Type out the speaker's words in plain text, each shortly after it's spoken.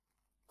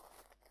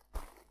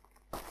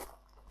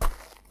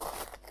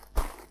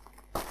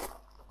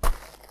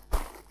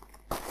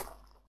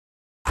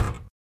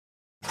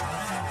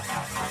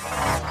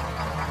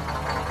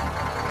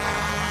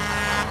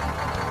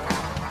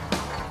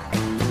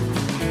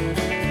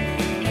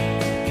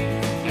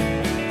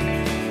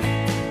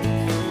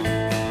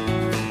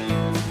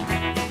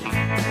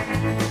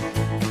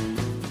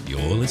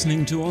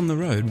listening to On the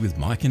Road with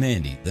Mike and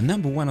Andy, the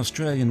 #1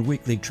 Australian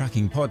weekly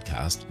trucking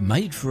podcast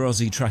made for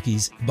Aussie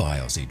truckies by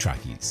Aussie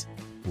truckies.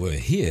 We're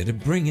here to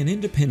bring an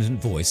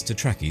independent voice to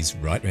truckies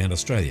right round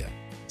Australia.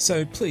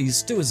 So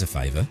please do us a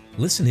favour,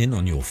 listen in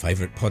on your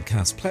favourite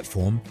podcast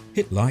platform,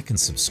 hit like and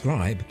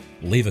subscribe,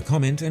 leave a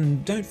comment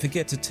and don't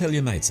forget to tell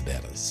your mates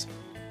about us.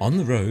 On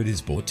the Road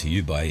is brought to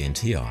you by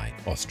NTI,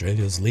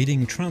 Australia's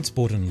leading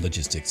transport and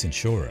logistics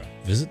insurer.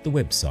 Visit the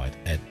website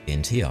at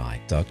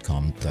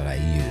nti.com.au.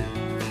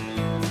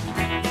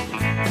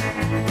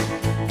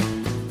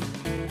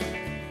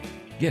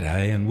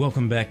 G'day and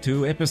welcome back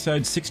to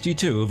episode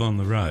 62 of On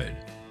the Road.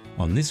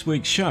 On this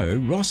week's show,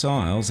 Ross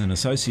Isles, an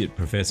associate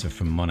professor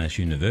from Monash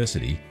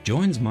University,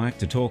 joins Mike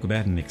to talk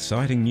about an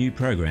exciting new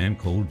program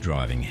called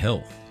Driving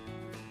Health.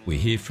 We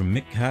hear from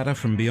Mick Carter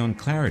from Beyond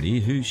Clarity,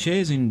 who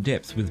shares in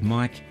depth with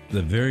Mike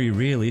the very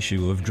real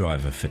issue of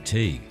driver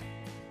fatigue.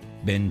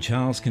 Ben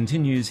Charles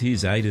continues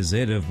his A to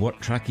Z of what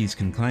truckies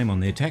can claim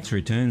on their tax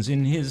returns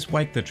in his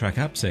Wake the Truck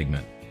Up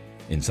segment.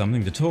 In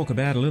something to talk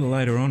about a little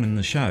later on in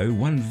the show,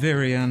 one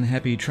very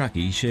unhappy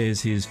truckie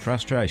shares his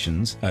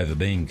frustrations over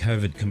being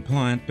COVID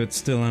compliant but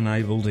still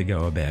unable to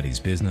go about his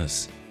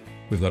business.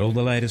 We've got all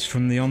the latest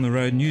from the On the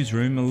Road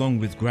newsroom along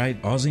with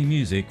great Aussie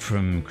music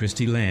from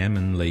Christy Lamb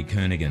and Lee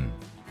Kernaghan.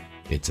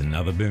 It's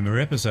another boomer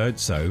episode,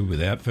 so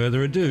without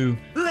further ado,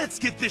 let's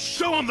get this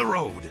show on the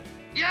road!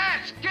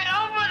 Yes, get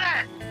on with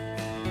it!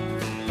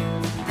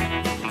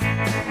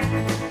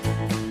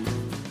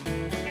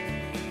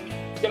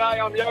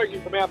 G'day, I'm Yogi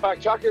from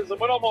Outback Truckers, and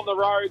when I'm on the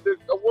road,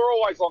 we're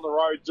always on the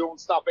road doing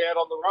stuff out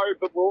on the road,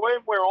 but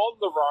when we're on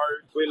the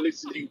road, we're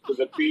listening to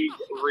the big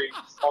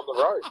rigs on the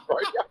road,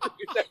 right?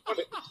 Is that what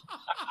it is?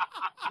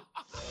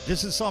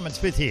 This is Simon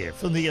Smith here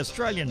from the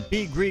Australian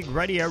Big Rig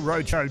Radio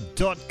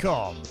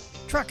Roadshow.com.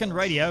 Truckin'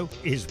 Radio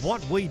is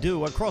what we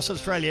do across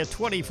Australia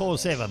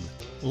 24/7.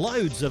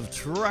 Loads of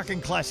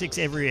trucking classics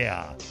every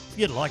hour. If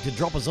you'd like to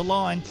drop us a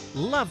line,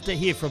 love to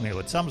hear from you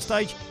at some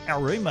stage.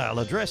 Our email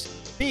address,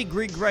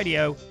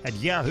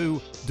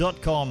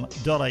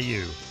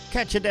 bigrigradio@yahoo.com.au.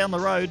 Catch you down the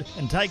road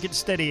and take it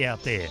steady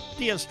out there.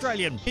 The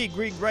Australian Big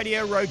Rig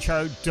Radio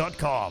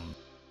Roadshow.com.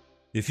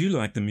 if you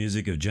like the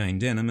music of Jane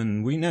Denham,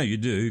 and we know you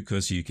do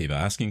because you keep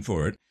asking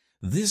for it,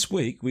 this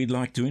week we'd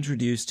like to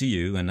introduce to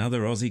you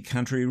another Aussie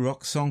country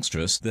rock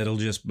songstress that'll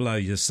just blow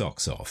your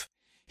socks off.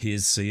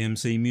 Here's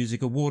CMC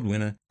Music Award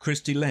winner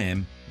Christy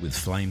Lamb with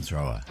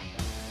Flamethrower.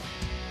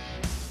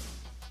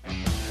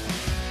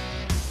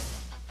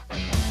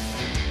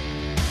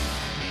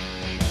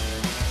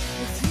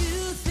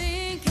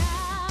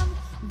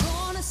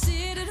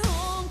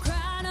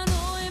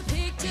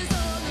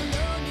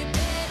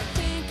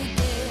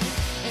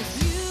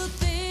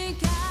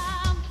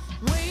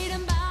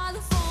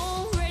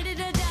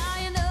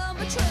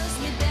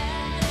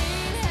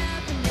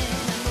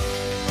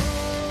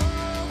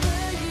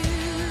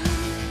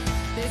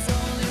 There's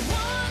only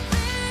one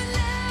thing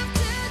left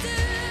to do.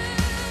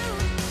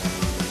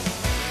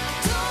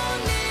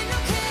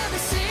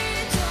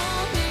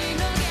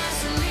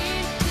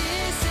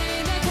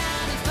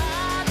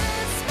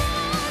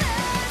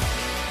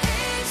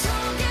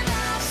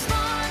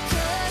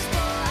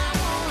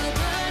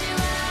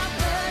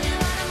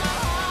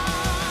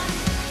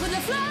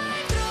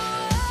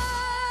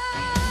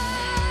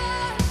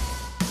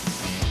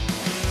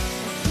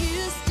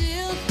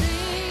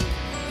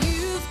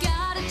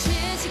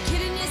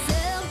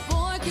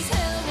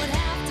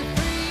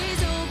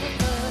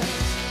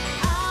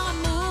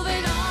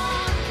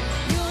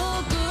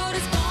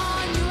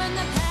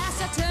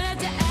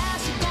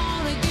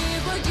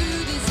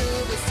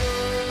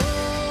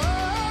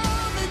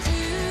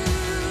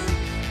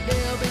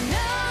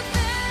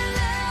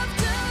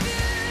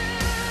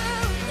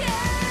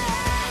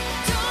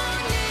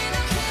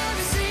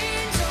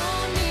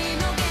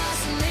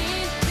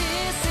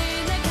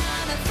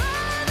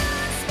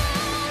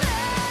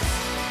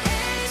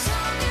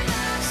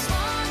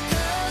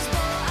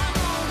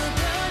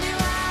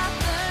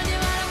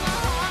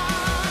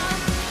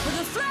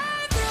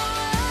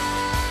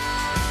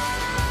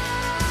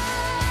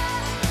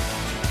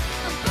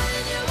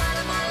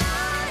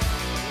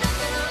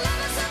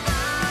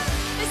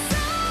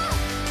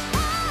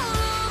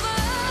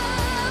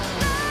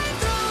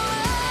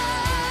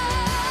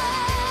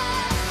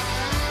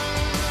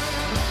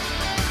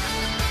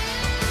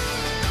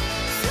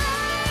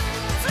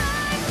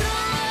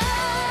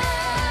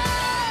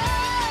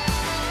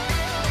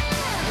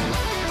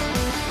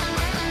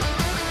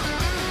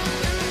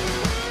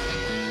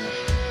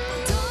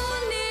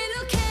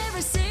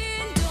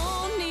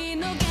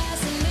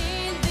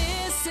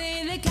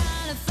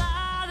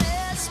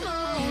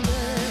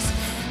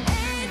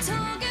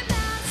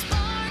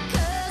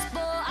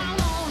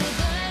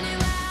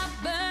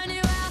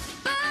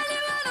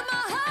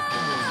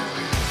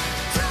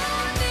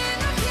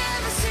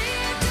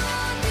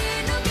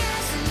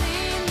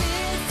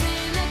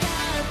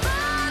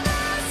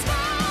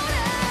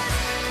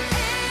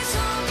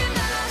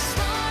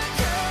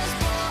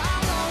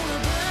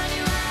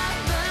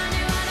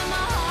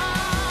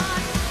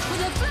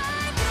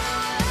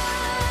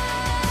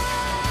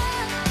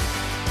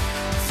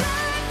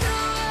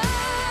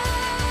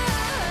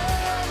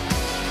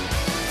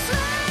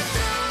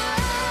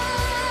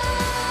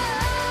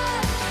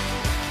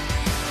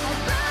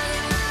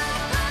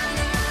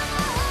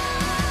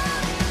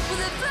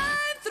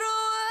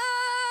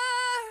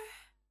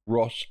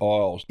 Ross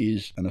Isles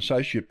is an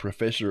associate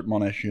professor at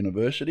Monash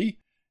University.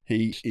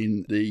 He's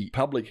in the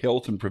public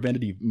health and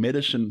preventative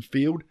medicine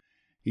field.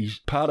 He's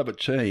part of a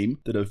team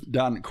that have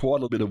done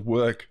quite a bit of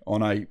work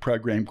on a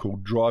program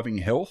called Driving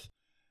Health.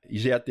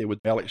 He's out there with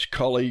Alex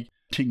Colley,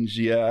 Ting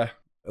Zia,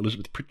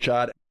 Elizabeth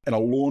Pritchard, and a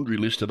laundry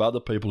list of other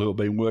people who have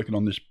been working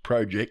on this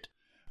project.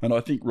 And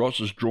I think Ross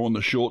has drawn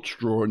the short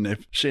straw, and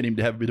they've sent him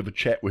to have a bit of a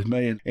chat with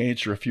me and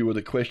answer a few of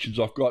the questions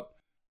I've got.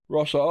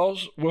 Ross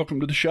Isles, welcome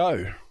to the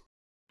show.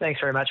 Thanks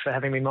very much for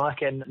having me,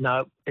 Mike. And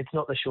no, it's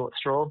not the short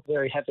straw.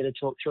 Very happy to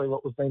talk through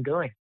what we've been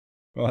doing.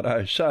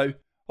 Righto. So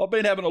I've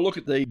been having a look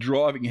at the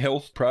Driving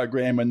Health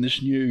program and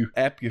this new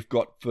app you've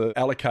got for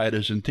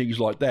allocators and things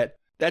like that.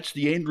 That's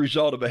the end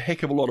result of a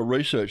heck of a lot of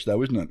research,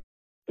 though, isn't it?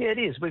 Yeah, it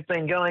is. We've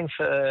been going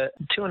for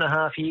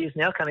 2.5 years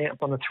now, coming up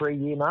on the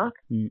 3-year mark.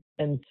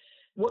 And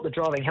what the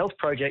Driving Health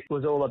project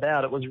was all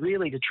about, it was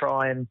really to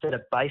try and set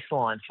a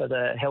baseline for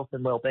the health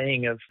and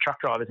well-being of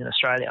truck drivers in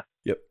Australia.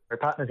 Yep. Our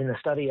partners in the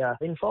study are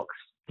Vinfox,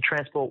 the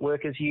Transport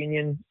Workers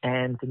Union,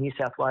 and the New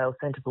South Wales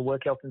Centre for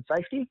Work Health and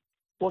Safety.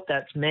 What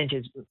that's meant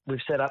is we've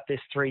set up this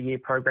 3-year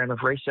program of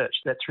research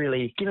that's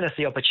really given us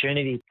the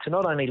opportunity to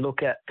not only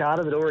look at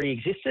data that already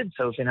existed,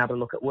 so we've been able to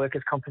look at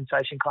workers'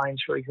 compensation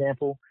claims, for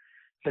example,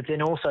 but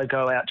then also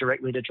go out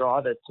directly to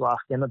drivers to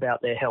ask them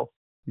about their health.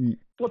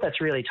 What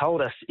that's really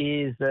told us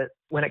is that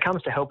when it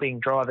comes to helping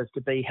drivers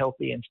to be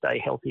healthy and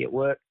stay healthy at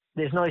work,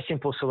 there's no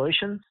simple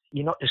solutions.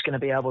 You're not just going to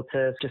be able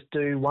to just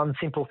do one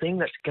simple thing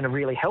that's going to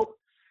really help.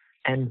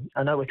 And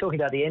I know we're talking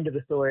about the end of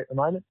the story at the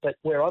moment, but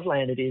where I've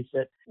landed is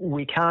that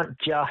we can't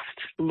just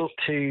look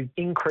to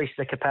increase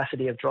the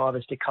capacity of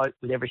drivers to cope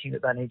with everything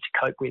that they need to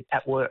cope with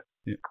at work.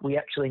 Yeah. We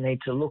actually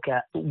need to look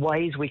at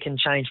ways we can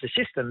change the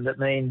system that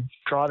mean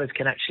drivers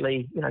can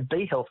actually,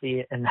 be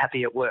healthy and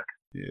happy at work.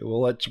 Yeah,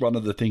 well, that's one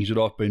of the things that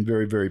I've been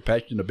very, very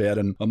passionate about,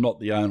 and I'm not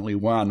the only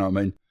one. I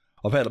mean,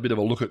 I've had a bit of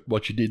a look at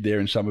what you did there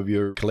in some of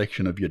your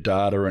collection of your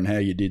data and how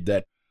you did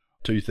that.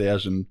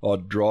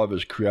 2,000-odd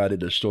drivers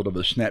created a sort of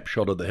a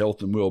snapshot of the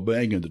health and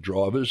well-being of the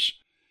drivers,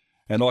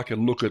 and I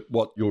can look at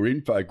what your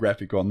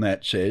infographic on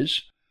that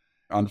says.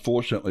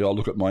 Unfortunately, I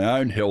look at my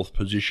own health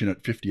position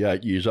at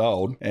 58 years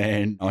old,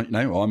 and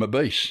I'm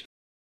obese.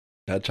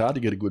 It's hard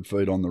to get a good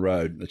feed on the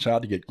road. It's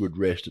hard to get good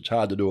rest. It's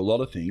hard to do a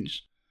lot of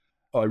things.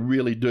 I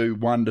really do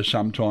wonder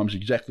sometimes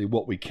exactly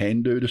what we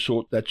can do to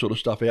sort that sort of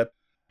stuff out,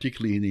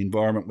 particularly in the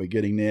environment we're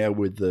getting now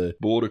with the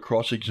border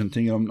crossings and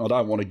things. I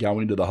don't want to go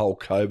into the whole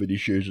COVID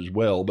issues as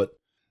well, but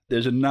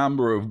there's a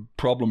number of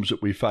problems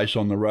that we face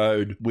on the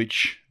road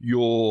which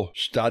your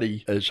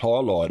study has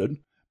highlighted,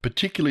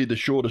 particularly the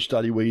shorter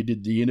study where you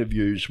did the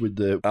interviews with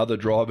the other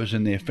drivers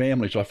and their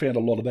families. I found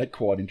a lot of that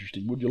quite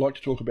interesting. Would you like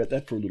to talk about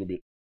that for a little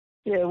bit?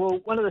 Yeah, well,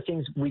 one of the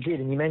things we did,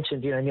 and you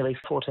mentioned, nearly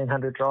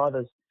 1,400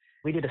 drivers,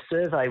 we did a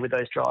survey with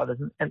those drivers,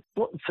 and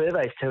what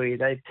surveys tell you,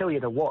 they tell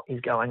you the what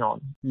is going on,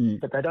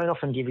 but they don't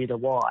often give you the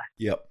why.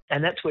 Yep.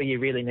 And that's where you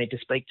really need to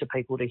speak to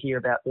people to hear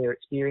about their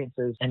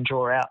experiences and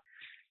draw out.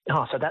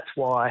 So that's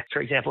why,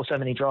 for example, so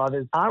many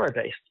drivers are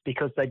obese,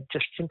 because they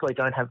just simply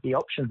don't have the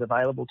options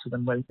available to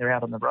them when they're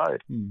out on the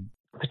road.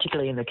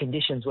 Particularly in the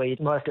conditions where you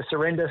might have to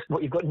surrender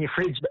what you've got in your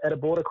fridge at a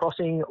border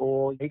crossing,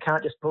 or you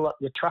can't just pull up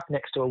your truck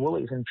next to a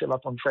Woolies and fill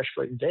up on fresh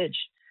fruit and veg.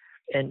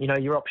 And,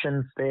 your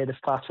options, they're the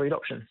fast food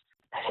options.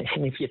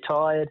 And if you're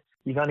tired,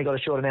 you've only got a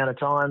short amount of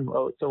time,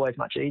 well, it's always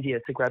much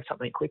easier to grab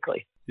something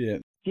quickly. Yeah.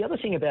 The other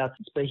thing about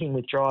speaking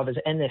with drivers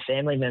and their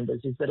family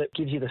members is that it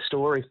gives you the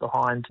stories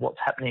behind what's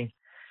happening.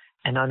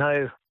 And I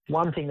know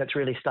one thing that's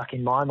really stuck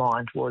in my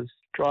mind was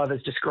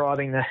drivers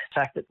describing the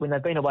fact that when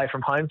they've been away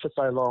from home for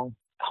so long,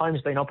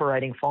 home's been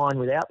operating fine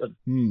without them.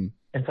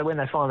 And so when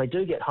they finally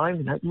do get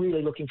home, they're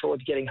really looking forward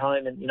to getting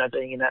home and,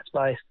 being in that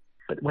space.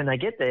 But when they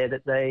get there,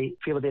 that they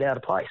feel a bit out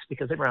of place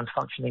because everyone's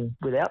functioning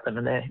without them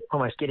and they're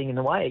almost getting in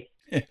the way.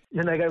 Yeah.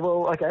 Then they go,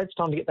 well, okay, it's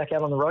time to get back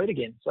out on the road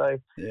again. So,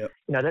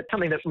 that's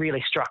something that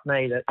really struck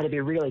me, that it'd be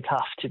really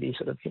tough to be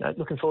sort of,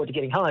 looking forward to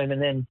getting home and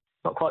then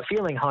not quite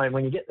feeling home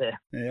when you get there.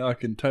 Yeah, I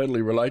can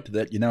totally relate to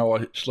that.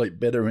 I sleep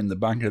better in the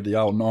bunk of the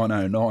old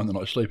 909 than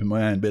I sleep in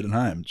my own bed at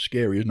home. It's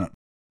scary, isn't it?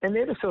 And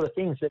they're the sort of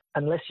things that,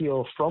 unless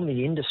you're from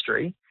the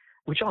industry,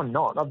 which I'm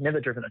not, I've never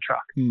driven a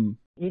truck, you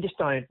just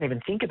don't even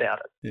think about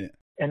it. Yeah.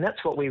 And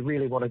that's what we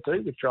really want to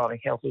do with Driving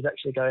Health, is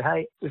actually go,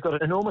 hey, we've got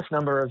an enormous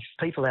number of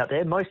people out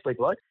there, mostly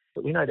blokes,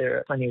 but we know there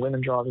are plenty of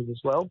women drivers as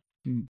well,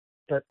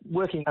 but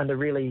working under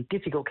really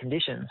difficult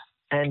conditions.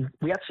 And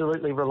we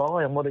absolutely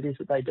rely on what it is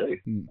that they do.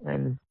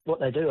 And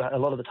what they do a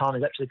lot of the time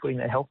is actually putting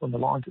their health on the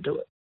line to do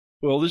it.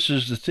 Well, this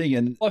is the thing.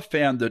 And I've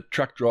found that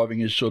truck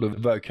driving is sort of a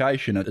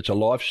vocation. It's a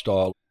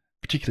lifestyle,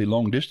 particularly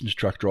long-distance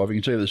truck driving.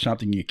 It's either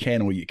something you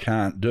can or you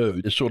can't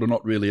do. There's sort of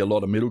not really a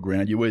lot of middle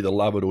ground. You either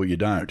love it or you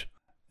don't.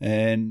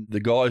 And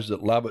the guys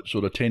that love it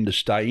sort of tend to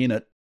stay in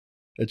it.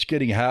 It's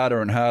getting harder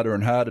and harder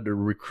and harder to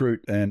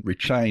recruit and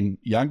retain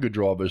younger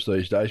drivers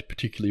these days,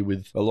 particularly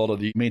with a lot of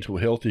the mental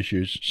health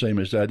issues seem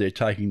as though they're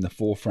taking the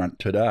forefront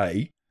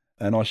today.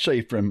 And I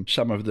see from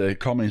some of the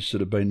comments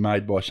that have been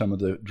made by some of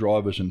the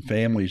drivers and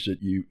families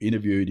that you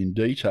interviewed in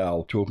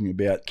detail, talking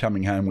about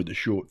coming home with a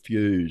short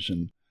fuse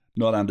and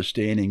not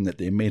understanding that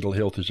their mental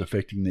health is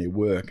affecting their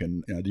work,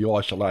 and the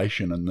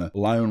isolation and the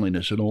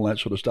loneliness and all that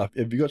sort of stuff.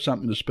 Have you got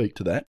something to speak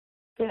to that?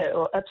 Yeah,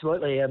 well,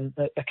 absolutely.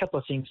 A couple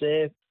of things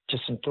there,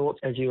 just some thoughts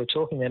as you were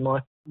talking there,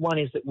 Mike. One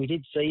is that we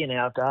did see in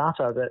our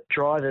data that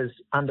drivers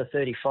under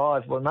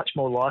 35 were much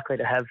more likely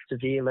to have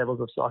severe levels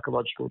of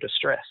psychological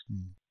distress.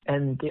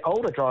 And the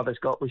older drivers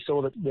we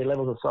saw that their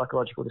levels of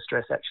psychological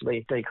distress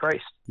actually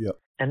decreased. Yep.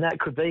 And that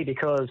could be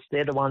because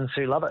they're the ones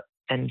who love it.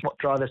 And what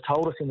drivers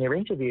told us in their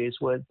interviews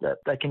was that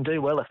they can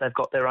do well if they've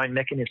got their own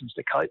mechanisms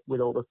to cope with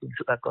all the things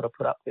that they've got to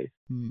put up with.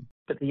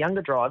 But the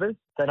younger drivers,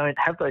 they don't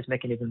have those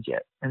mechanisms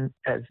yet. And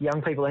as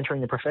young people entering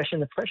the profession,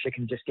 the pressure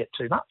can just get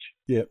too much.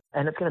 Yep.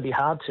 And it's going to be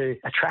hard to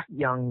attract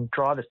young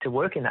drivers to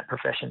work in that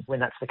profession when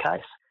that's the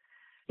case.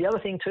 The other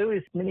thing too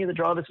is many of the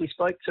drivers we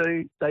spoke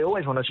to, they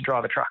always wanted to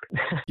drive a truck.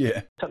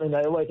 Yeah. Something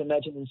they always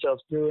imagined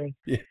themselves doing.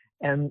 Yeah.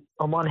 And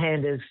on one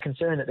hand, there's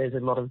concern that there's a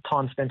lot of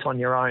time spent on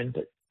your own.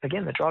 But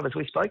again, the drivers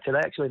we spoke to, they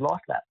actually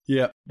like that.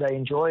 Yeah. They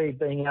enjoy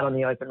being out on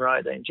the open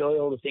road. They enjoy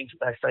all the things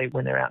that they say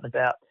when they're out and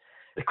about.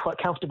 They're quite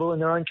comfortable in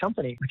their own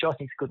company, which I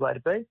think is a good way to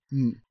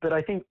be. But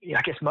I think,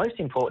 I guess most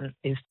important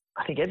is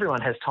I think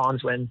everyone has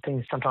times when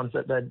things sometimes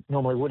that they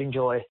normally would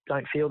enjoy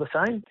don't feel the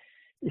same,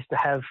 is to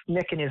have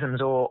mechanisms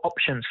or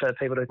options for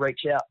people to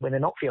reach out when they're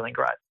not feeling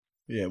great.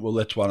 Yeah, well,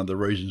 that's one of the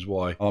reasons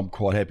why I'm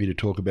quite happy to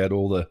talk about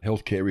all the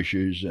healthcare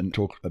issues and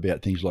talk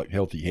about things like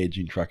Healthy Heads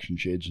in Trucks and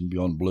Sheds and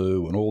Beyond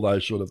Blue and all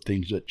those sort of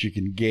things that you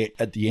can get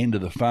at the end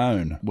of the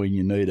phone when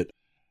you need it.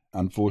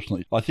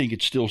 Unfortunately, I think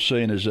it's still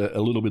seen as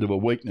a little bit of a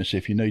weakness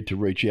if you need to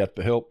reach out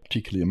for help,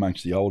 particularly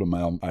amongst the older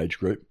male age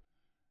group.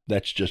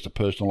 That's just a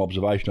personal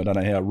observation. I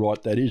don't know how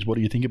right that is. What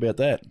do you think about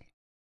that?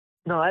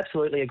 No, I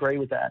absolutely agree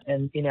with that.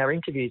 And in our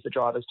interviews, the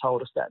drivers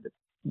told us that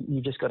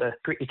you just got to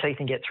grit your teeth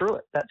and get through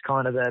it. That's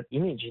kind of the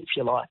image, if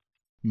you like.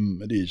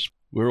 It is.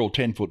 We're all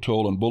 10 foot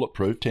tall and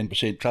bulletproof,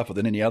 10% tougher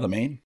than any other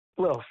man.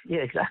 Well, yeah,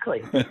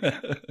 exactly.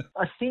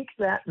 I think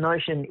that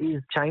notion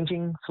is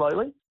changing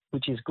slowly,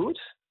 which is good.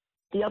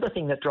 The other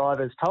thing that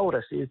drivers told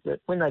us is that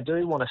when they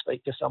do want to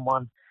speak to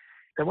someone,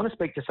 they want to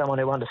speak to someone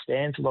who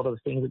understands a lot of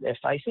the things that they're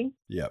facing.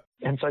 Yep.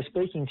 And so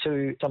speaking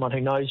to someone who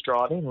knows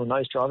driving or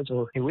knows drivers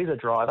or who is a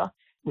driver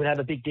would have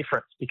a big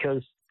difference,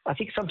 because I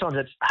think sometimes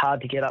it's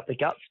hard to get up the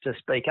guts to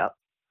speak up,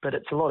 but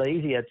it's a lot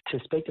easier to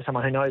speak to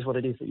someone who knows what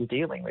it is that you're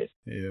dealing with.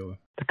 Yeah.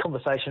 The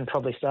conversation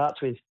probably starts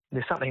with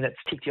there's something that's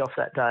ticked you off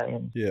that day,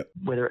 and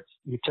whether it's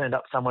you've turned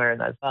up somewhere and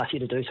they've asked you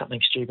to do something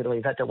stupid, or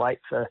you've had to wait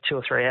for 2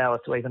 or 3 hours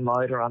to even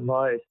load or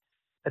unload.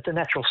 It's a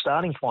natural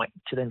starting point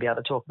to then be able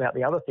to talk about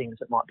the other things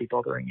that might be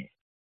bothering you.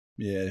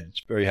 Yeah,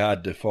 it's very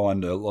hard to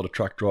find a lot of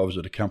truck drivers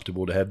that are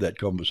comfortable to have that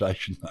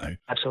conversation, though.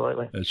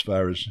 Absolutely. As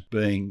far as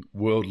being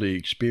worldly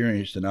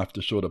experienced enough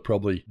to sort of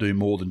probably do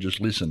more than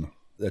just listen.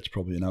 That's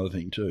probably another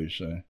thing too,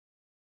 so...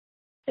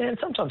 And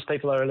sometimes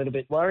people are a little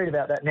bit worried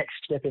about that next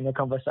step in the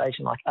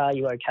conversation, like, are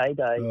you okay,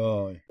 Dave?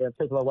 Oh. Yeah,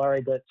 people are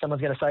worried that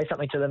someone's going to say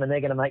something to them and they're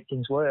going to make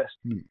things worse.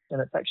 And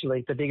it's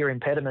actually the bigger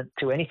impediment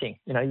to anything.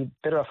 You know, you're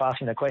better off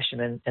asking the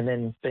question and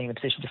then being in a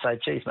position to say,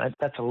 geez, mate,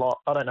 that's a lot.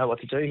 I don't know what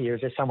to do here.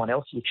 Is there someone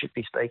else you should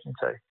be speaking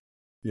to?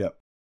 Yeah.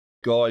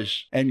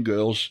 Guys and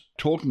girls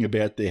talking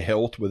about their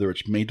health, whether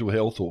it's mental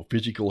health or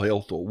physical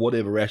health or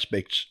whatever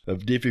aspects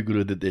of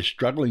difficulty that they're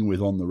struggling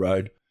with on the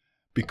road,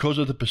 because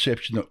of the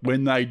perception that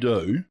when they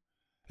do,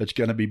 it's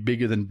going to be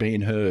bigger than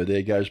Ben Hur.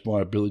 There goes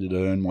my ability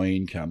to earn my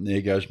income. There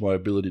goes my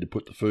ability to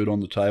put the food on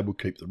the table,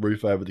 keep the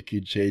roof over the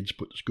kids' heads,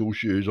 put the school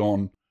shoes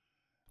on.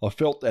 I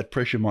felt that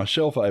pressure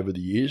myself over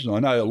the years, and I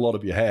know a lot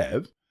of you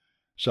have.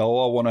 So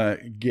I want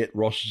to get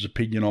Ross's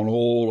opinion on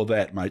all of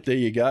that, mate. There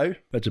you go.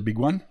 That's a big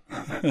one.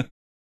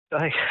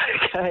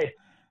 Okay.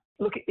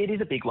 Look, it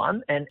is a big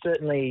one, and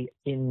certainly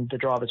in the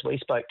drivers we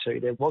spoke to,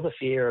 there was a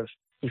fear of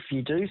if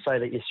you do say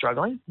that you're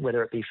struggling,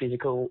 whether it be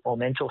physical or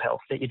mental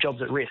health, that your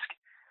job's at risk.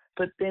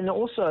 But then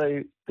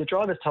also the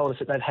drivers told us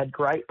that they've had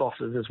great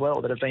bosses as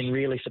well that have been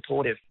really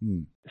supportive.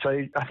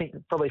 So I think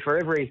probably for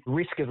every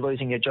risk of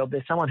losing your job,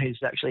 there's someone who's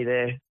actually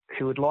there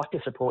who would like to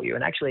support you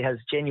and actually has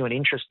genuine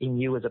interest in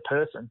you as a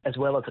person as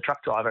well as a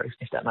truck driver,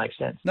 if that makes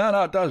sense.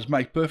 No, it does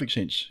make perfect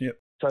sense. Yep.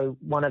 So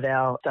one of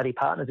our study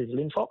partners is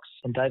Linfox,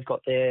 and they've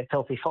got their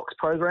Healthy Fox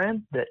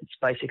program that's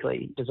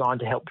basically designed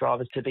to help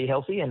drivers to be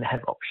healthy and have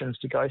options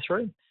to go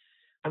through.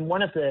 And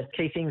one of the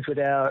key things with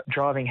our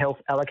driving health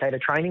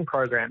allocator training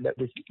program, that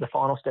was the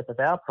final step of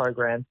our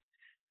program,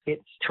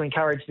 it's to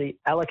encourage the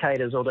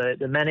allocators or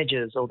the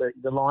managers or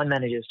the line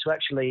managers to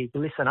actually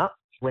listen up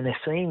when they're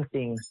seeing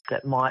things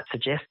that might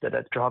suggest that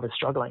a driver's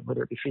struggling,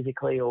 whether it be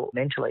physically or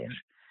mentally. And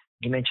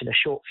you mentioned a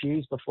short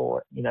fuse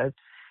before, you know,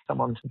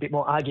 someone's a bit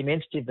more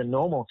argumentative than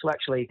normal, to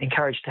actually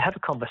encourage to have a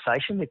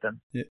conversation with them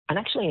and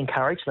actually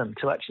encourage them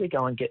to actually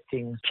go and get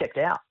things checked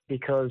out.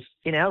 Because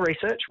in our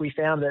research, we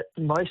found that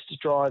most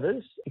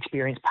drivers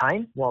experience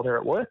pain while they're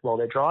at work, while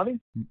they're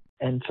driving.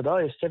 And for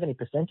those, 70%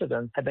 of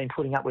them have been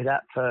putting up with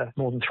that for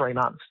more than 3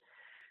 months.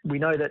 We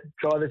know that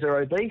drivers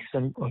are obese,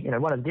 and you know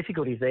one of the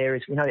difficulties there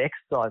is we know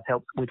exercise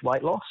helps with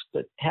weight loss,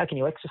 but how can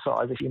you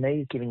exercise if your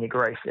knee's giving you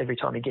grief every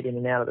time you get in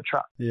and out of the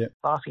truck? Yeah.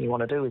 The last thing you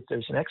want to do is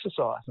do some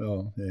exercise.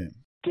 Oh, yeah.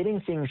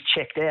 getting things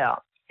checked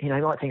out, you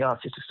might think, oh,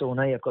 it's just a sore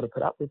knee, I've got to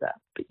put up with that.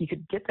 But you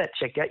could get that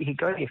checked out. You could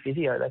go to your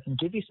physio. They can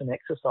give you some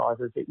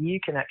exercises that you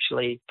can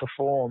actually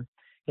perform.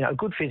 A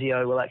good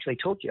physio will actually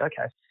talk to you,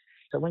 okay,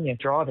 so when you're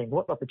driving,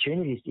 what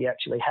opportunities do you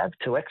actually have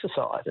to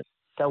exercise?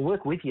 They'll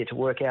work with you to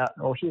work out,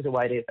 or here's a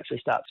way to actually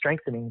start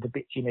strengthening the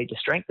bits you need to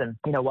strengthen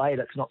in a way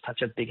that's not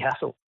such a big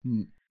hassle.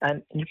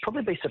 And you'd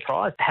probably be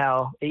surprised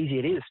how easy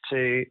it is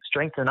to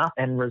strengthen up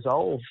and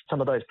resolve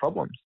some of those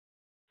problems.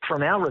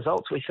 From our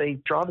results, we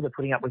see drivers are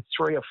putting up with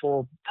 3 or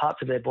 4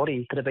 parts of their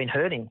body that have been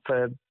hurting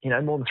for,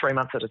 more than 3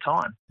 months at a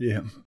time.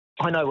 Yeah.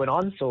 I know when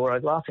I'm sore,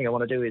 the last thing I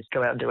want to do is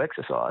go out and do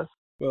exercise.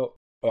 Well,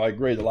 I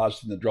agree. The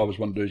last thing that drivers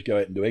want to do is go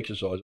out and do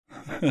exercise.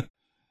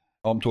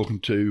 I'm talking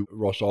to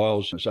Ross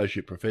Isles,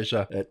 Associate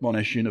Professor at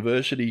Monash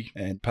University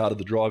and part of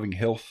the driving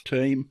health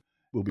team.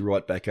 We'll be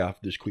right back after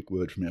this quick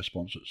word from our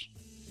sponsors.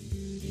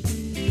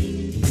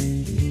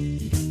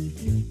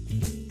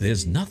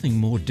 There's nothing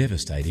more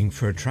devastating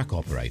for a truck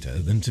operator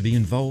than to be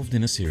involved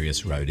in a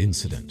serious road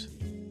incident.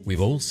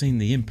 We've all seen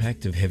the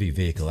impact of heavy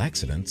vehicle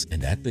accidents,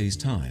 and at these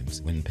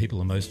times, when people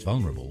are most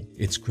vulnerable,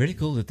 it's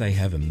critical that they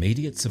have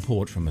immediate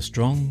support from a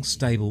strong,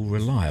 stable,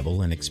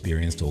 reliable and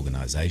experienced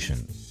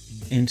organisation.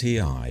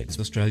 NTI is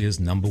Australia's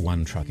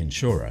 #1 truck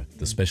insurer,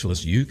 the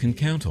specialist you can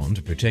count on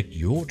to protect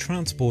your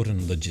transport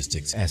and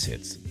logistics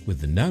assets, with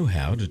the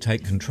know-how to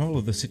take control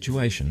of the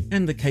situation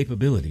and the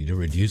capability to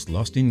reduce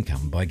lost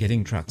income by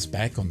getting trucks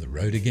back on the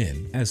road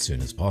again as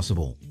soon as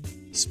possible.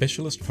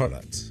 Specialist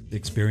products,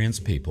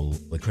 experienced people,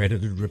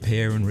 accredited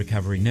repair and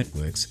recovery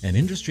networks, and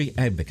industry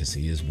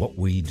advocacy is what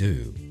we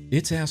do.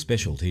 It's our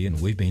specialty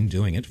and we've been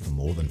doing it for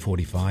more than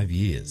 45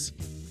 years.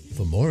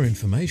 For more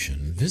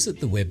information, visit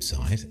the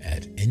website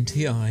at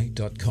nti.com.au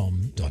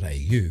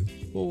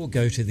or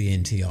go to the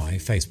NTI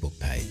Facebook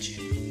page.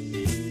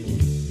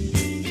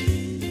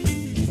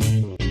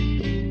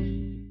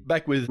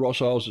 Back with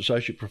Ross Isles,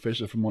 Associate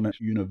Professor from Monash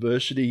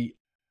University.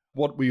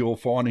 What were your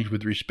findings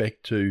with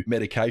respect to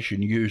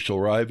medication use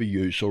or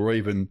overuse or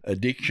even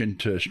addiction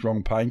to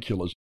strong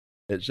painkillers?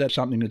 Is that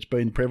something that's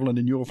been prevalent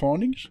in your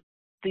findings?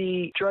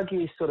 The drug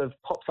use sort of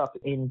pops up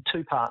in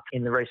 2 parts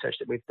in the research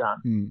that we've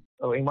done.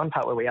 Or in one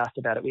part where we asked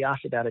about it in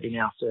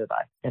our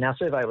survey. And our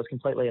survey was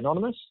completely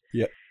anonymous.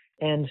 Yep.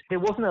 And there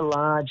wasn't a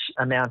large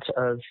amount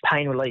of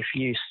pain relief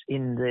use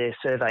in the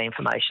survey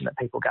information that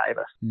people gave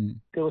us.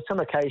 There were some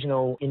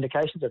occasional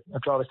indications of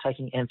drivers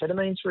taking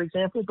amphetamines, for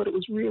example, but it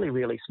was really,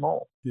 really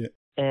small. Yeah.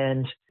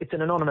 And it's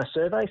an anonymous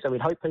survey, so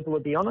we'd hope people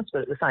would be honest,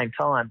 but at the same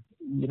time,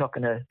 you're not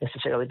going to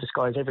necessarily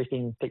disclose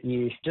everything that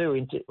you do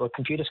into a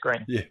computer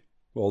screen. Yeah.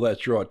 Well,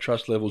 that's right.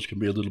 Trust levels can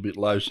be a little bit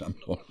low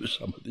sometimes with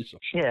some of this.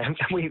 Yeah,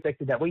 we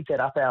expected that. We set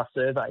up our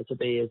survey to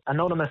be as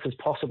anonymous as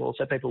possible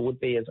so people would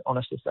be as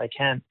honest as they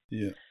can.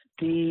 Yeah.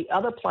 The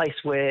other place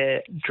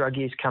where drug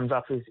use comes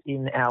up is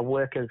in our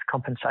workers'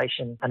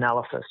 compensation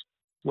analysis,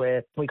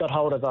 where we got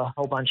hold of a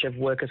whole bunch of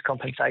workers'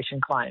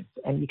 compensation claims.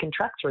 And you can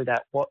track through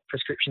that what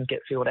prescriptions get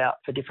filled out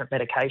for different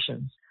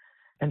medications.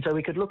 And so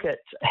we could look at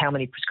how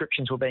many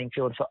prescriptions were being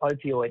filled for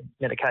opioid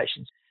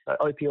medications. So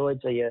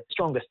opioids are your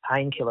strongest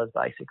painkillers,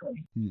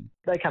 basically.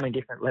 They come in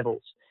different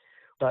levels.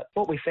 But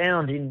what we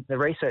found in the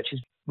research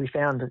is we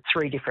found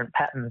 3 different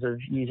patterns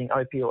of using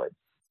opioids.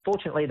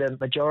 Fortunately, the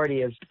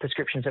majority of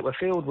prescriptions that were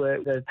filled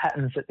were the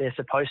patterns that they're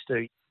supposed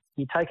to.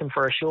 You take them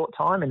for a short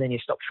time and then you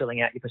stop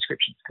filling out your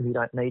prescriptions because you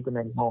don't need them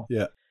anymore.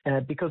 Yeah.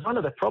 Because one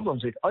of the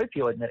problems with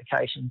opioid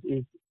medications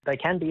is they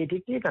can be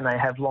addictive and they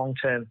have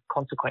long-term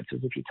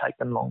consequences if you take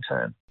them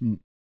long-term. And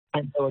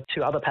there were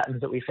 2 other patterns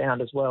that we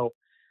found as well.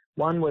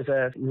 One was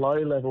a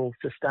low-level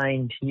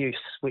sustained use,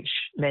 which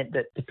meant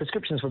that the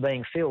prescriptions were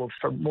being filled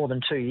for more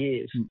than 2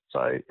 years.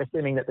 So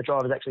assuming that the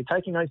driver's actually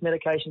taking those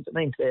medications, it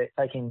means they're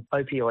taking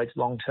opioids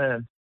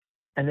long-term.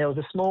 And there was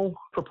a small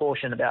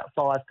proportion, about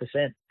 5%,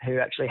 who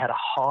actually had a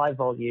high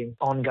volume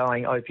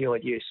ongoing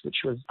opioid use, which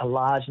was a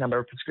large number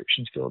of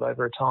prescriptions filled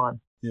over a time.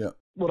 Yeah.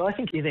 What I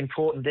think is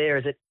important there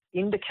is it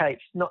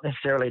indicates not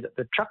necessarily that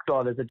the truck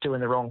drivers are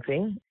doing the wrong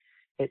thing.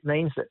 It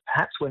means that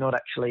perhaps we're not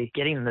actually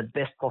getting them the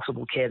best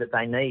possible care that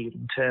they need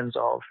in terms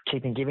of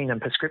giving them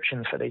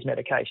prescriptions for these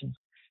medications.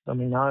 And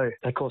we know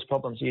they cause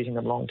problems using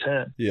them long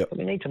term. Yep. But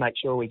we need to make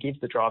sure we give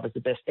the drivers the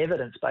best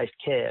evidence-based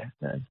care.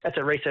 That's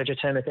a researcher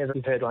term, if ever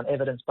you've heard one,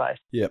 evidence-based,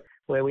 Yep.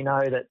 where we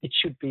know that it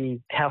should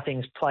be how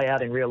things play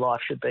out in real life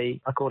should be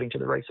according to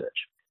the research.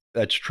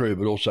 That's true,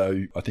 but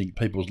also I think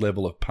people's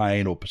level of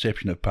pain or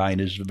perception of pain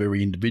is a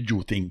very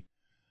individual thing.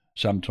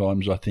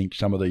 Sometimes I think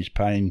some of these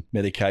pain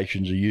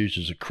medications are used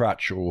as a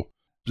crutch, or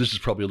this is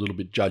probably a little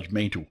bit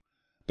judgmental.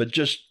 But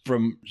just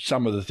from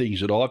some of the things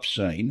that I've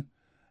seen,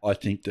 I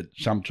think that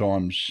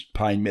sometimes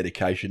pain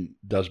medication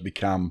does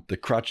become the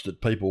crutch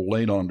that people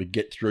lean on to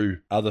get through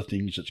other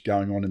things that's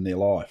going on in their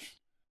life.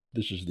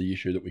 This is the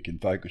issue that we can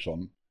focus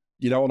on.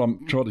 You know what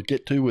I'm trying to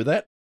get to with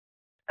that?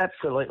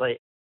 Absolutely.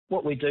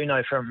 What we do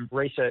know from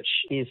research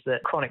is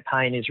that chronic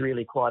pain is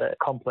really quite a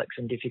complex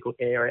and difficult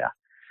area.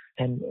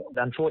 And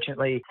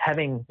unfortunately,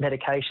 having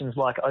medications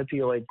like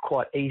opioid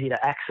quite easy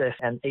to access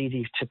and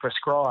easy to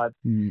prescribe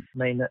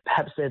mean that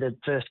perhaps they're the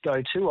first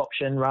go-to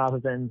option rather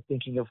than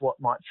thinking of what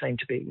might seem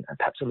to be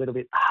perhaps a little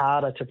bit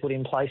harder to put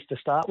in place to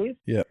start with.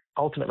 Yeah.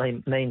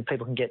 Ultimately mean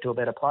people can get to a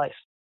better place.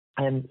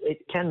 And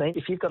it can mean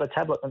if you've got a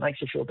tablet that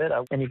makes you feel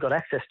better and you've got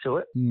access to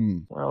it,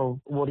 well,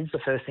 what is the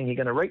first thing you're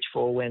going to reach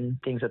for when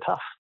things are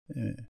tough?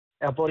 Yeah.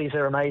 Our bodies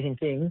are amazing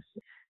things,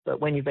 but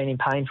when you've been in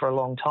pain for a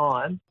long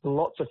time,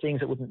 lots of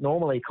things that wouldn't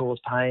normally cause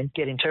pain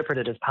get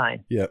interpreted as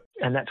pain. Yeah.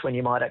 And that's when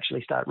you might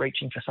actually start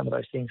reaching for some of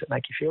those things that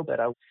make you feel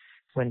better,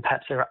 when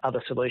perhaps there are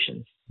other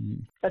solutions.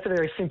 That's a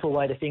very simple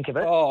way to think of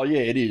it. Oh,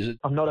 yeah, it is.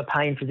 I'm not a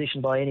pain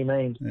physician by any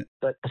means,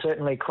 but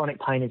certainly chronic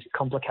pain is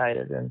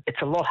complicated, and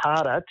it's a lot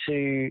harder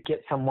to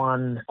get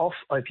someone off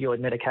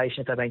opioid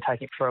medication if they've been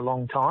taking it for a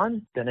long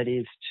time than it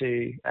is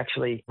to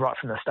actually, right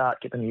from the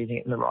start, get them using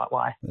it in the right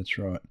way. That's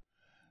right.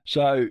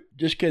 So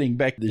just getting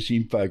back to this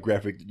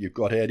infographic that you've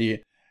got out here,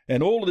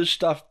 and all of this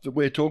stuff that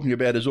we're talking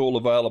about is all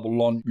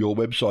available on your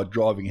website,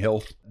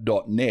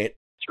 drivinghealth.net.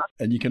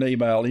 And you can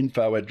email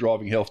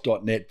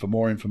info@drivinghealth.net for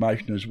more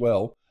information as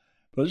well.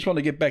 But I just want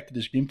to get back to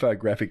this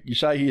infographic. You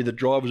say here that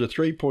drivers are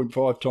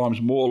 3.5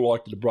 times more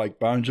likely to break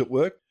bones at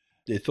work.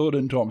 They're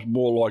 13 times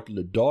more likely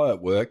to die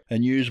at work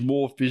and use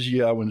more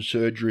physio and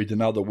surgery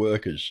than other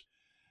workers.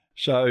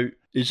 So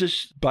is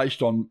this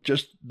based on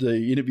just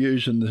the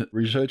interviews and the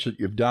research that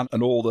you've done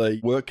and all the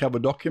work cover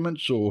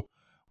documents, or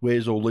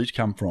where's all these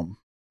come from?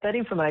 That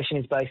information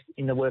is based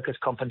in the workers'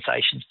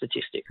 compensation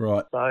statistics.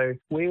 Right. So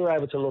we were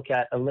able to look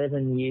at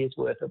 11 years'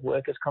 worth of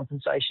workers'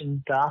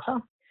 compensation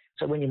data.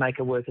 So when you make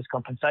a workers'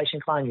 compensation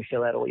claim, you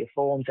fill out all your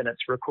forms and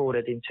it's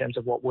recorded in terms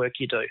of what work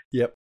you do.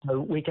 Yep. So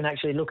we can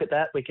actually look at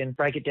that. We can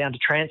break it down to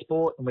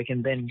transport, and we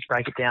can then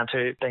break it down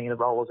to being in the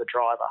role as a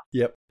driver.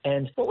 Yep.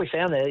 And what we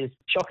found there is,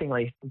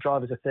 shockingly,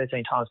 drivers are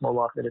 13 times more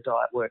likely to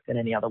die at work than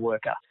any other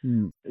worker,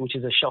 which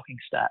is a shocking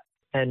stat.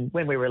 And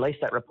when we released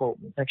that report,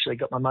 we actually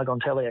got my mug on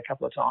telly a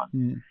couple of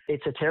times.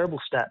 It's a terrible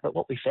stat, but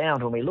what we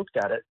found when we looked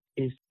at it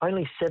is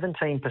only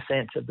 17%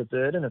 of the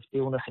burden of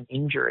illness and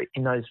injury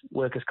in those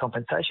workers'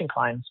 compensation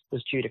claims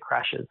was due to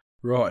crashes.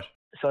 Right.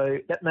 So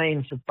that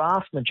means the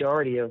vast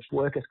majority of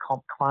workers'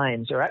 comp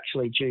claims are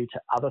actually due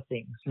to other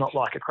things, not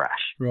like a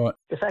crash. Right.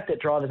 The fact that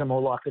drivers are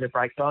more likely to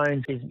break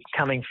bones is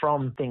coming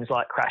from things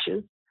like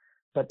crashes.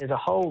 But there's a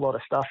whole lot of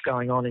stuff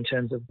going on in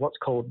terms of what's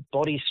called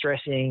body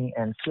stressing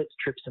and slips,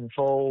 trips and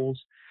falls,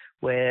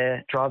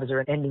 where drivers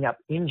are ending up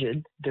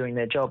injured doing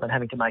their job and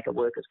having to make a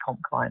workers'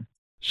 comp claim.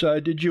 So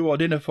did you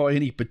identify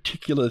any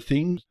particular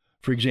things?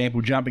 For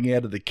example, jumping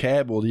out of the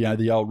cab, or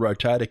the old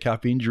rotator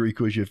cuff injury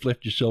because you've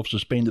left yourself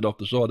suspended off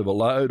the side of a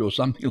load or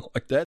something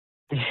like that?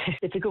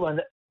 It's a good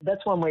one.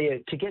 That's one where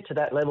to get to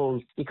that level,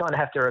 you kind of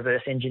have to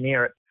reverse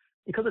engineer it.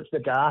 Because it's the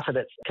data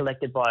that's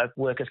collected by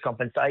workers'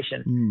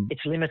 compensation,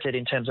 it's limited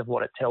in terms of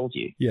what it tells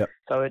you. Yep.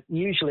 So it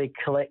usually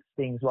collects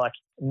things like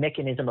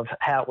mechanism of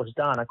how it was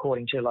done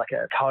according to like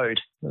a code,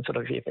 and sort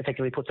of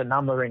effectively puts a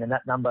number in, and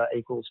that number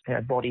equals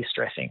body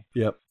stressing.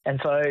 Yep. And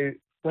so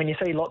when you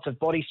see lots of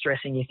body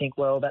stressing, you think,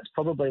 well, that's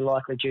probably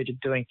likely due to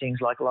doing things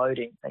like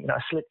loading. A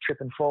slip, trip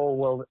and fall,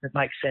 well, it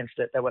makes sense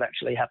that would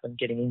actually happen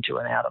getting into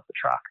and out of the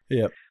truck.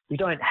 Yep. We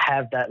don't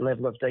have that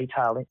level of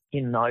detail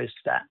in those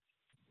stats.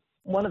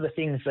 One of the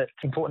things that's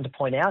important to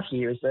point out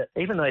here is that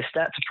even those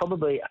stats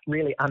probably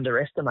really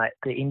underestimate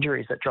the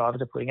injuries that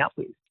drivers are putting up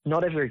with.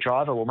 Not every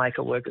driver will make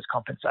a workers'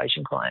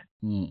 compensation claim.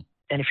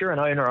 And if you're an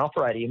owner or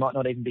operator, you might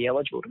not even be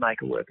eligible to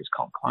make a workers'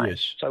 comp claim.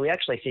 Yes. So we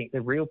actually think the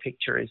real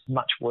picture is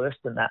much worse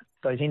than that.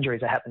 Those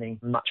injuries are happening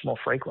much more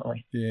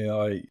frequently. Yeah,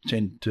 I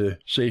tend to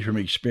see from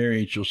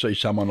experience, you'll see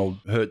someone will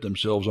hurt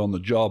themselves on the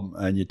job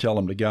and you tell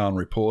them to go and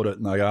report it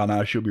and they go, oh,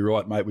 no, she'll be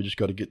right, mate, we just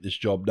got to get this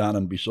job done,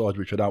 and besides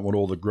which I don't want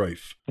all the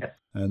grief. Yep.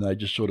 And they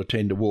just sort of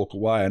tend to walk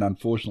away, and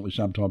unfortunately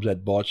sometimes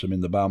that bites them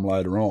in the bum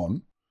later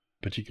on,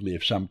 particularly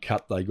if some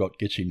cut they got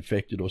gets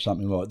infected or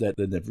something like that,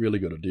 then they've really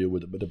got to deal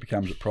with it, but it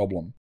becomes a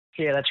problem.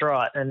 Yeah, that's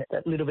right. And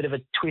that little bit of a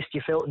twist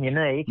you felt in your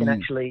knee can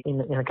actually,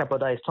 in a couple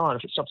of days' time,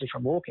 if it stops you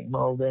from walking,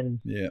 well, then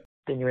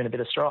you're in a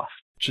bit of strife.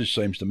 It just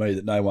seems to me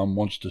that no one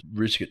wants to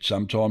risk it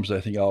sometimes. They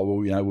think, oh,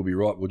 well, we'll be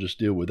right. We'll just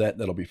deal with that.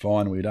 That'll be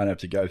fine. We don't have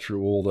to go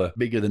through all the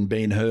bigger than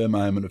Ben-Hur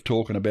moment of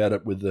talking about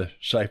it with the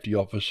safety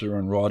officer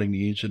and writing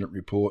the incident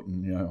report.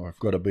 And, I've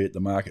got to be at the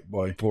market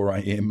by 4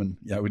 a.m.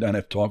 and, we don't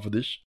have time for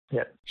this.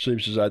 Yep.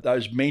 Seems as though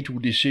those mental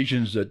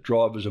decisions that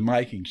drivers are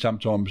making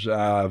sometimes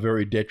are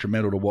very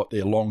detrimental to what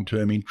their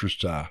long-term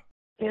interests are.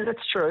 Yeah, that's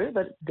true.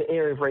 But the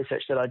area of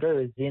research that I do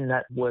is in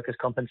that workers'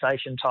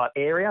 compensation type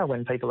area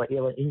when people are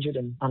ill and injured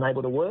and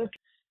unable to work.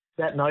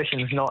 That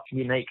notion is not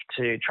unique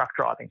to truck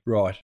driving.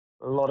 Right.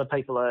 A lot of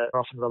people are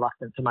often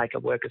reluctant to make a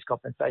workers'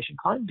 compensation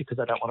claim because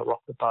they don't want to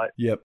rock the boat.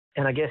 Yep.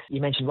 And I guess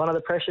you mentioned one of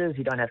the pressures,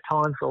 you don't have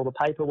time for all the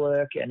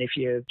paperwork, and if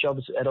your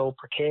job's at all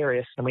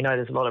precarious, and we know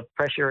there's a lot of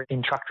pressure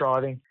in truck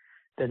driving,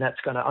 then that's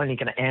only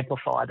going to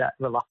amplify that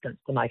reluctance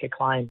to make a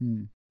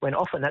claim. When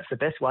often that's the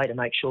best way to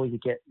make sure you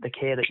get the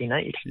care that you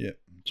need. Yeah,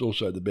 it's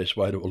also the best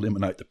way to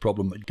eliminate the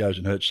problem that goes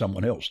and hurts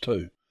someone else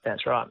too.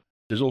 That's right.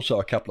 There's also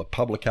a couple of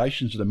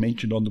publications that are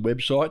mentioned on the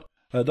website.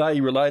 Are they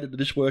related to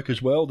this work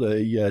as well,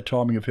 the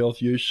timing of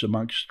health use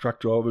amongst truck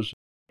drivers?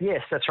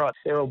 Yes, that's right.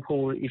 They're all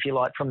pulled, if you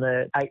like, from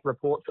the 8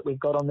 reports that we've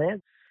got on there.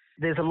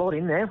 There's a lot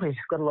in there. We've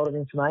got a lot of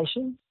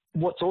information.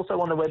 What's also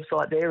on the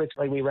website there is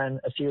we ran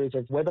a series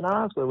of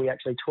webinars where we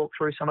actually talk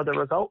through some of the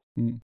results.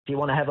 If you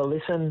want to have a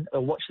listen or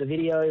watch the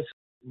videos,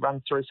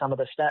 run through some of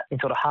the stats in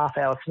sort of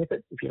half-hour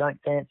snippets if you don't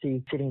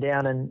fancy sitting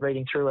down and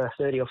reading through a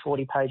 30 or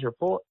 40-page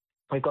report.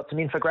 We've got some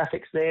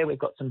infographics there. We've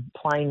got some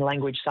plain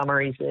language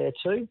summaries there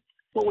too.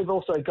 What we've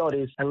also got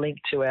is a link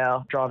to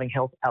our Driving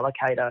Health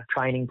Allocator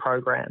training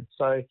program.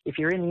 So if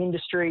you're in the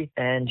industry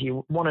and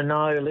you want to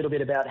know a little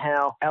bit about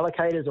how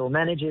allocators or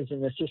managers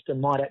in the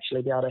system might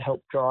actually be able to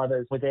help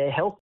drivers with their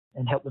health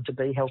and help them to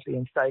be healthy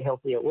and stay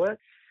healthy at work,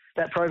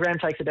 that program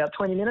takes about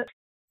 20 minutes.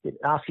 It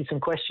asks you some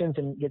questions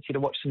and gets you to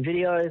watch some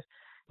videos.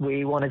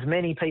 We want as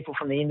many people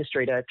from the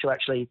industry to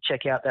actually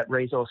check out that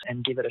resource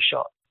and give it a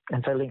shot.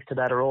 And so links to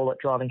that are all at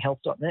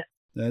drivinghealth.net.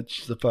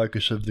 That's the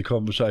focus of the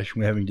conversation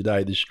we're having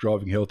today, this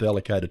Driving Health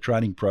Allocator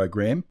training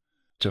program.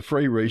 It's a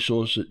free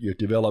resource that you've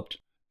developed,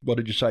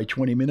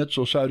 20 minutes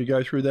or so to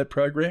go through that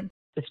program?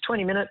 It's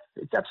 20 minutes.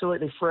 It's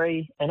absolutely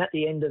free. And at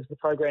the end of the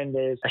program,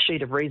 there's a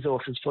sheet of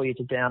resources for you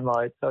to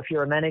download. So if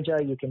you're a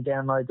manager, you can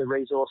download the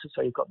resources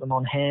so you've got them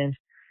on hand.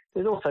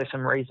 There's also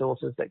some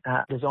resources that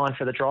are designed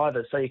for the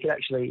drivers. So you could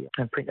actually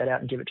print that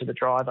out and give it to the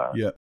driver.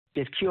 Yeah.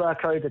 There's QR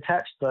codes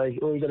attached, so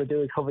all you've got to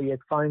do is hover your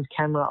phone's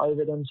camera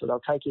over them, so they'll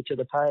take you to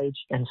the page.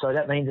 And so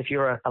that means if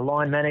you're a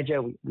line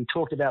manager, we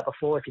talked about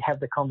before, if you have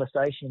the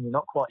conversation, you're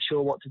not quite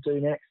sure what to do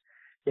next,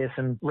 there's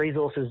some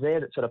resources there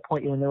that sort of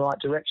point you in the right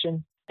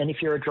direction. And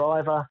if you're a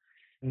driver,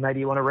 maybe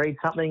you want to read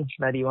something,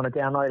 maybe you want to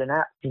download an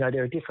app,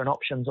 there are different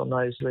options on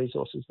those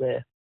resources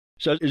there.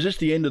 So is this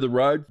the end of the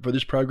road for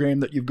this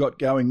program that you've got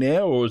going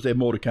now, or is there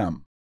more to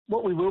come?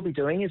 What we will be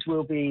doing is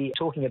we'll be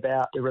talking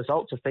about the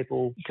results of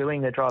people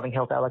doing the Driving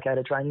Health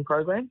Allocator training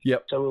program.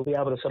 Yep. So we'll be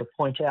able to sort of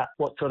point out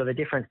what sort of a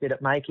difference did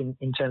it make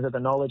in terms of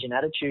the knowledge and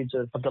attitudes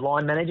of the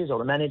line managers or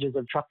the managers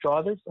of truck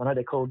drivers. I know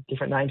they're called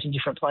different names in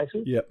different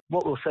places. Yep.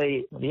 What we'll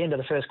see at the end of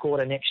the first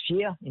quarter next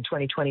year in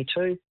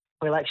 2022,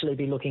 we'll actually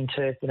be looking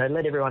to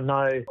let everyone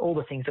know all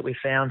the things that we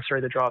found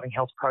through the Driving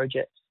Health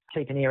project.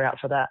 Keep an ear out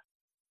for that.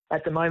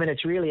 At the moment,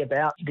 it's really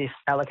about this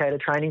allocator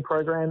training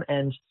program,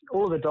 and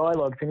all of the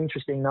dialogue. An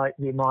interesting note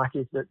here, Mike,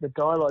 is that the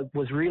dialogue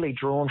was really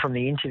drawn from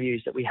the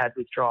interviews that we had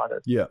with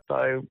drivers. Yeah.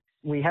 So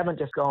we haven't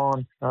just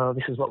gone,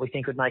 this is what we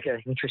think would make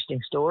an interesting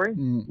story.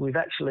 We've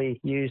actually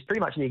used pretty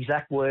much the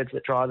exact words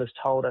that drivers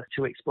told us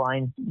to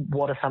explain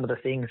what are some of the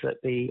things that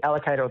the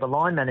allocator or the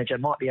line manager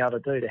might be able to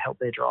do to help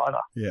their driver.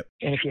 Yeah.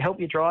 And if you help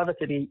your driver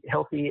to be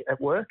healthy at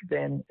work,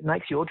 then it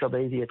makes your job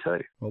easier too.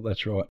 Well,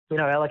 that's right.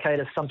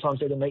 Allocators sometimes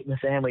do the meat and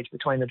the sandwich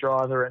between the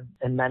driver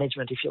and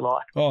management, if you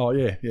like. Oh,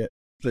 yeah.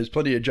 There's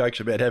plenty of jokes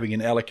about having an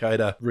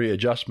allocator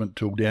readjustment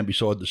tool down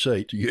beside the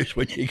seat to use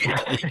when you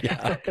get to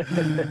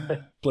the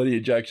car. Plenty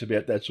of jokes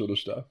about that sort of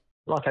stuff.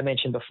 Like I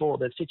mentioned before,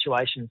 the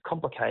situation's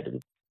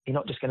complicated. You're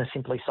not just going to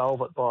simply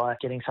solve it by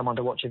getting someone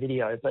to watch a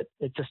video, but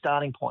it's a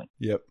starting point.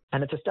 Yep.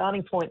 And it's a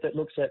starting point that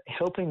looks at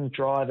helping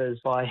drivers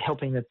by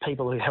helping the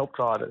people who help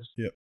drivers,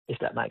 yep, if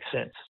that makes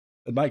sense.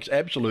 It makes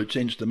absolute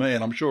sense to me,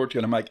 and I'm sure it's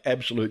going to make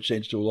absolute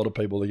sense to a lot of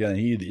people that are going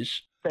to hear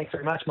this. Thanks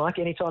very much, Mike.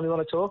 Anytime you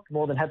want to talk,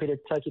 more than happy to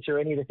take you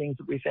through any of the things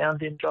that we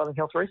found in driving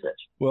health research.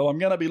 Well, I'm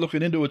going to be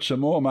looking into it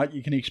some more, mate.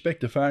 You can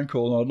expect a phone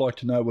call, and I'd like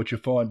to know what you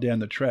find down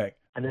the track.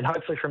 And then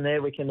hopefully from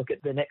there we can look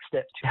at the next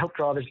steps to help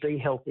drivers be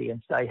healthy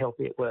and stay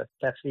healthy at work.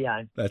 That's the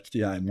aim. That's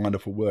the aim.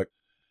 Wonderful work.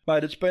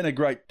 Mate, it's been a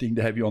great thing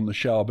to have you on the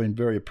show. I've been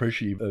very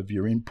appreciative of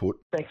your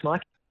input. Thanks,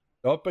 Mike.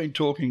 I've been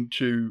talking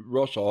to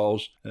Ross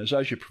Isles, an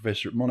Associate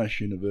Professor at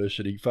Monash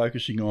University,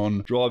 focusing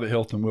on driver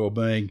health and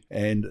wellbeing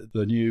and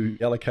the new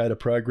allocator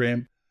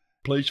program.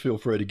 Please feel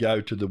free to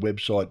go to the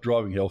website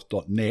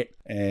drivinghealth.net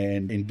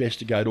and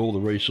investigate all the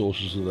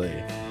resources that are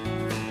there.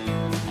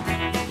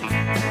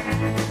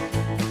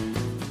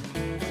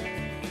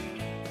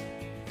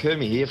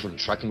 Kermie here from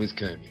Trucking with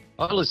Kermie.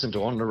 I listen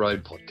to On the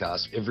Road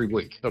podcast every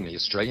week on the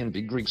Australian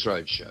Big Rigs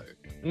Roadshow.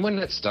 And when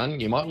that's done,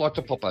 you might like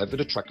to pop over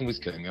to Trucking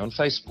with Kermie on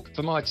Facebook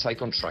for my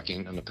take on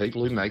trucking and the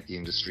people who make the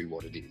industry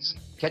what it is.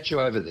 Catch you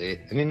over there,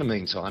 and in the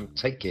meantime,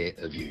 take care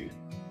of you.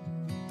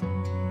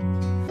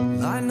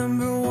 Line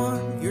number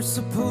one, you're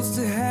supposed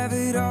to have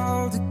it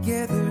all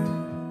together.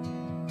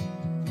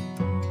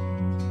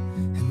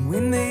 And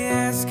when they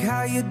ask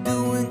how you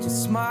doing,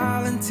 just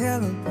smile and tell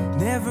them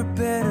never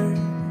better.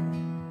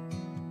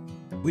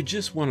 We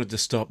just wanted to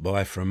stop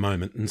by for a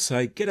moment and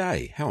say,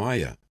 "G'day, how are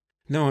you?"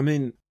 No, I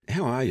mean,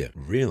 how are you,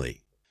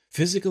 really?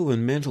 Physical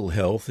and mental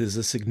health is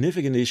a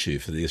significant issue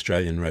for the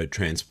Australian road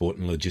transport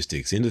and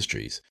logistics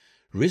industries.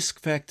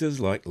 Risk factors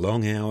like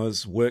long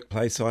hours,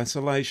 workplace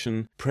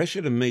isolation,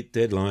 pressure to meet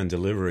deadline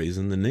deliveries,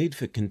 and the need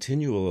for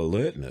continual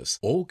alertness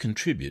all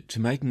contribute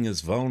to making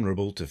us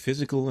vulnerable to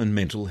physical and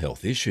mental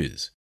health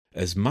issues.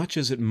 As much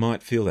as it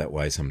might feel that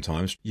way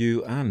sometimes,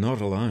 you are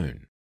not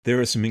alone. There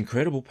are some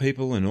incredible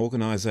people and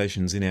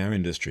organisations in our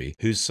industry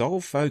whose sole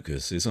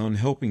focus is on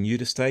helping you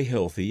to stay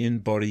healthy in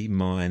body,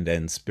 mind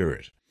and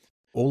spirit.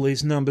 All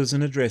these numbers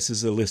and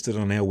addresses are listed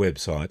on our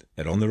website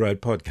at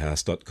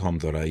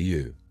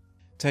ontheroadpodcast.com.au.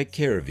 Take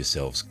care of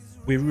yourselves.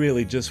 We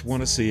really just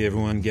want to see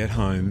everyone get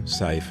home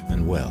safe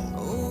and well.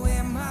 Oh,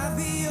 am I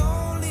the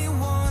only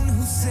one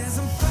who says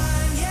I'm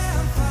fine? Yeah,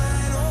 I'm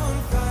fine. Oh,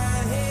 I'm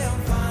fine. Hey,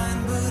 I'm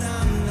fine, but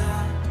I'm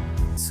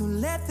not. So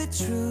let the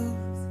truth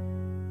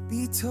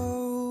be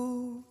told.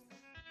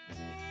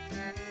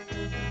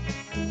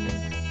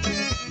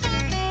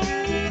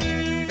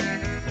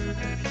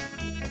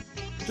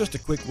 Just a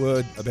quick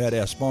word about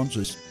our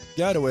sponsors.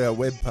 Go to our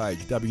webpage,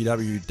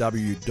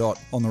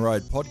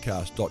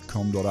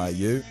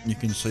 www.ontheroadpodcast.com.au. You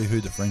can see who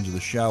the friends of the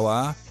show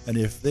are, and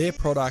if their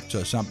products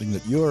are something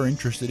that you're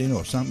interested in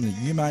or something that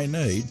you may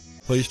need,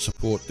 please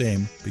support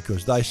them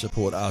because they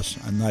support us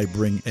and they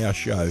bring our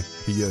show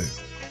to you.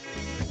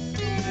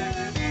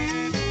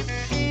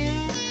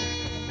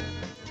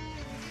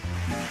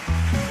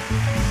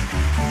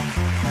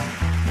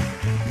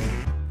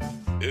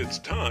 It's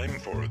time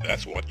for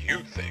That's What You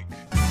Think.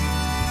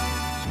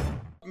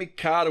 Mick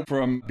Carter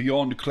from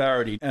Beyond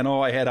Clarity and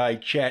I had a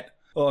chat,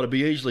 to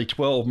be easily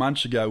 12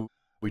 months ago.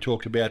 We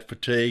talked about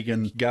fatigue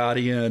and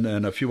Guardian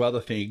and a few other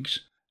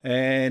things.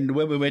 And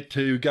when we went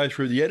to go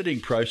through the editing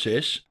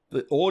process,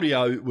 the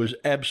audio was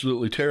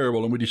absolutely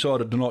terrible and we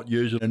decided to not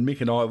use it. And Mick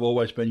and I have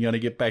always been going to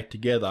get back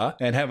together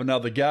and have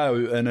another go.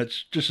 And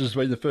it's just as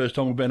been the first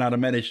time we've been able to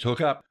manage to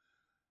hook up.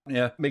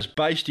 Now, Mick's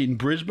based in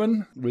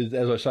Brisbane with,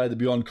 as I say, the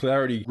Beyond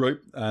Clarity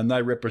group, and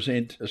they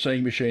represent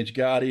Seeing Machines,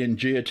 Guardian,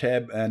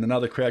 Geotab, and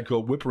another crowd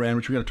called Whip Around,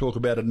 which we're going to talk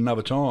about at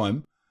another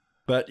time.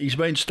 But he's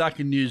been stuck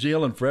in New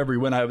Zealand forever. He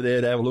went over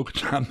there to have a look at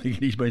something,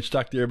 and he's been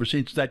stuck there ever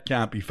since. That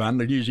can't be fun.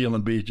 The New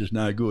Zealand beer's just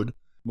no good.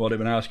 Might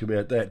even ask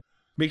about that.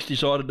 Mick's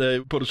decided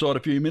to put aside a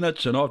few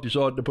minutes, and I've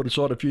decided to put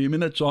aside a few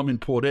minutes. I'm in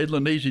Port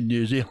Hedland. He's in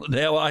New Zealand.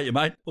 How are you,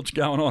 mate? What's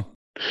going on?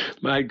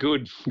 Mate,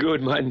 good,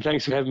 mate, and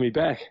thanks for having me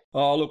back.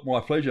 Oh, look, my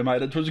pleasure,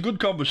 mate. It was a good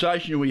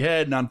conversation we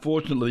had, and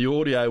unfortunately the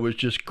audio was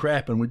just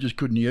crap and we just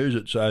couldn't use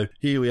it. So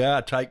here we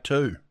are, take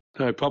two.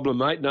 No problem,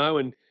 mate, no.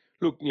 And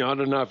look, I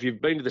don't know if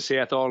you've been to the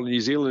South Island of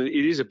New Zealand.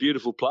 It is a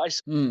beautiful place.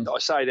 I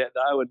say that,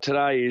 though, and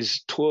today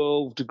is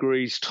 12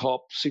 degrees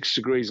top, 6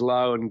 degrees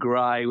low and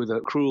grey with a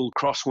cruel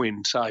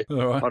crosswind. So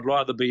right. I'd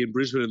rather be in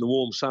Brisbane in the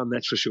warm sun,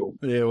 that's for sure.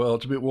 Yeah, well,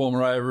 it's a bit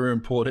warmer over here in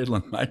Port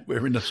Hedland, mate.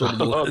 We're in the sort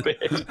of a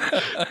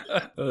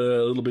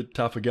little bit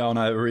tougher going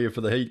over here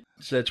for the heat.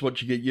 So that's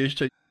what you get used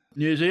to.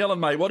 New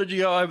Zealand, mate, what did you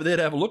go over there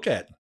to have a look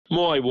at?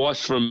 My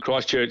wife's from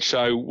Christchurch,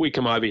 so we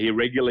come over here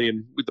regularly,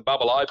 and with the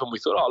bubble open, we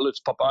thought, let's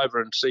pop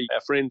over and see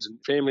our friends and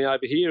family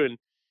over here. And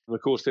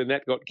of course, then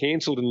that got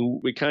cancelled,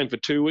 and we came for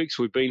 2 weeks.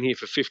 We've been here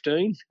for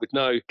 15 with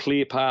no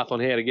clear path on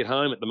how to get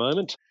home at the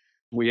moment.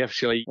 We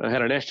actually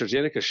had an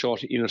AstraZeneca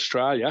shot in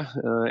Australia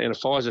and a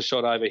Pfizer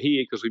shot over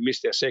here because we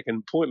missed our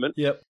second appointment.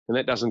 Yep. And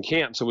that doesn't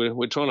count. So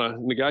we're trying to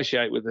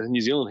negotiate with the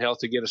New Zealand Health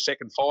to get a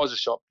second Pfizer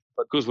shot.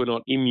 But because we're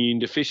not immune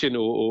deficient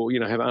or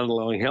have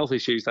underlying health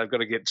issues, they've got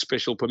to get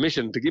special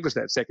permission to give us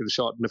that second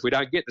shot. And if we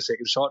don't get the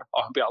second shot,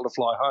 I won't be able to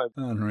fly home.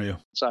 Unreal.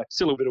 So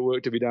still a bit of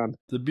work to be done.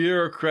 The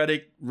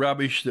bureaucratic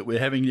rubbish that we're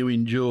having to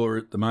endure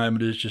at the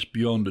moment is just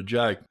beyond a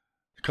joke.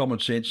 Common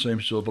sense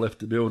seems to have left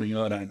the building.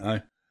 I don't know.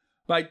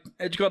 Mate,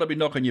 it's got to be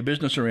knocking your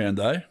business around,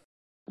 though.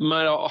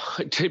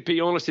 Mate, to be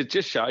honest, it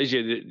just shows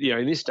you that,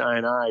 in this day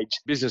and age,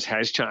 business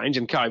has changed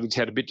and COVID's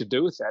had a bit to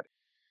do with that.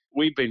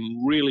 We've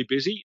been really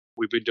busy.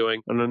 We've been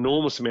doing an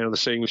enormous amount of the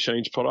Seeing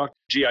Machines product,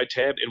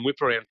 Geotab and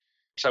Whip Around.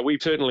 So we've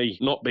certainly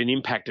not been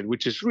impacted,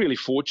 which is really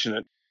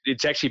fortunate.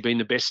 It's actually been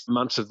the best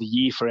months of the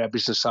year for our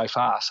business so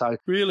far. So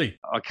really,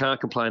 I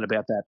can't complain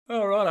about that.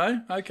 Oh,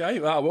 righto. Okay.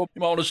 Well, you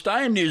might want to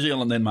stay in New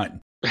Zealand then, mate.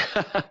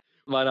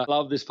 Mate, I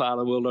love this part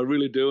of the world. I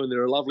really do. And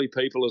there are lovely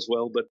people as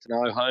well. But,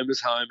 home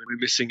is home and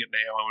we're missing it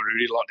now. And we'd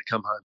really like to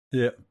come home.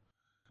 Yeah.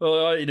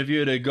 Well, I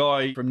interviewed a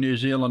guy from New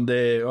Zealand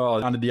there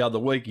only the other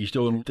week. He's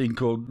doing a thing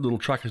called Little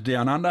Truckers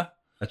Down Under.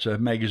 That's a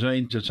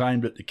magazine that's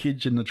aimed at the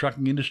kids in the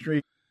trucking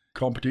industry,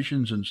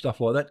 competitions and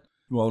stuff like that.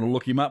 You want to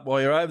look him up while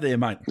you're over there,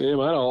 mate. Yeah,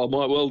 mate, I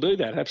might well do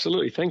that.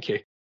 Absolutely. Thank you.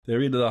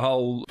 They're into the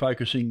whole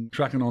focusing,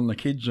 trucking on the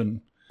kids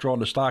and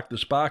trying to spark the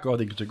spark. I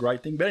think it's a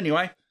great thing. But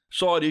anyway,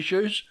 side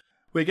issues.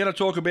 We're going to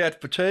talk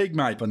about fatigue,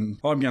 mate, and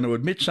I'm going to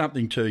admit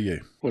something to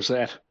you. What's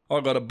that?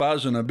 I got a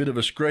buzz and a bit of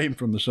a scream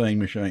from the Seeing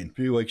Machine a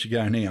few weeks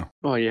ago now.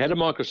 Oh, you had a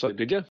microsleep,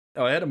 did you?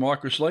 I had a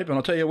microsleep, and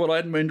I'll tell you what, I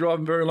hadn't been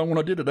driving very long when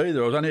I did it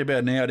either. I was only about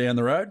an hour down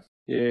the road.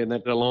 Yeah, and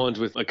that aligns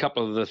with a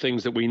couple of the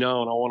things that we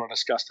know and I want to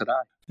discuss today.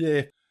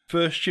 Yeah,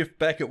 first shift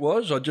back it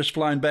was. I'd just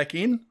flown back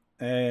in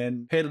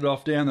and headed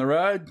off down the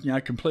road,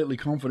 completely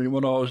confident in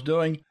what I was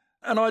doing.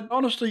 And I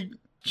honestly,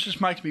 it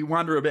just makes me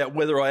wonder about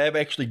whether I have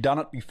actually done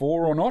it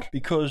before or not,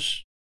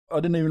 because I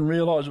didn't even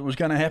realise it was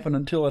going to happen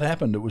until it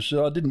happened. I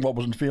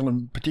wasn't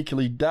feeling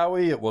particularly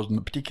doughy. It wasn't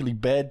a particularly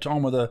bad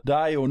time of the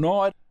day or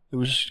night. It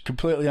was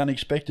completely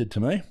unexpected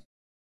to me.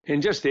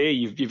 And just there,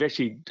 you've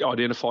actually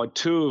identified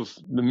two of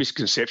the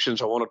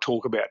misconceptions I want to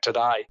talk about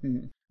today.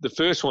 The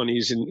first one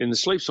is, and the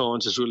sleep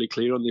science is really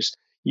clear on this,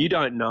 you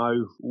don't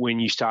know when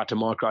you start to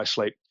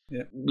micro-sleep.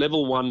 Yep.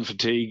 Level 1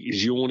 fatigue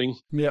is yawning.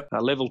 Yep.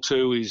 Level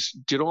 2 is,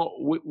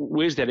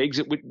 where's that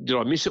exit? Did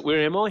I miss it?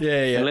 Where am I?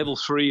 Yeah. And level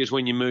 3 is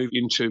when you move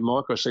into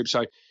micro-sleep.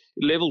 So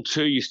level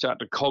 2, you start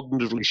to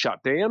cognitively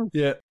shut down.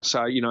 Yeah.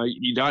 So,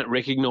 you don't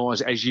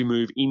recognise as you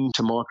move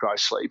into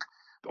micro-sleep.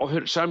 I've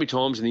heard it so many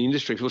times in the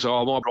industry, people say,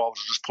 my drivers will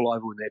just pull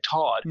over when they're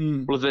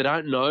tired. Well, if they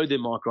don't know they're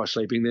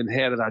micro-sleeping, then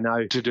how do they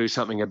know to do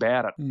something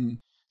about it?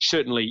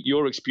 Certainly,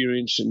 your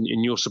experience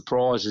and your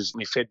surprises,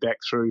 we fed back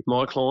through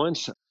my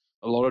clients.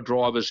 A lot of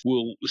drivers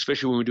will,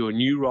 especially when we do a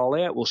new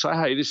rollout, will say,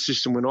 hey, this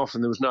system went off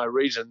and there was no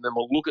reason. And then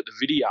we'll look at the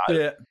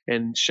video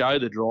and show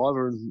the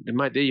driver, and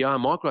mate, there you are,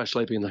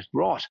 micro-sleeping. And they're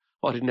right,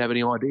 I didn't have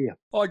any idea.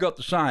 I got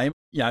the same.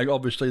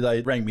 Obviously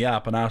they rang me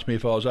up and asked me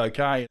if I was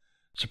okay.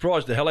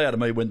 Surprised the hell out of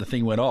me when the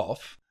thing went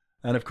off.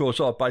 And, of course,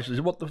 I basically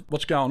said,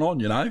 what's going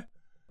on,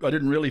 I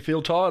didn't really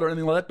feel tired or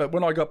anything like that. But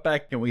when I got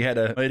back and we had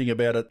a meeting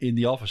about it in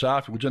the office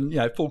afterwards, and,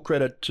 full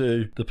credit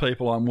to the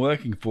people I'm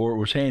working for, it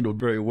was handled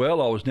very well.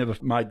 I was never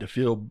made to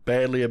feel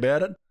badly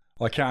about it.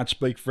 I can't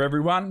speak for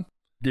everyone,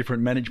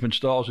 different management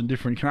styles in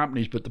different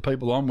companies, but the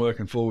people I'm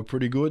working for were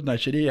pretty good. And they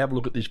said, have a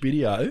look at this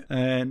video.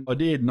 And I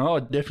did, and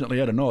I definitely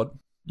had a nod.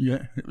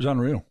 Yeah, it was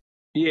unreal.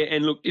 Yeah,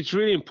 and look, it's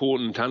really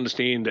important to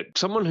understand that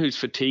someone who's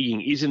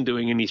fatiguing isn't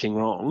doing anything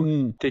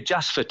wrong. They're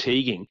just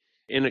fatiguing.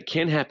 And it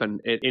can happen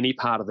at any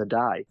part of the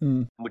day,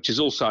 which is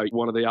also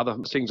one of the other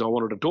things I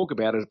wanted to talk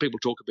about. Is people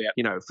talk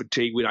about,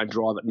 fatigue. We don't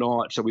drive at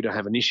night, so we don't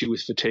have an issue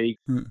with fatigue.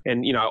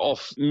 And,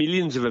 off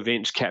millions of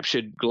events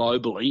captured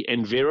globally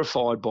and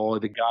verified by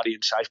the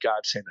Guardian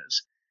Safeguard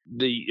Centres,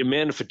 the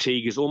amount of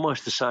fatigue is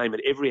almost the same at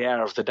every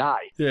hour of the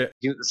day. Yeah.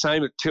 You get the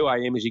same at 2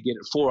 a.m. as you get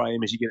at 4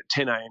 a.m. as you get at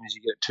 10 a.m. as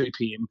you get at 2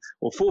 p.m.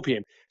 or 4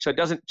 p.m. So it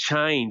doesn't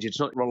change. It's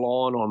not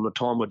relying on the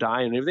time of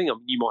day and everything.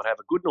 You might have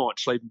a good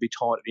night's sleep and be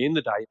tired at the end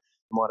of the day.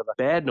 You might have a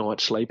bad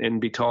night's sleep and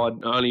be tired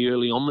only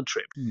early on the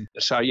trip.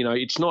 So,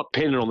 it's not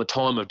dependent on the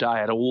time of day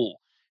at all.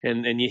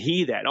 And you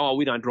hear that,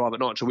 we don't drive at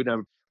night, so we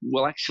don't.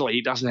 Well, actually,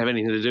 it doesn't have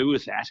anything to do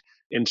with that.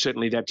 And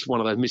certainly that's one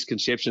of those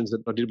misconceptions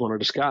that I did want to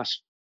discuss.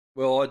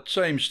 Well, it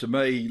seems to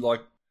me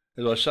like,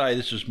 as I say,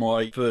 this is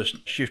my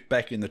first shift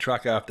back in the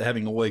truck after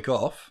having a week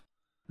off.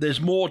 There's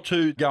more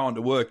to going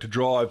to work to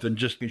drive than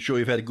just ensure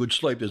you've had a good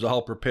sleep. There's a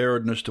whole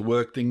preparedness to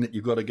work thing that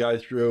you've got to go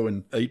through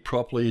and eat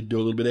properly, do a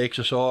little bit of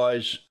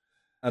exercise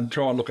and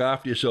try and look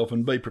after yourself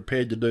and be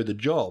prepared to do the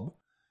job.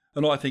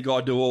 And I think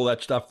I do all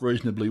that stuff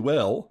reasonably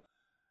well.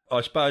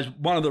 I suppose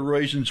one of the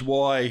reasons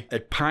why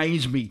it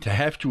pains me to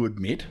have to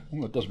admit,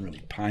 well, it doesn't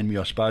really pain me,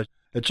 I suppose,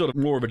 it's sort of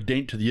more of a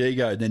dent to the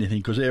ego than anything,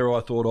 because there I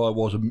thought I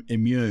was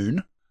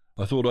immune.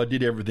 I thought I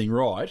did everything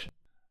right.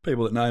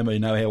 People that know me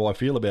know how I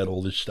feel about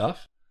all this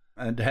stuff.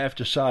 And to have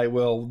to say,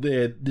 well,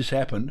 this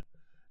happened.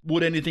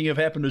 Would anything have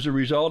happened as a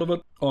result of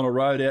it on a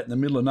road out in the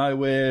middle of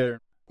nowhere?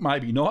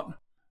 Maybe not,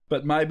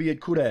 but maybe it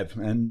could have.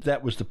 And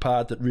that was the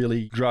part that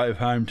really drove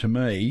home to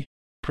me.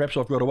 Perhaps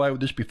I've got away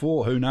with this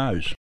before, who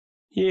knows?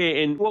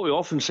 Yeah, and what we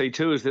often see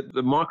too is that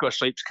the micro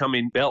sleeps come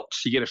in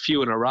belts. You get a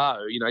few in a row.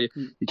 You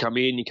come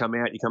in, you come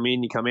out, you come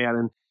in, you come out.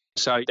 And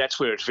so that's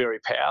where it's very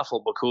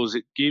powerful, because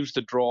it gives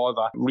the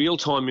driver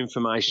real-time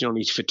information on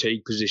his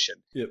fatigue position.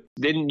 Yep.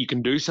 Then you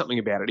can do something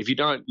about it. If you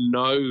don't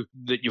know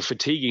that you're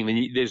fatiguing,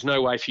 then there's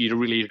no way for you to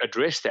really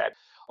address that.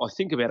 I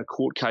think about a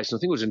court case, and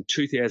I think it was in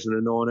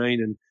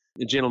 2019, and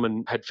the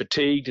gentleman had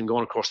fatigued and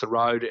gone across the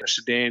road, and a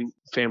sedan,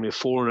 family of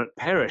four in it,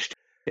 perished.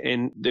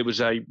 And there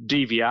was a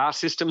DVR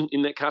system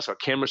in that car, so a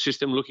camera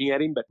system looking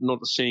at him, but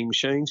not the seeing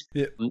machines.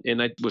 Yep. And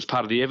that was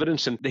part of the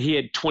evidence. And he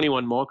had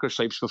 21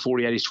 microsleeps before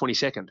he had his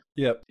 22nd.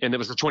 Yep. And it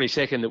was the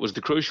 22nd that was the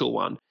crucial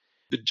one.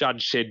 The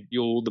judge said,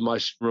 "You're the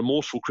most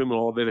remorseful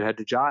criminal I've ever had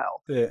to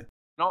jail." Yeah. And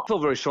I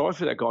felt very sorry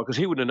for that guy, because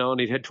he wouldn't have known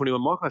he'd had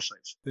 21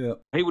 microsleeps. Yeah.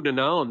 He wouldn't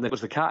have known that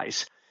was the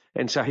case.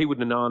 And so he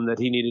wouldn't have known that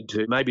he needed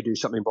to maybe do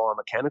something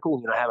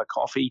biomechanical, have a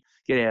coffee,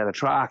 get out of the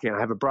truck,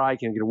 have a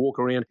break and get a walk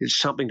around. It's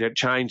something to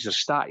change the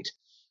state.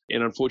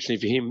 And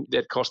unfortunately for him,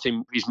 that cost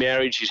him his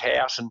marriage, his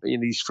house, and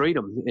his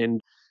freedom. And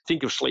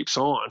think of sleep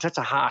science. That's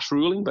a harsh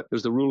ruling, but it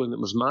was the ruling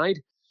that was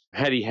made.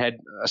 Had he had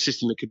a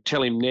system that could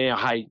tell him now,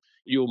 hey,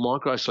 you're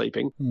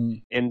micro-sleeping,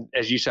 and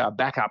as you say, a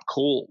backup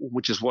call,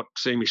 which is what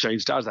Seeing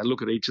Machines does. They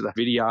look at each of the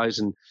videos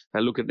and they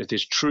look at if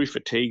there's true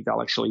fatigue,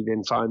 they'll actually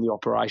then phone the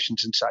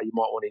operations and say you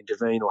might want to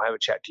intervene or have a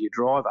chat to your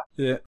driver.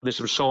 Yeah. There's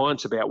some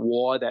science about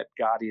why that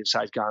Guardian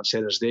Safeguard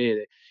Centre is there.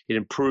 It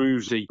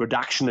improves the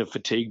reduction of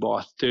fatigue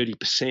by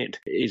 30%,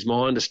 is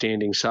my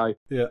understanding. So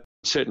yeah.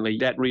 Certainly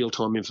that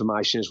real-time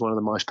information is one of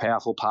the most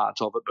powerful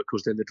parts of it,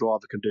 because then the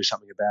driver can do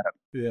something about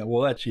it. Yeah,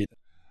 well, that's it.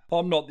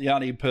 I'm not the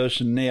only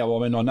person now.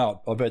 I mean, I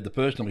know I've had the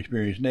personal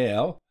experience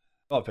now.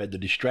 I've had the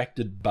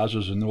distracted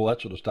buzzers and all that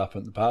sort of stuff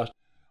in the past.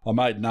 I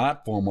made an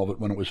art form of it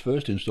when it was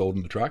first installed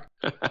in the truck,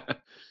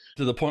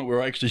 to the point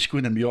where I actually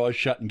squinted my eyes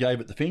shut and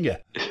gave it the finger.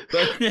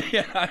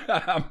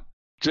 But,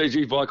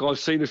 GG Bike, I've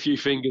seen a few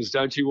fingers.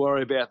 Don't you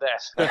worry about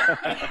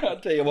that. I'll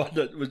tell you what,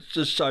 it was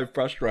just so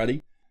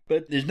frustrating.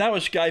 But there's no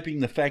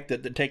escaping the fact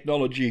that the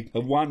technology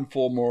of one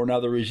form or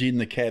another is in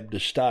the cab to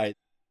stay.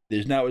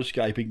 There's no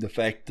escaping the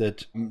fact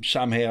that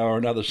somehow or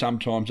another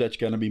sometimes that's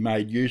going to be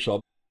made use of.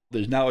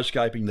 There's no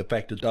escaping the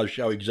fact it does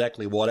show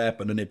exactly what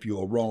happened, and if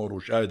you're wrong, it'll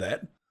show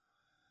that.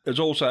 There's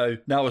also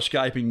no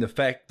escaping the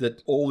fact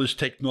that all this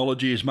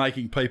technology is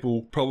making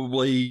people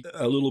probably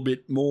a little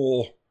bit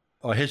more,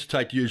 I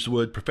hesitate to use the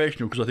word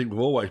professional because I think we've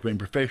always been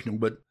professional,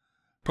 but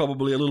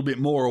probably a little bit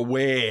more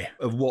aware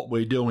of what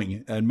we're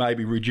doing and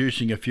maybe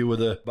reducing a few of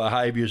the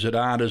behaviours that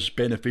aren't as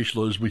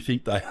beneficial as we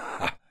think they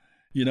are.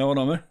 You know what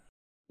I mean?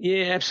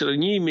 Yeah, absolutely.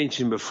 And you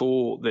mentioned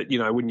before that,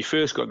 when you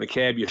first got in the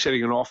cab, you're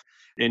setting it off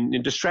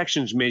and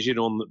distractions measured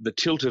on the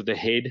tilt of the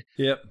head,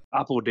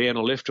 up or down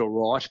or left or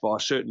right by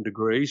certain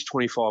degrees,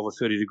 25 or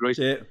 30 degrees,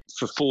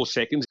 for 4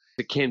 seconds.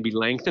 It can be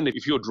lengthened.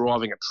 If you're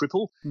driving a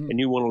triple and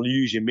you want to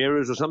use your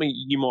mirrors or something,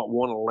 you might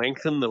want to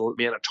lengthen the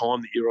amount of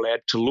time that you're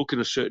allowed to look in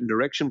a certain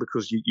direction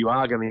because you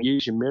are going to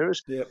use your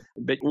mirrors.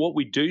 But what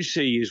we do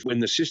see is when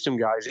the system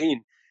goes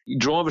in,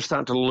 drivers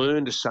start to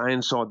learn to stay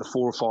inside the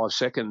 4 or 5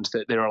 seconds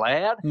that they're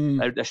allowed.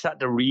 They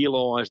start to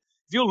realise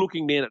if you're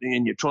looking down at it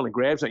and you're trying to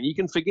grab something, you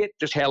can forget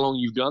just how long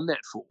you've done that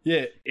for.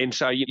 And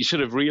so you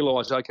sort of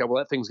realise, okay,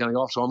 well, that thing's going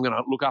off, so I'm going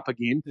to look up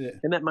again.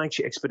 And that makes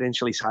you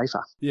exponentially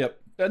safer.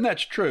 And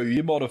that's true.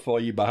 You modify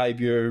your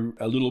behaviour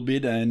a little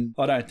bit, and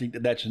I don't think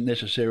that that's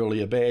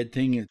necessarily a bad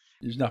thing.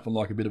 There's nothing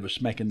like a bit of a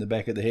smack in the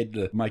back of the head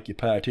to make you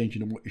pay attention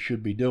to what you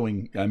should be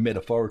doing,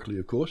 metaphorically,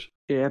 of course.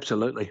 Yeah,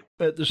 absolutely.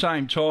 At the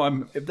same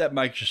time, if that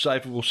makes you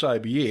safer, well, so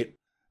be it.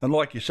 And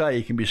like you say,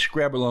 you can be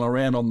scrabbling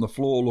around on the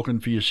floor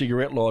looking for your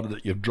cigarette lighter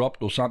that you've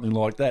dropped or something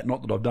like that.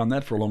 Not that I've done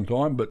that for a long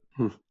time, but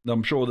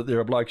I'm sure that there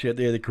are blokes out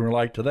there that can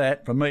relate to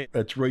that. For me,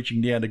 it's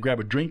reaching down to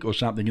grab a drink or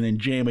something and then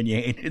jamming your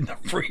hand in the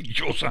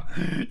fridge or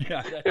something.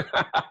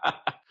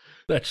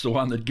 That's the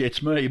one that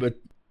gets me. But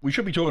we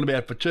should be talking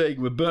about fatigue.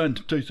 We've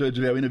burned 2/3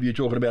 of our interview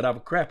talking about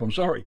other crap. I'm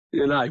sorry.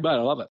 No, mate, I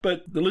love it.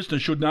 But the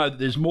listeners should know that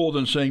there's more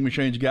than Seeing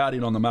Machines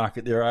Guardian on the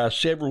market. There are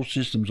several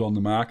systems on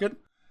the market.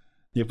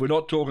 If we're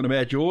not talking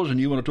about yours and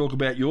you want to talk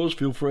about yours,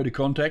 feel free to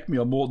contact me.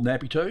 I'm more than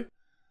happy to.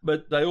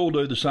 But they all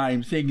do the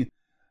same thing.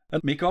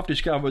 And Mick, I've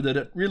discovered that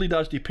it really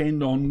does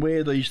depend on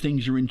where these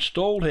things are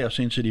installed, how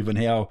sensitive and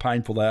how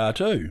painful they are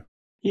too.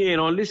 Yeah,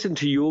 and I listened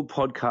to your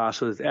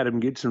podcast with Adam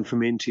Gibson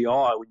from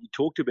NTI when you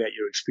talked about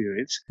your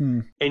experience.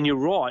 And you're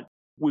right.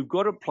 We've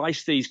got to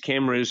place these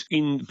cameras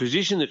in the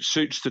position that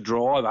suits the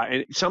driver.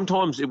 And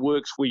sometimes it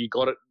works where you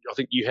got it, I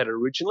think you had it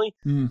originally,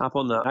 up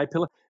on the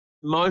A-pillar.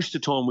 Most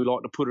of the time, we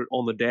like to put it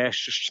on the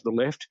dash just to the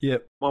left.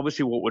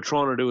 Obviously, what we're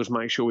trying to do is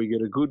make sure we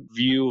get a good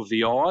view of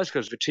the eyes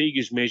because fatigue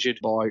is measured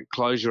by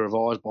closure of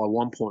eyes by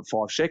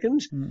 1.5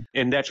 seconds.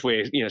 And that's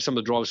where, some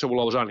of the drivers say, well,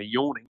 I was only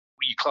yawning.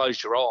 You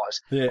closed your eyes.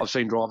 I've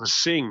seen drivers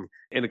sing,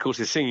 and of course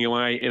they're singing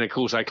away, and of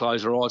course they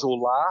close their eyes or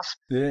laugh.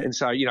 And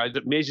so,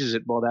 that measures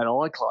it by that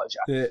eye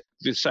closure.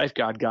 The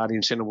Safeguard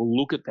Guardian Centre will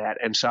look at that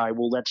and say,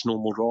 well, that's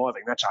normal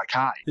driving. That's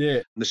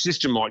okay. The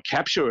system might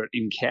capture it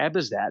in cab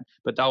as that,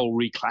 but they'll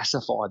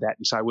reclassify that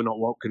and say, we're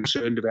not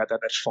concerned about that.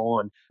 That's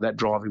fine, that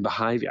driving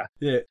behaviour.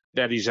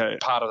 That is a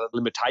part of the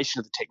limitation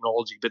of the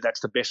technology, but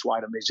that's the best way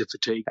to measure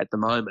fatigue at the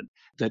moment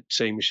that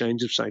Seeing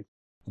Machines have seen.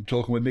 I'm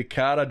talking with Mick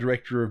Carter,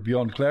 Director of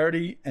Beyond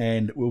Clarity,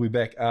 and we'll be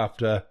back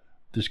after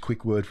this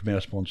quick word from our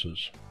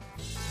sponsors.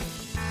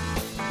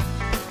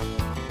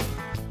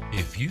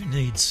 If you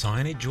need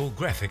signage or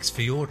graphics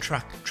for your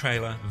truck,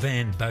 trailer,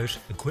 van, boat,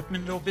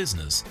 equipment or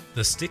business,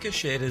 the Sticker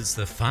Shed is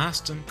the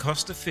fast and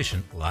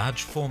cost-efficient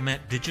large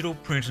format digital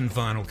print and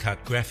vinyl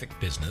cut graphic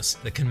business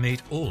that can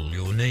meet all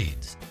your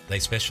needs. They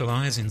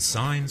specialise in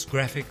signs,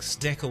 graphics,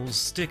 decals,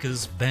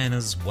 stickers,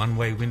 banners,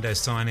 one-way window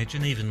signage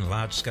and even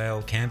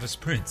large-scale canvas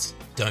prints.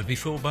 Don't be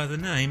fooled by the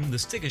name, the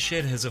Sticker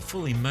Shed has a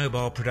fully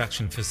mobile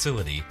production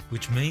facility,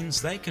 which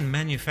means they can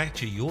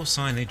manufacture your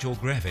signage or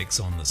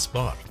graphics on the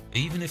spot.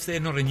 Even if they're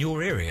not in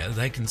your area,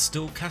 they can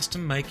still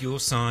custom make your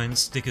signs,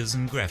 stickers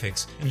and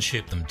graphics and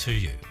ship them to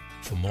you.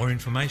 For more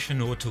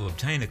information or to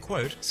obtain a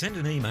quote, send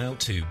an email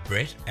to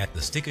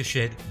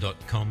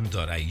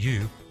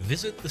brett@thestickershed.com.au,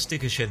 visit the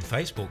Sticker Shed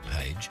Facebook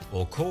page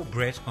or call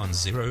Brett on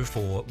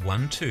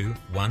 0412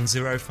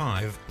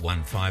 105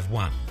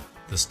 151.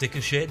 The Sticker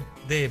Shed,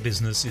 their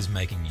business is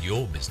making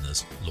your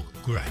business look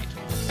great.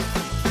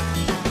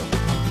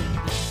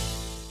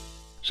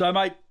 So,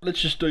 mate,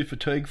 let's just do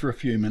fatigue for a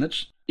few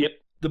minutes.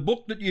 The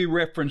book that you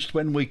referenced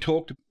when we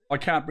talked, I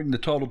can't bring the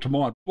title to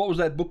mind. What was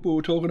that book we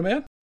were talking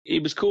about?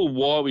 It was called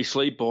Why We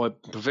Sleep by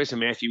Professor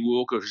Matthew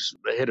Walker, who's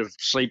the head of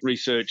sleep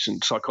research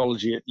and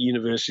psychology at the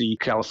University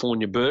of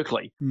California,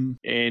 Berkeley.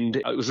 And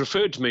it was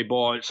referred to me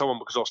by someone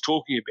because I was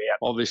talking about,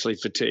 obviously,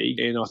 fatigue.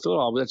 And I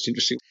thought, oh, well, that's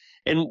interesting.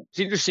 And what's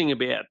interesting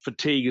about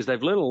fatigue is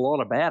they've learned a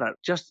lot about it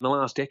just in the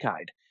last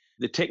decade.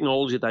 The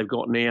technology they've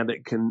got now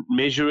that can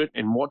measure it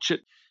and watch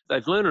it,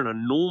 they've learned an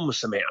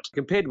enormous amount.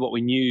 Compared to what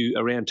we knew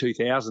around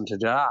 2000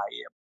 today,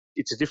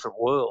 it's a different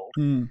world.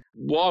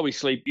 Why We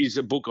Sleep is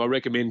a book I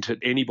recommend to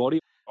anybody.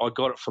 I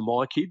got it for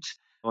my kids.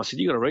 I said,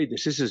 you got to read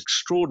this. This is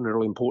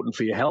extraordinarily important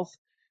for your health.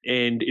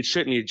 And it's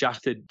certainly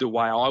adjusted the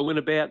way I went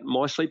about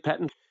my sleep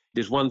pattern.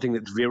 There's one thing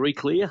that's very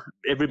clear.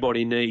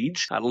 Everybody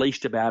needs at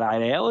least about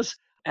 8 hours,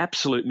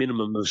 absolute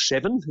minimum of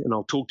 7, and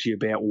I'll talk to you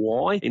about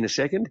why in a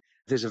second.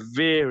 There's a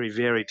very,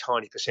 very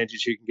tiny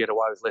percentage who can get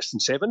away with less than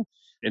 7,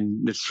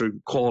 and it's through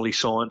quality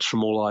science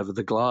from all over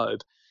the globe.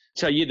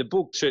 So, yeah, the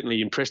book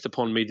certainly impressed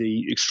upon me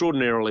the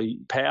extraordinarily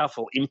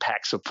powerful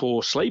impacts of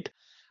poor sleep,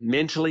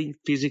 mentally,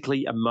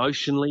 physically,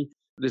 emotionally.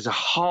 There's a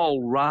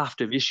whole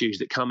raft of issues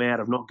that come out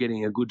of not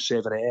getting a good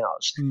 7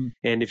 hours.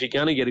 And if you're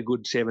going to get a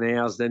good 7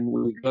 hours, then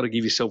we've got to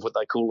give yourself what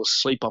they call a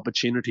sleep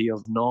opportunity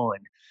of 9.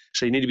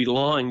 So you need to be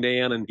lying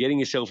down and getting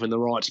yourself in the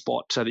right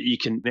spot so that you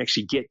can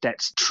actually get that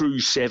true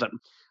 7.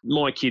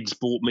 My kids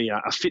bought me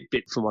a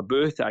Fitbit for my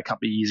birthday a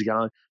couple of years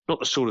ago. Not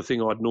the sort of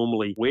thing I'd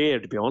normally wear,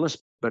 to be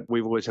honest, but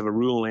we've always have a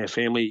rule in our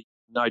family,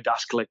 no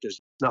dust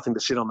collectors, nothing to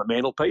sit on the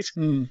mantelpiece.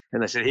 And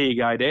they said, here you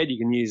go, Dad, you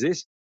can use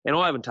this. And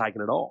I haven't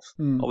taken it off.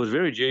 I was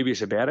very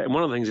dubious about it. And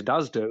one of the things it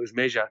does do is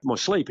measure my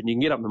sleep. And you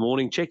can get up in the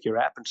morning, check your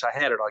app and say,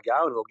 how did I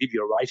go? And it'll give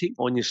you a rating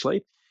on your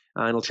sleep.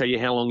 And it'll tell you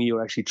how long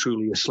you're actually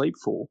truly asleep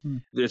for.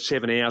 The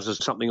 7 hours is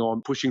something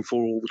I'm pushing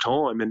for all the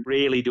time, and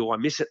rarely do I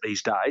miss it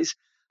these days.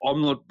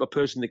 I'm not a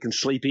person that can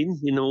sleep in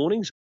the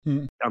mornings.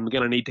 I'm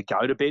going to need to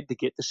go to bed to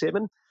get the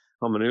 7.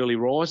 I'm an early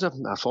riser,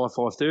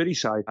 5:30.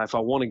 So if I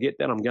want to get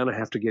that, I'm going to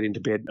have to get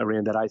into bed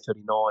around that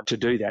 8:39 to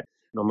do that.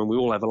 I mean, we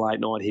all have a late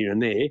night here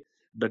and there,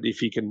 but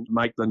if you can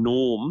make the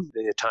norm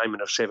the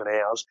attainment of 7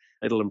 hours,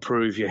 it'll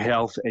improve your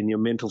health and your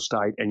mental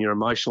state and your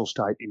emotional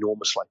state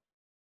enormously.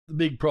 The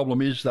big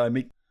problem is, though,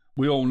 Mick,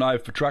 we all know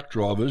for truck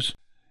drivers,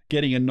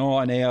 getting a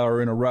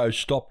 9-hour in a row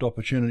stopped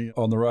opportunity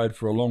on the road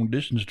for a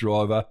long-distance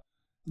driver,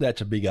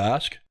 that's a big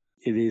ask.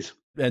 It is.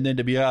 And then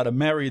to be able to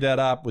marry that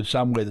up with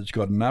somewhere that's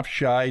got enough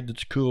shade,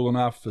 that's cool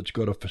enough, that's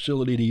got a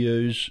facility to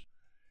use,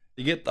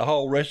 to get the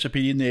whole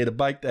recipe in there to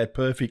bake that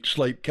perfect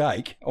sleep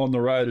cake on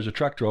the road as a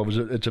truck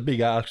driver, it's a big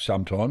ask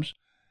sometimes.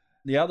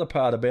 The other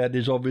part about it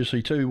is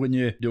obviously too, when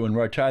you're doing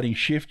rotating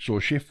shifts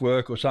or shift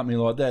work or something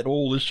like that,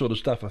 all this sort of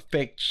stuff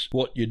affects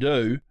what you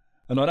do.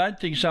 And I don't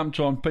think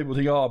sometimes people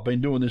think, I've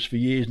been doing this for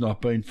years and I've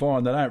been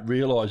fine. They don't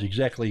realise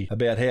exactly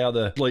about how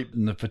the sleep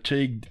and the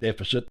fatigue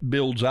deficit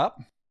builds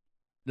up.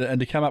 And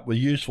to come up with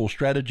useful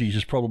strategies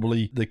is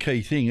probably the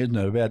key thing, isn't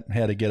it, about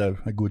how to get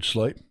a good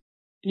sleep?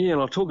 Yeah,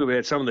 and I'll talk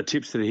about some of the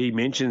tips that he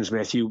mentions,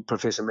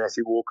 Professor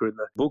Matthew Walker, in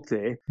the book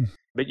there.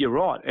 But you're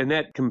right, and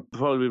that can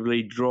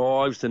probably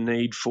drives the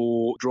need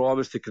for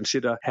drivers to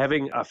consider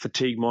having a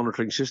fatigue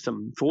monitoring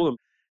system for them,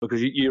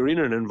 because you're in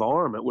an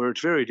environment where it's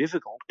very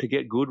difficult to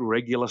get good,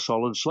 regular,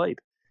 solid sleep.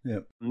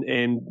 Yep.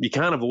 And you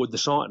can't avoid the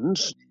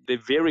signs. They're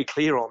very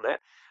clear on that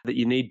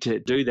you need to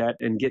do that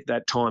and get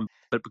that time.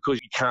 But because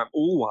you can't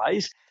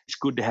always, it's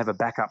good to have a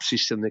backup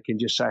system that can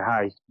just say,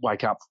 hey,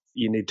 wake up.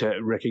 You need to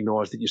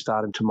recognise that you're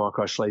starting to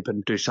micro-sleep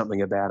and do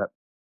something about it.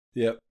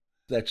 Yep,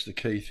 that's the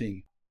key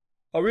thing.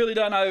 I really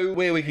don't know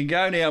where we can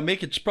go now,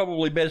 Mick. It's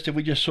probably best if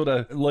we just sort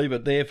of leave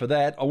it there for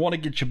that. I want to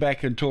get you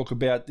back and talk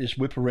about this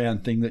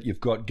whip-around thing that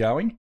you've got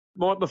going.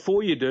 Mike,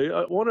 before you do,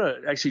 I want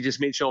to actually just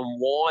mention on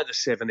why the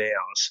 7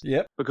 hours.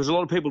 Yep. Because a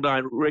lot of people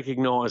don't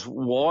recognise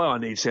why I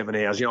need 7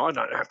 hours. You know, I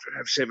don't have to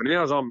have 7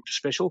 hours. I'm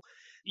special.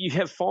 You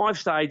have 5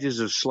 stages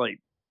of sleep,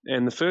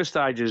 and the first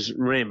stage is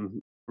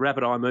REM,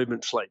 rapid eye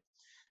movement sleep.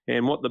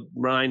 And what the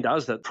brain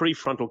does, that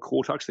prefrontal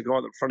cortex, the guy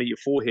at the front of your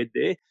forehead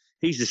there,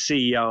 he's the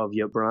CEO of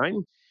your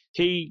brain.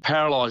 He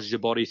paralyses your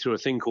body through a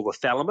thing called the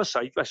thalamus.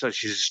 So you basically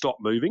just stop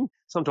moving.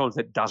 Sometimes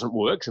that doesn't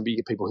work. So you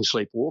get people who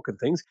sleepwalk and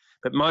things.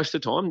 But most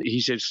of the time, he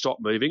says stop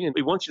moving. And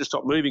he wants you to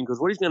stop moving because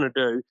what he's going to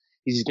do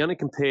is he's going to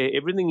compare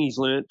everything he's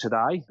learnt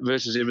today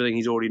versus everything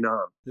he's already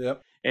known.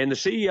 Yep. And the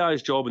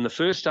CEO's job in the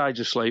first stage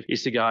of sleep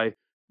is to go,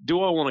 do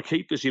I want to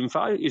keep this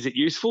info? Is it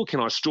useful?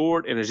 Can I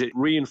store it? And is it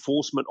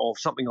reinforcement of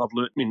something I've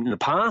learnt in the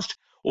past?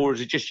 Or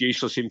is it just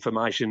useless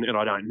information and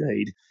I don't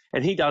need?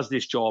 And he does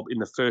this job in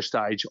the first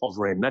stage of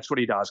REM. That's what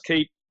he does.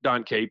 Keep,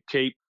 don't keep,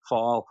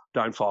 file,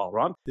 don't file,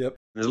 right? Yep.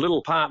 There's a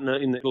little partner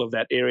in the middle of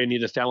that area near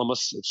the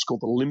thalamus. It's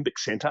called the limbic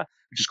center,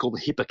 which is called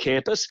the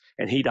hippocampus,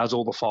 and he does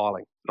all the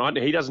filing, right?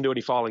 Now, he doesn't do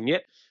any filing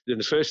yet. In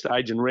the first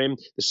stage in REM,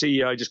 the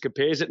CEO just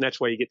compares it, and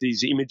that's where you get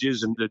these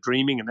images and the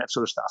dreaming and that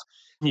sort of stuff.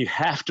 You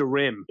have to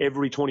REM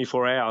every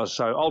 24 hours.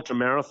 So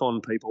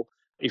ultramarathon people,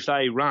 if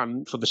they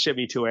run for the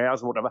 72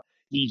 hours or whatever,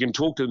 you can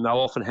talk to them. They'll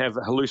often have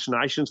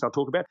hallucinations they'll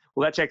talk about.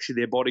 Well, that's actually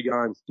their body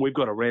going, we've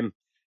got to REM.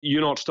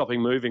 You're not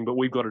stopping moving, but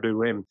we've got to do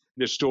REM.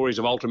 There's stories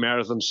of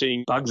ultramarathons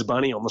seeing Bugs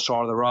Bunny on the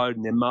side of the road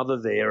and their mother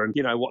there and,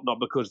 whatnot,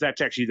 because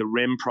that's actually the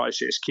REM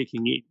process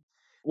kicking in.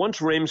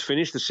 Once REM's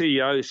finished, the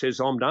CEO says,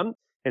 I'm done,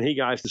 and he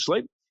goes to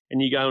sleep,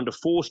 and you go into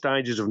 4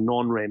 stages of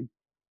non-REM.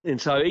 And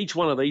so each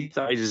one of these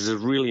stages is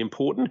really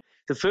important.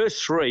 The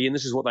first 3, and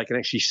this is what they can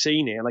actually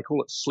see now, they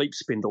call it sleep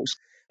spindles,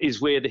 is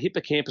where the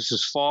hippocampus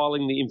is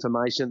filing the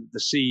information that the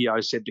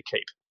CEO said to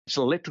keep. It's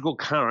an electrical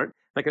current.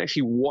 They can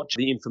actually watch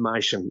the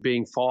information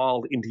being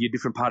filed into your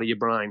different part of your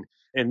brain.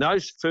 And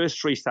those first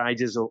 3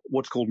 stages of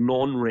what's called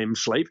non-REM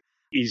sleep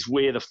is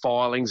where the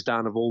filing's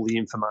done of all the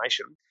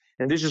information.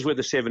 And this is where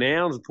the 7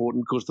 hours is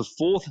important, because the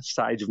 4th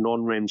stage of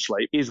non-REM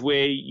sleep is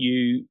where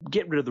you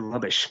get rid of the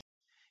rubbish.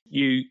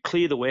 You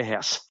clear the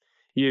warehouse.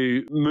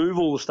 You move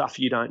all the stuff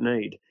you don't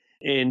need.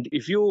 And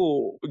if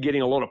you're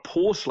getting a lot of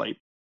poor sleep,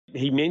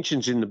 he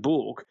mentions in the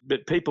book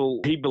that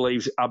people, he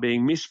believes, are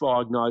being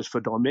misdiagnosed for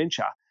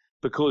dementia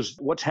because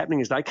what's happening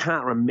is they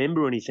can't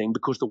remember anything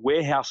because the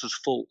warehouse is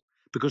full,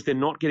 because they're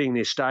not getting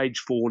their stage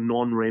 4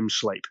 non-REM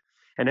sleep.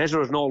 And as a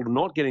result of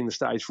not getting the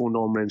stage 4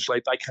 non-REM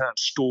sleep, they can't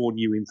store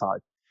new info.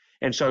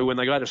 And so when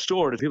they go to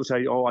store it, people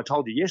say, oh, I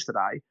told you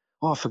yesterday.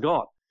 Oh, I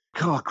forgot.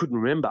 God, I couldn't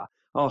remember.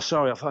 Oh,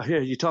 sorry,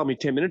 you told me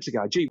 10 minutes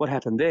ago. Gee, what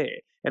happened there?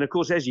 And, of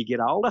course, as you get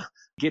older,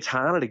 it gets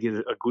harder to get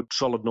a good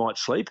solid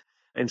night's sleep.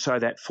 And so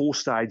that 4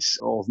 stage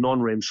of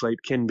non-REM sleep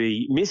can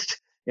be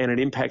missed, and it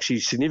impacts you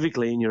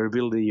significantly in your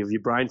ability of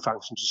your brain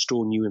function to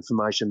store new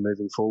information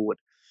moving forward.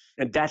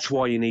 And that's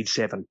why you need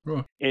 7.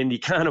 Right. And you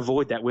can't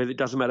avoid that, whether it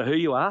doesn't matter who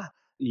you are.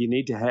 You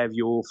need to have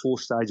your 4th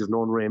stage of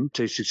non-REM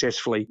to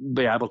successfully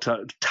be able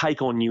to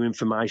take on new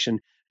information,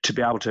 to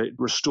be able to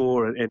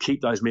restore and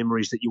keep those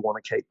memories that you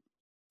want to keep.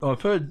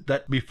 I've heard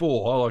that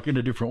before, like in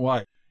a different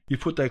way. You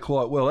put that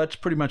quite well. That's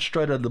pretty much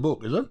straight out of the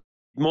book, is it?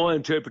 My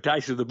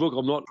interpretation of the book,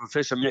 I'm not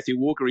Professor Matthew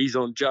Walker, he's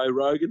on Joe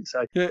Rogan,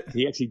 so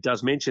he actually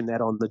does mention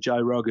that on the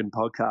Joe Rogan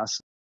podcast.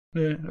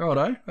 Yeah,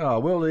 righto. Oh,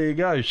 well, there you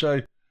go.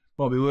 So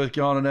might be worth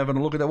going and having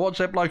a look at that. What's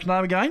that bloke's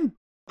name again?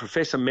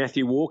 Professor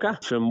Matthew Walker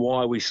from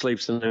Why We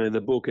Sleep's the name of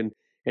the book, and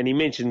he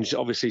mentions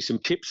obviously some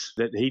tips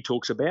that he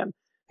talks about.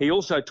 He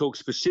also talks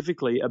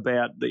specifically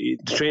about the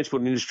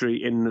transport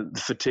industry and the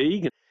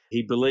fatigue.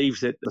 He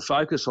believes that the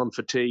focus on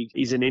fatigue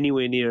isn't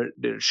anywhere near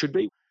that it should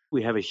be.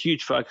 We have a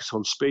huge focus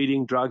on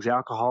speeding, drugs,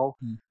 alcohol,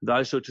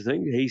 those sorts of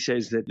things. He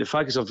says that the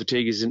focus on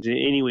fatigue isn't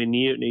anywhere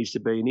near it needs to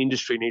be, and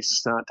industry needs to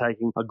start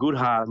taking a good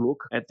hard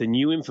look at the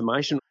new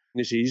information.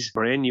 This is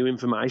brand new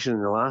information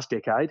in the last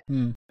decade,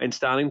 and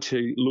starting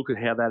to look at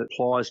how that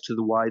applies to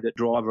the way that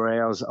driver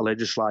hours are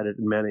legislated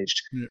and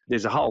managed. Yeah.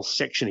 There's a whole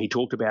section he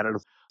talked about it.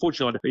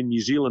 Unfortunately, in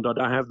New Zealand, I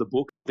don't have the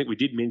book. I think we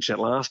did mention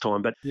it last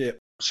time, but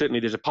certainly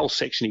there's a whole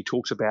section he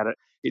talks about it.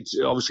 It's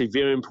obviously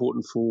very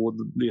important for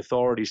the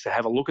authorities to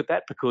have a look at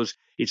that because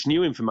it's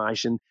new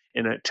information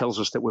and it tells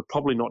us that we're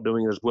probably not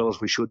doing it as well as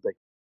we should be.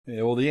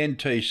 Yeah, well, the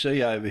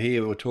NTC over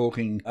here were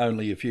talking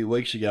only a few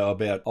weeks ago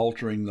about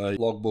altering the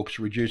logbooks,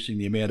 reducing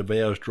the amount of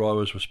hours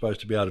drivers were supposed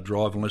to be able to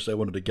drive unless they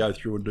wanted to go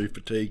through and do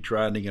fatigue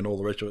training and all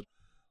the rest of it.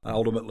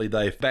 Ultimately,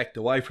 they've backed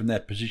away from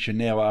that position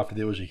now after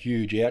there was a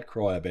huge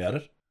outcry about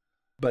it.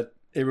 But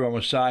everyone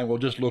was saying, well,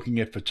 just looking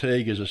at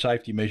fatigue as a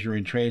safety measure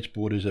in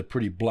transport is a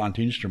pretty blunt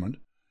instrument.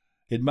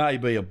 It may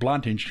be a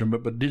blunt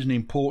instrument, but it is an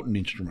important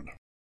instrument.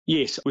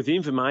 Yes, with the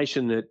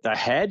information that they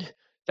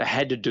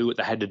had to do what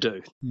they had to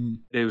do.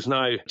 There was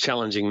no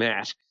challenging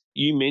that.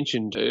 You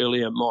mentioned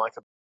earlier, Mike,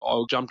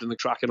 I jumped in the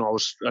truck and I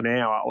was an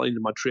hour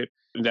into my trip.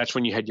 And that's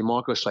when you had your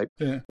microsleep.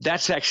 Yeah.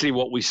 That's actually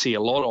what we see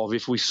a lot of.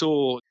 If we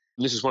saw,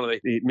 and this is one of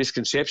the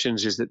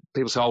misconceptions, is that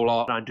people say, oh,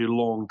 well, I don't do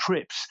long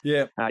trips.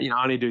 Yeah. I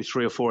only do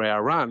 3 or 4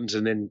 hour runs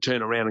and then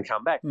turn around and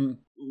come back.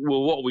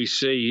 Well, what we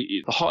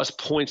see, the highest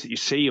points that you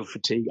see of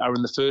fatigue are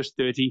in the first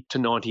 30 to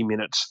 90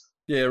 minutes.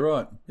 Yeah,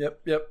 right.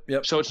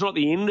 Yep. So it's not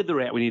the end of the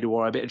route we need to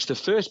worry about. It's the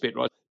first bit,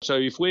 right? So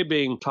if we're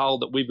being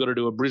told that we've got to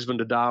do a Brisbane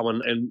to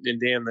Darwin and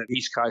down the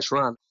East Coast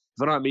run,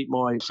 if I don't meet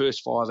my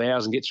first 5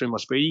 hours and get through my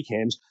speedy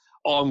cams,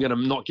 I'm going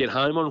to not get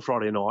home on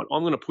Friday night.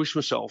 I'm going to push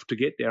myself to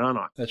get there, aren't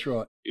I? That's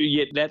right.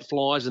 Yet that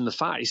flies in the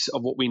face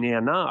of what we now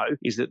know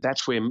is that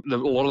that's where a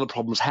lot of the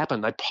problems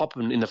happen. They pop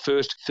in the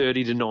first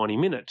 30 to 90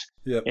 minutes.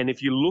 Yep. And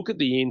if you look at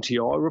the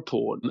NTI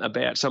report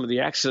about some of the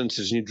accidents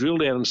and you drill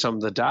down on some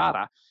of the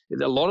data,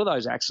 a lot of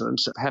those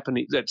accidents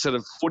happen at sort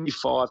of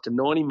 45 to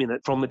 90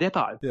 minutes from the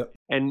depot. Yep.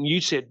 And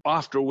you said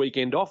after a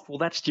weekend off, well,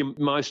 that's your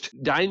most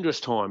dangerous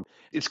time.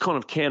 It's kind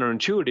of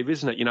counterintuitive,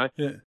 isn't it?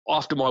 Yeah.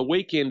 After my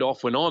weekend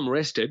off when I'm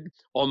rested,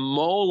 I'm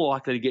more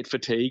likely to get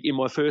fatigue in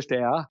my first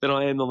hour than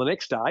I am on the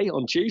next day,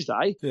 on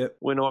Tuesday,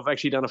 when I've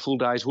actually done a full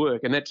day's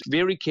work. And that's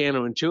very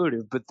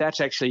counterintuitive, but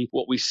that's actually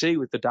what we see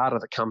with the data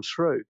that comes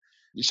through.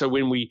 So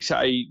when we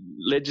say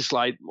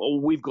legislate,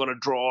 we've got to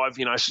drive,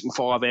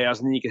 5 hours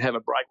and then you can have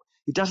a break.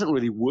 It doesn't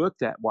really work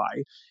that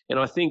way. And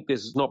I think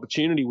there's an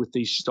opportunity with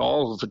these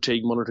styles of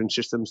fatigue monitoring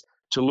systems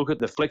to look at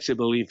the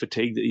flexibility and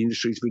fatigue that the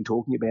industry's been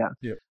talking about.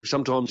 Yep.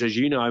 Sometimes, as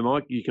you know,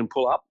 Mike, you can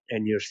pull up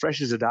and you're as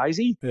fresh as a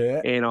daisy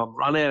and I've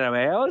run out of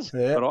hours,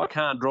 but I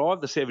can't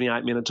drive the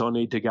 78 minutes I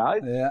need to go.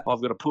 Yeah.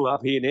 I've got to pull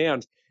up here now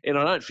and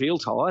I don't feel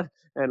tired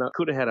and I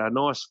could have had a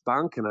nice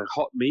bunk and a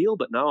hot meal,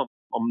 but no,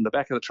 I'm in the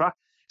back of the truck.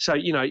 So,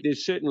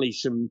 there's certainly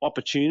some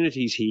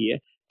opportunities here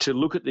to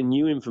look at the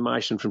new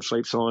information from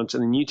sleep science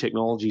and the new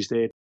technologies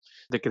there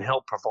that can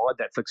help provide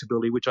that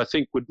flexibility, which I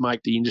think would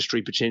make the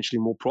industry potentially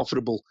more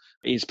profitable,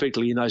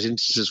 particularly in those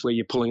instances where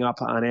you're pulling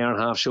up an hour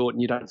and a half short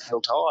and you don't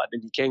feel tired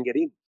and you can get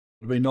in.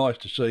 It'd be nice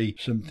to see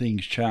some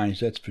things change,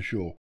 that's for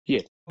sure.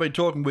 Yeah. I've been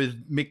talking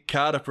with Mick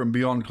Carter from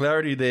Beyond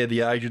Clarity. They're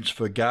the agents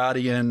for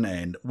Guardian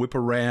and Whip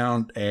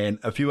Around and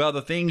a few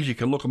other things. You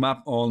can look them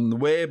up on the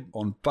web,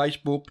 on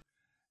Facebook.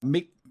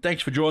 Mick,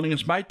 thanks for joining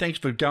us, mate. Thanks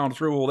for going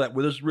through all that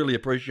with us. Really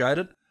appreciate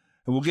it.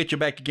 And we'll get you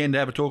back again to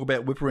have a talk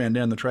about Whip Around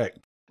down the track.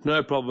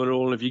 No problem at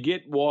all. And if you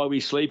get Why We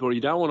Sleep or you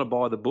don't want to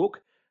buy the book,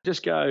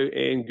 Just go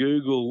and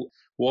Google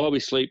Why We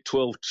Sleep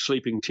 12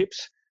 sleeping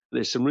tips.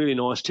 There's some really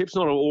nice tips.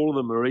 Not all of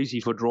them are easy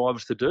for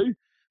drivers to do,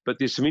 but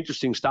there's some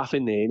interesting stuff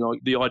in there, like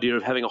the idea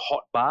of having a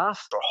hot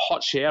bath or a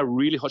hot shower,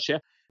 really hot shower.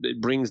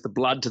 It brings the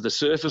blood to the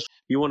surface.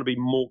 You want to be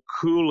more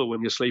cooler when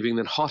you're sleeping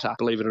than hotter,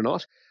 believe it or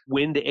not.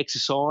 When to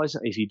exercise.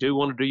 If you do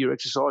want to do your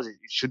exercise, it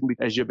shouldn't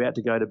be as you're about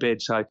to go to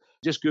bed. So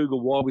just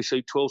Google Why We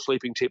Sleep 12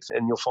 sleeping tips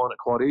and you'll find it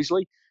quite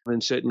easily.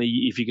 And certainly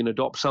if you can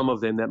adopt some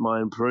of them, that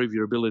may improve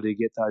your ability to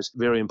get those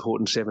very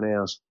important 7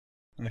 hours.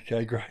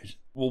 Okay, great.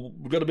 Well,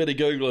 we've got a bit of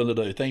Googling to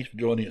do. Thanks for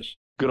joining us.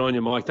 Good on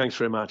you, Mike. Thanks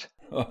very much.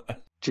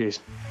 Cheers.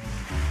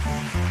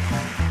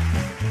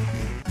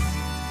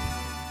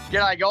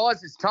 G'day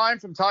guys, it's Tone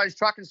from Tone's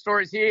Trucking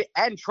Stories here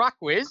and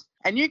TruckWiz,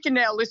 and you can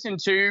now listen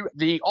to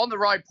the On the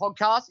Road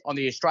podcast on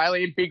the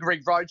Australian Big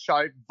Rig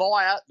Roadshow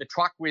via the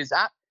TruckWiz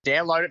app.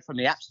 Download it from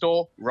the App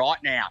Store right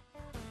now.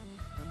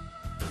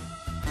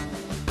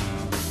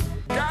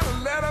 Got a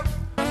letter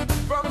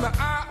from the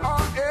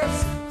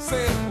IRS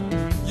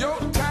saying your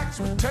tax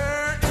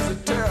return is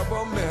a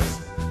terrible mess.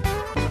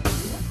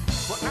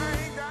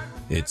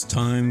 It's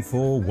time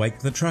for Wake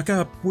the Truck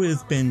Up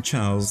with Ben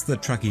Charles, the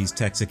Truckies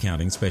tax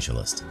accounting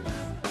specialist.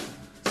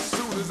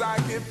 Soon as I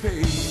get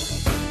paid.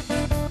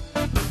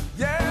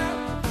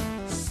 Yeah,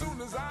 soon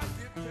as I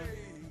get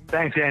paid.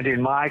 Thanks, Andy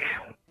and Mike.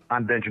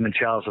 I'm Benjamin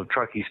Charles of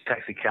Truckies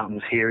Tax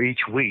Accountants here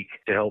each week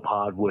to help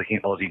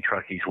hard-working Aussie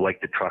truckies wake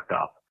the truck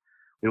up.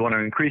 We want to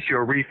increase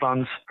your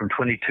refunds from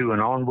 22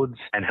 and onwards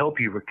and help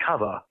you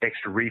recover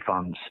extra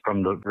refunds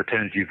from the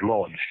returns you've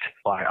lodged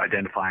by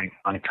identifying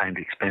unclaimed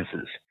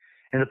expenses.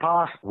 In the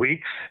past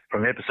weeks,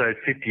 from episode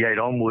 58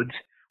 onwards,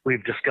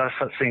 we've discussed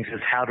such things as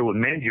how to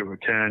amend your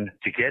return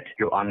to get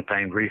your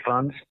unclaimed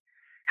refunds,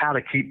 how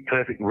to keep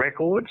perfect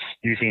records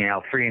using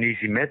our free and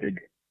easy method,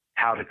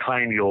 how to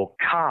claim your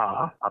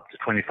car up to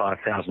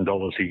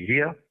 $25,000 a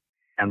year,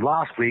 and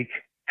last week,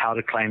 how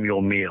to claim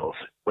your meals,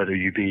 whether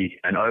you be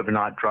an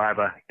overnight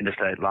driver,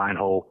 interstate line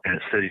haul, and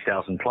it's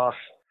 $30,000 plus,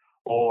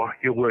 or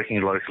you're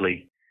working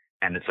locally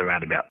and it's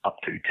around about up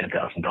to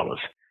 $10,000.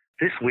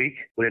 This week,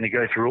 we're going to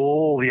go through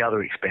all the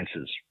other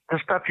expenses, the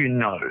stuff you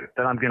know,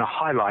 but I'm going to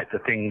highlight the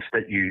things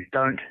that you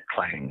don't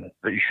claim,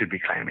 that you should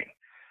be claiming.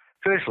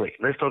 Firstly,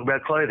 let's talk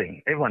about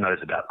clothing. Everyone knows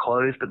about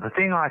clothes, but the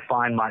thing I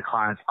find my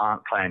clients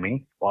aren't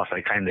claiming, whilst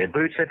they claim their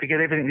boots, they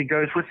forget everything that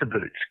goes with the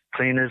boots.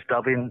 Cleaners,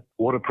 dubbing,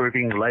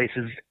 waterproofing,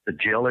 laces, the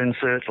gel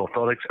inserts,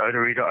 orthotics,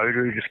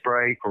 odor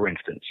spray, for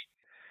instance.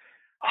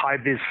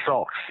 High-vis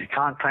socks. You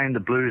can't claim the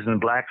blues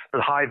and blacks,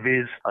 but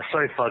high-vis are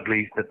so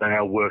fugly that they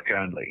are work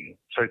only.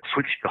 So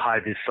switch to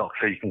high-vis socks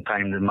so you can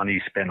claim the money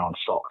you spend on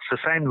socks. The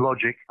same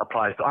logic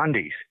applies to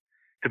undies.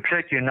 To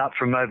protect your nuts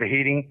from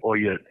overheating or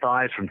your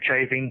thighs from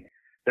chafing,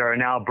 there are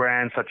now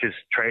brands such as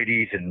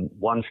Tradies and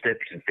One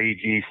Steps and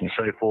Fijis and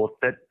so forth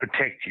that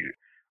protect you.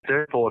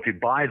 Therefore, if you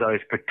buy those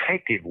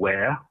protective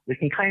wear, we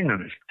can claim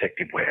them as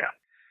protective wear.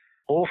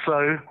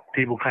 Also,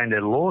 people claim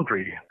their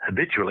laundry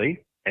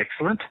habitually.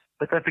 Excellent.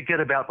 But they forget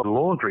about the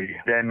laundry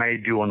they may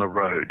do on the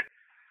road.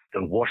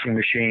 The washing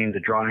machine, the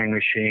drying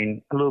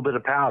machine, a little bit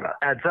of powder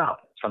adds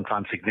up,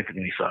 sometimes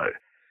significantly so.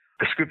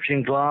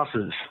 Prescription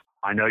glasses.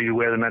 I know you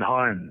wear them at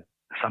home.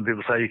 Some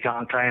people say you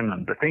can't claim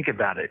them, but think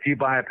about it. If you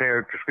buy a pair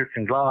of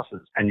prescription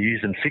glasses and you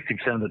use them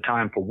 60% of the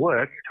time for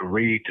work, to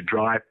read, to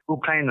drive, we'll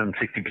claim them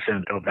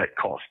 60% of that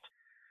cost.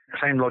 The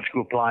same logic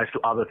applies to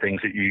other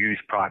things that you use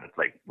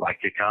privately, like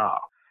your car.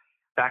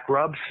 Back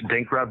rubs,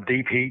 dink rub,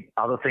 deep heat,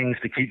 other things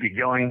to keep you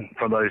going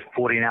for those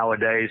 14-hour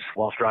days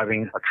whilst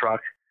driving a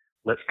truck,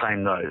 let's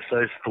claim those.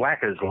 Those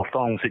thwackers or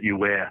thongs that you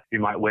wear, you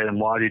might wear them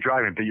while you're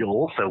driving, but you'll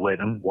also wear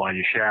them while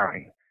you're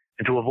showering.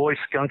 And to avoid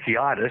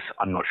skunkiitis,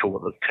 I'm not sure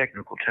what the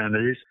technical term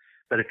is,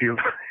 but if you're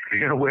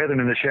going to wear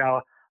them in the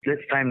shower,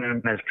 let's claim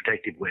them as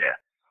protective wear.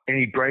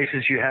 Any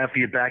braces you have for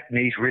your back,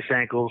 knees, wrists,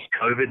 ankles,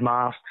 COVID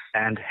masks,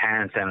 and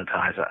hand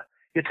sanitizer.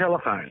 Your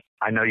telephone.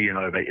 I know you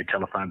know about your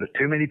telephone, but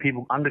too many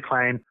people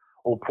underclaim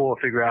or pull a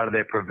figure out of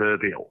their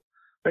proverbial.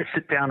 Let's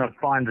sit down and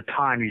find the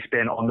time you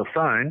spend on the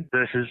phone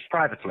versus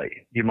privately.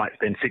 You might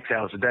spend 6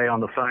 hours a day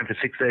on the phone for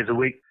 6 days a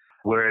week,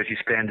 whereas you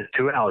spend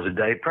 2 hours a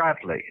day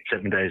privately,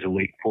 7 days a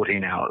week,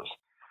 14 hours.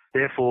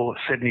 Therefore,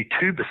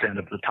 72%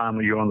 of the time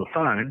when you're on the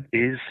phone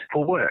is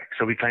for work.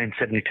 So we claim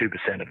 72%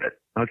 of it,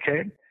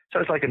 okay? So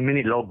it's like a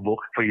mini logbook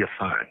for your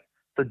phone.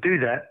 So do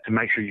that to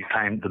make sure you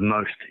claim the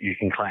most you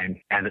can claim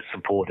and it's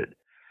supported.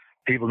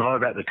 People know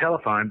about the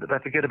telephone, but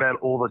they forget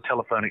about all the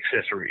telephone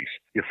accessories.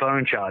 Your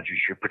phone chargers,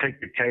 your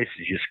protective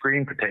cases, your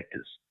screen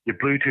protectors, your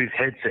Bluetooth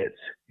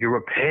headsets, your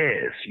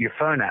repairs, your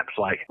phone apps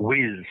like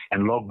Wiz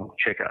and Logbook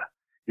Checker,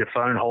 your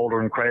phone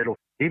holder and cradle,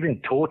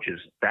 even torches,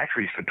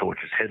 batteries for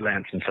torches,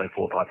 headlamps and so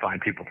forth, I find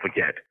people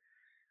forget.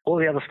 All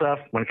the other stuff,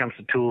 when it comes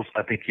to tools,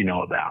 I think you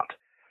know about.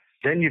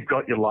 Then you've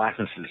got your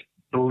licenses.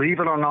 Believe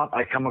it or not,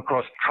 I come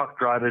across truck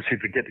drivers who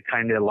forget to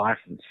claim their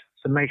license.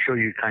 So make sure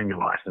you claim your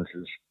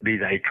licenses, be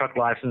they truck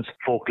license,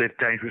 forklift,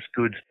 dangerous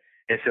goods,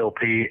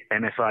 SLP,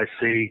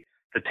 MSIC,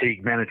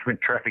 fatigue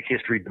management, traffic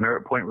history,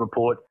 demerit point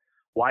report,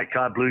 white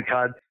card, blue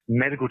card,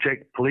 medical check,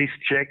 police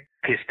check,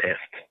 piss test.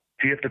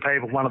 If you have to pay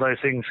for one of those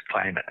things,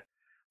 claim it.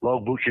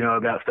 Logbooks you know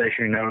about,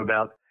 stationery you know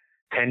about,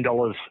 $10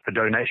 for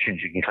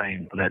donations you can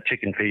claim for that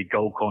chicken feed,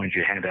 gold coins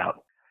you hand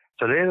out.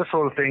 So they're the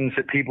sort of things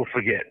that people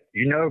forget.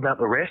 You know about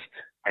the rest,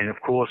 and of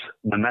course,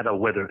 no matter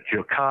whether it's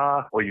your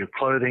car or your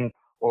clothing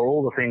or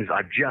all the things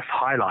I've just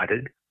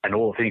highlighted and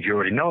all the things you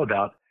already know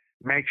about,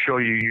 make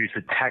sure you use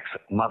the Tax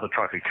Mother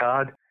Trucker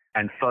card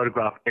and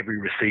photograph every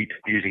receipt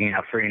using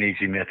our free and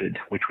easy method,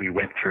 which we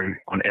went through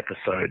on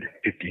episode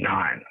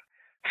 59.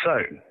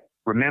 So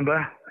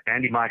remember,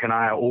 Andy, Mike, and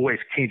I are always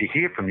keen to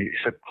hear from you.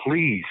 So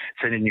please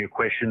send in your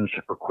questions,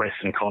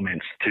 requests, and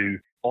comments to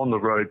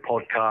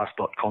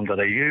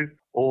ontheroadpodcast.com.au,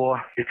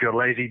 or if you're a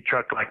lazy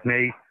truck like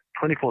me,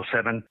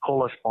 24/7,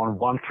 call us on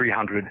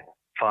 1300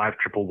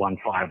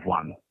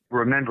 51151.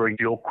 Remembering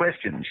your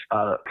questions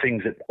are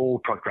things that all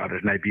truck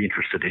drivers may be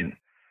interested in.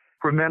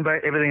 Remember,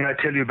 everything I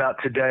tell you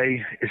about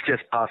today is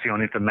just passing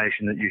on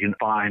information that you can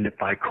find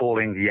by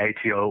calling the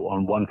ATO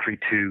on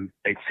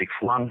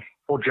 132-861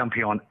 or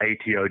jumping on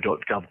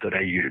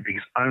ato.gov.au,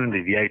 because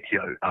only the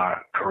ATO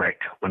are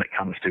correct when it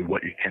comes to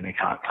what you can and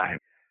can't claim.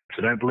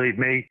 So don't believe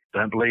me,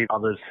 don't believe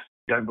others,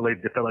 don't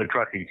believe the fellow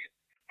truckies.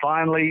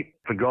 Finally,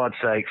 for God's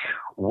sakes,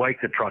 wake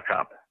the truck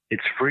up.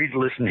 It's free to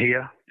listen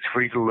here, it's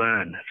free to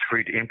learn, it's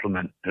free to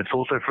implement, and it's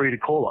also free to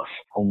call us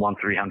on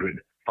 1300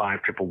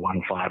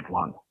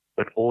 51151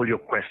 with all your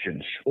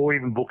questions, or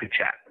even book a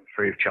chat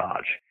free of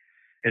charge.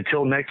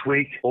 Until next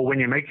week, or when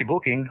you make your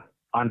booking,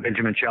 I'm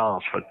Benjamin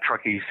Charles for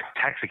Truckies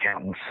Tax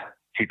Accountants.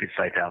 Keep it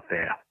safe out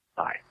there.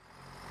 Bye.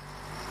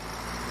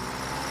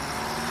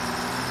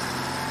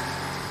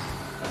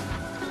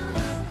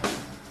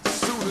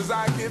 Soon as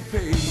I get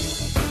paid.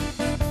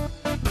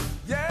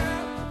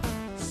 Yeah,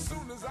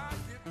 soon as I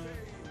get paid.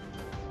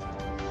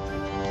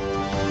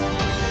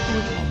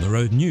 On the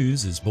Road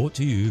News is brought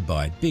to you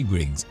by Big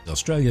Rigs,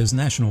 Australia's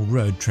national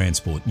road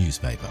transport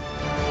newspaper.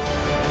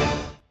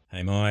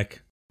 Hey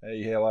Mike.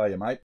 Hey, how are you,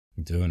 mate?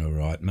 Doing all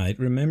right, mate.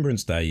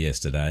 Remembrance Day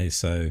yesterday,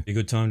 so a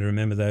good time to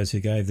remember those who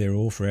gave their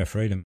all for our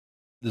freedom.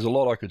 There's a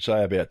lot I could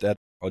say about that.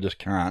 I just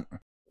can't.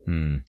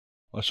 I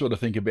sort of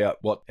think about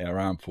what our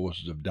armed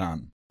forces have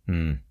done.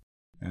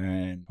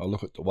 And I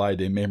look at the way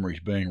their memory's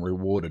being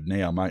rewarded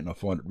now, mate, and I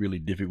find it really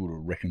difficult to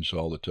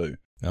reconcile the two.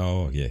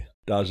 Oh, yeah. It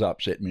does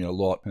upset me a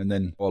lot. And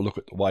then I look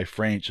at the way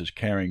France is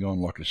carrying on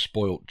like a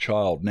spoilt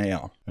child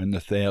now, and the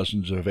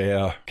thousands of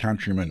our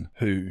countrymen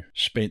who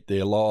spent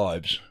their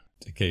lives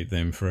to keep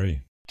them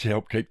free. To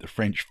help keep the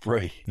French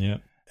free. Yeah.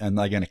 And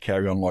they're going to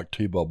carry on like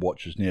two bob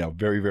watches now.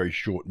 Very, very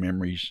short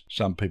memories.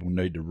 Some people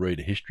need to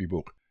read a history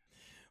book.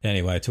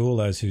 Anyway, to all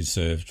those who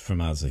served from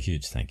us, a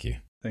huge thank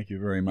you. Thank you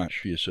very much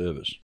for your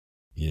service.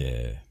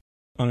 Yeah.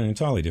 On an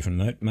entirely different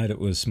note, mate, it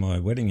was my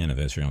wedding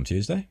anniversary on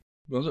Tuesday.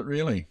 Was it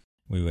really?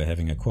 We were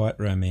having a quite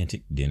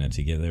romantic dinner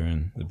together,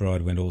 and the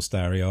bride went all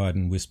starry-eyed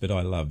and whispered,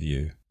 "I love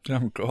you."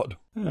 Oh, God.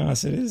 I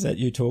said, "Is that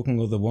you talking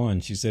or the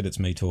wine?" She said, "It's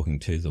me talking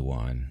to the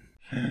wine."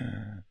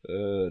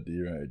 Oh,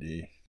 dear, oh,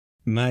 dear.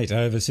 Mate,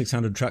 over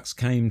 600 trucks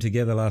came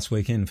together last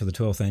weekend for the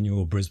 12th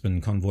annual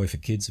Brisbane Convoy for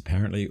Kids.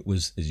 Apparently it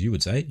was, as you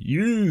would say,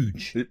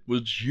 huge. It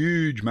was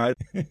huge, mate.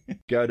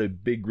 Go to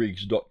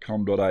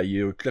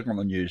bigrigs.com.au, click on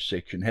the news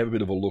section, have a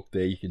bit of a look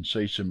there. You can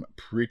see some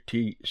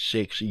pretty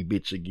sexy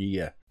bits of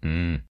gear.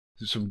 There's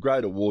some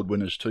great award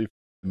winners too.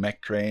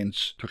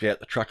 MacTrans took out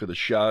the truck of the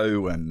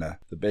show, and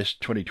the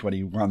best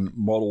 2021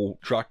 model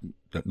truck,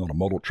 not a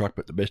model truck,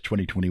 but the best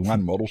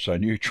 2021 model, so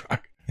new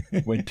truck,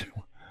 went to...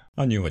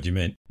 I knew what you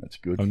meant. That's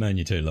good. I've known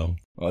you too long.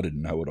 I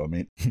didn't know what I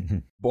meant.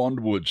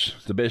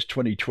 Bondwoods, the best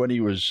 2020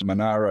 was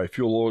Monaro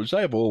Fuel Oils.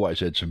 They have always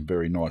had some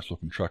very nice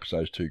looking trucks,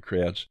 those two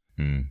crowds.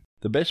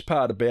 The best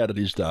part about it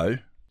is, though,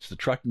 it's the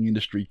trucking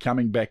industry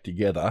coming back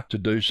together to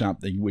do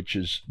something which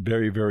is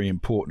very, very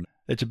important.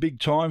 It's a big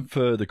time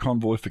for the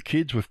Convoy for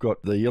Kids. We've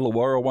got the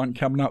Illawarra one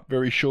coming up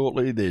very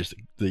shortly. There's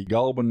the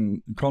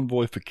Goulburn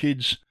Convoy for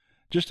Kids.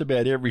 Just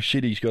about every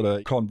city's got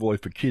a Convoy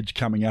for Kids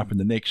coming up in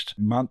the next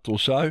month or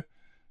so.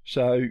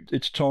 So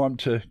it's time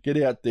to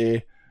get out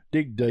there,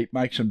 dig deep,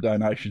 make some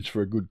donations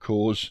for a good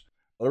cause.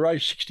 They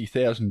raised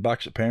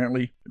 $60,000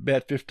 apparently.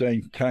 About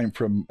 15 came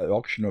from an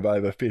auction of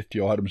over 50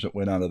 items that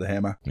went under the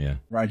hammer. Yeah.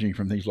 Ranging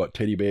from things like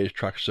teddy bears,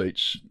 truck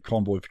seats,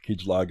 Convoy for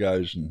Kids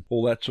logos and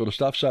all that sort of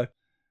stuff. So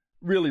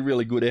really,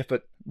 really good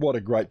effort. What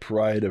a great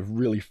parade of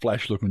really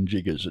flash-looking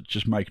jiggers. It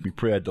just makes me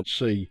proud to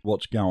see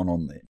what's going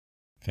on there.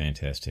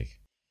 Fantastic.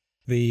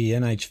 The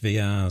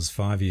NHVR's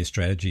 5-year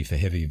strategy for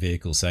heavy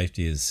vehicle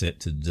safety is set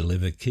to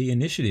deliver key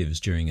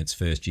initiatives during its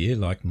first year,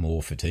 like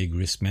more fatigue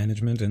risk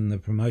management and the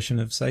promotion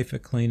of safer,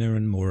 cleaner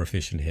and more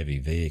efficient heavy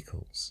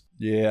vehicles.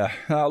 Yeah,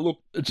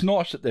 look, it's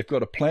nice that they've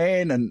got a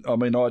plan, and I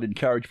mean, I'd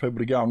encourage people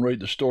to go and read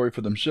the story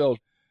for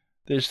themselves.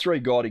 There's 3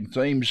 guiding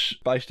themes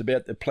based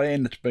about the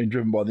plan that's been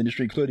driven by the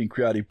industry, including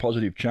creating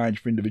positive change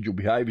for individual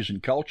behaviours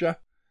and culture,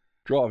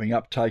 driving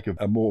uptake of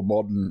a more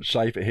modern,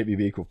 safer heavy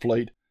vehicle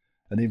fleet,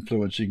 and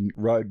influencing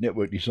road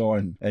network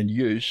design and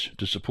use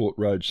to support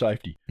road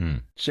safety.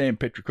 Sam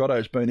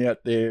Petricotto's been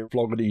out there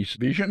flogging his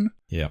vision.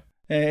 Yeah.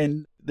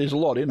 And there's a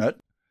lot in it,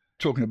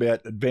 talking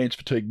about advanced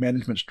fatigue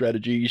management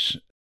strategies,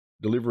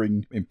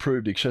 delivering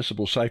improved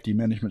accessible safety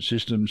management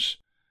systems,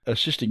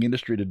 assisting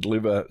industry to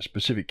deliver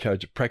specific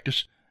codes of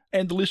practice,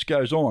 and the list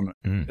goes on.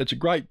 It's a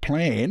great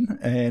plan,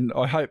 and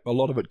I hope a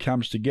lot of it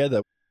comes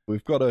together.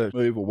 We've got to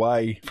move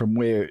away from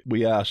where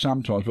we are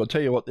sometimes, but I'll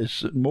tell you what,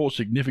 there's more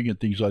significant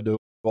things I do.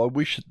 I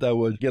wish that they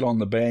would get on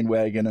the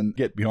bandwagon and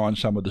get behind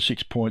some of the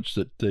 6 points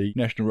that the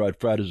National Road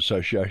Freighters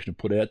Association have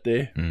put out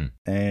there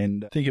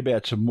and think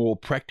about some more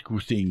practical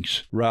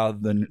things rather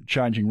than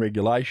changing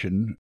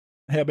regulation.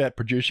 How about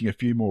producing a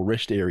few more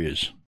rest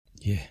areas?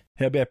 Yeah.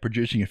 How about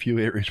producing a few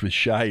areas with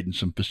shade and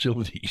some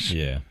facilities?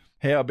 Yeah.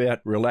 How about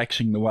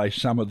relaxing the way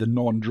some of the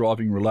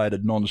non-driving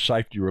related,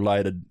 non-safety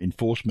related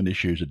enforcement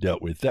issues are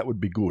dealt with? That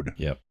would be good.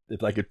 Yep. If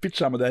they could fit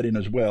some of that in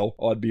as well,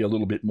 I'd be a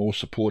little bit more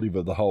supportive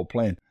of the whole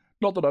plan.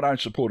 Not that I don't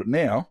support it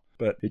now,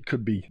 but it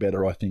could be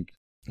better, I think.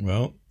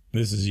 Well,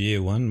 this is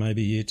year 1.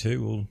 Maybe year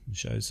 2 will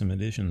show some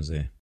additions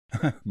there.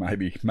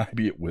 Maybe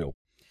it will.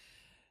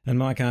 And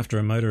Mike, after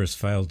a motorist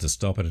failed to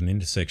stop at an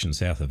intersection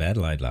south of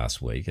Adelaide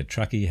last week, a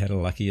truckie had a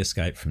lucky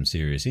escape from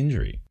serious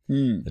injury.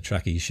 The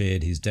truckie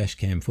shared his dash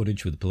cam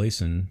footage with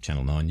police and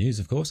Channel 9 News,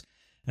 of course,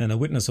 and a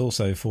witness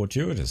also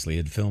fortuitously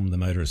had filmed the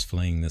motorist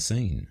fleeing the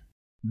scene.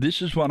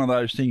 This is one of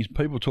those things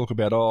people talk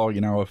about,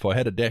 if I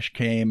had a dash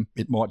cam,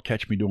 it might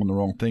catch me doing the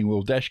wrong thing.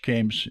 Well, dash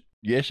cams,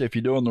 yes, if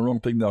you're doing the wrong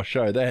thing, they'll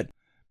show that.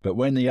 But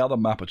when the other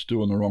Muppet's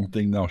doing the wrong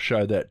thing, they'll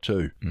show that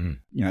too.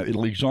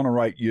 It'll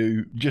exonerate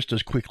you just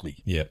as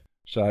quickly. Yep.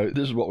 So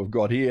this is what we've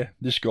got here.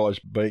 This guy's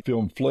been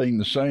filmed fleeing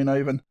the scene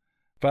even,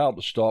 failed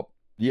to stop.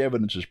 The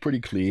evidence is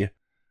pretty clear.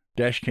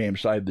 Dash cam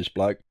saved this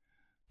bloke.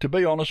 To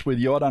be honest with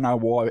you, I don't know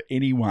why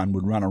anyone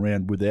would run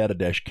around without a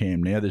dash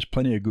cam now. There's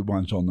plenty of good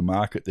ones on the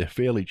market. They're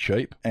fairly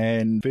cheap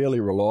and fairly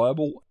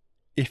reliable.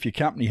 If your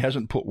company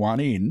hasn't put one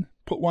in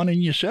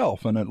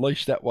yourself, and at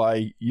least that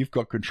way you've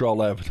got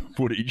control over the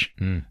footage.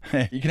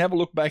 You can have a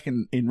look back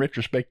in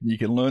retrospect and you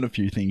can learn a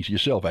few things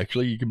yourself,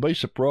 actually. You can be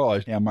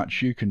surprised how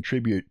much you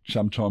contribute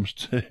sometimes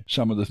to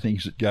some of the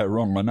things that go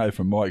wrong. I know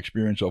from my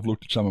experience, I've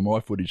looked at some of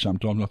my footage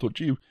sometimes and I thought,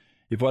 gee,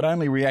 if I'd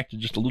only reacted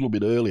just a little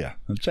bit earlier,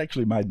 it's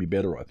actually made me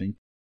better, I think.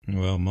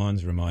 Well,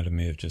 mine's reminded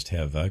me of just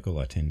how vocal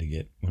I tend to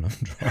get when I'm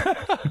driving.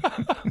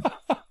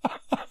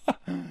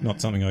 Not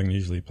something I can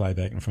usually play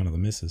back in front of the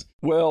missus.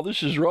 Well,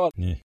 this is right.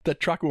 Yeah. That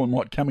truck one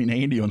might come in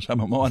handy on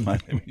some of mine,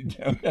 mate.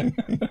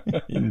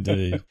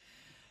 Indeed.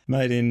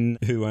 Mate, in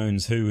Who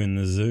Owns Who in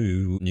the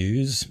Zoo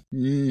news,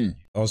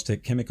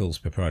 Oztec Chemicals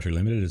Proprietary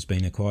Limited has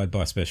been acquired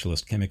by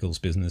specialist chemicals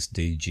business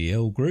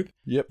DGL Group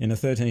in a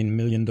 $13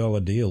 million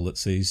deal that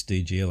sees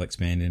DGL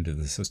expand into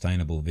the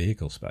sustainable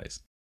vehicle space.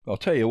 I'll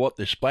tell you what,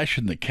 they're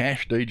splashing the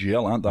cash,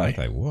 DGL, aren't they? Aren't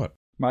they what?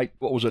 Mate,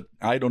 what was it,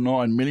 8 or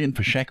 9 million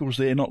for Shackles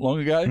there not long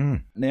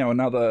ago? Now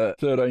another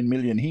 13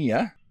 million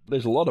here.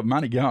 There's a lot of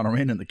money going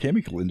around in the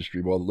chemical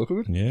industry by the look of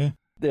it. Yeah.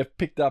 They've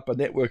picked up a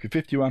network of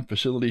 51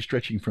 facilities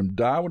stretching from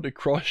Darwin to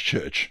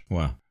Christchurch.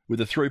 Wow.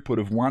 With a throughput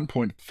of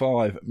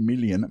 1.5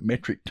 million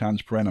metric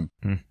tonnes per annum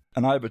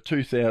and over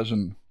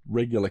 2,000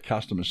 regular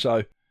customers.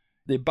 So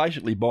they're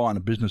basically buying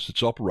a business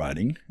that's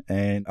operating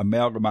and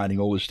amalgamating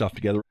all this stuff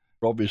together.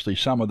 Obviously,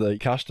 some of the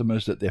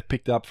customers that they've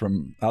picked up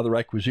from other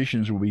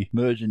acquisitions will be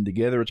merging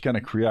together. It's going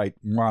to create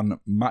one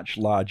much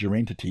larger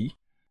entity.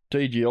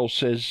 DGL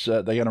says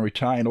they're going to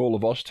retain all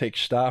of Oztec's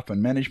staff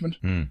and management.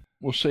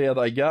 We'll see how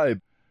they go.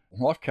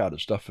 I've carded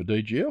stuff for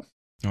DGL.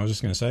 I was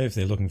just going to say, if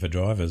they're looking for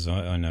drivers,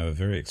 I know a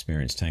very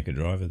experienced tanker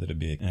driver that'd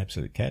be an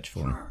absolute catch for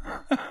them.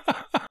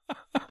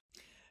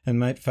 And,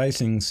 mate,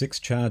 facing 6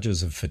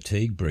 charges of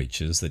fatigue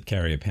breaches that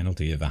carry a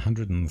penalty of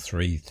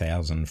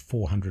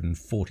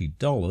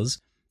 $103,440,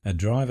 a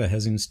driver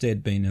has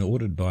instead been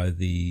ordered by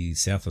the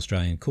South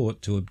Australian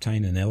court to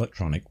obtain an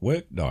electronic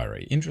work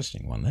diary.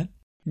 Interesting one, that.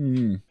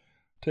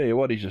 Tell you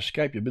what, he's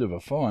escaped a bit of a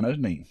fine,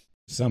 hasn't he?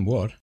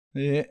 Somewhat.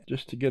 Yeah,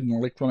 just to get an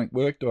electronic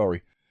work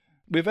diary.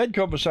 We've had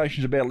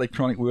conversations about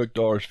electronic work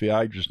diaries for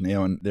ages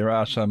now, and there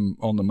are some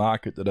on the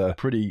market that are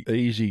pretty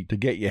easy to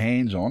get your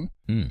hands on.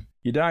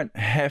 You don't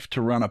have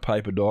to run a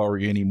paper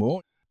diary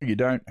anymore. You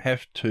don't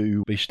have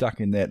to be stuck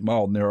in that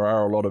mould, and there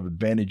are a lot of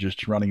advantages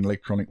to running an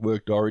electronic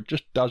work diary. It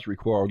just does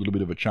require a little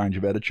bit of a change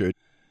of attitude.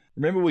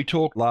 Remember we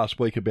talked last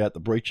week about the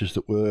breaches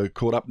that were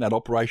caught up in that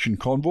Operation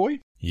Convoy?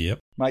 Yep.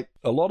 Mate,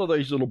 a lot of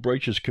these little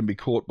breaches can be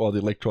caught by the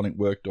electronic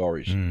work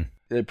diaries.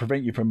 They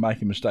prevent you from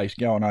making mistakes,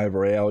 going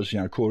over hours,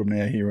 caught them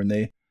now here and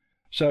there.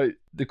 So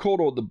the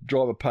court ordered the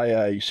driver pay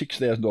a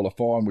 $6,000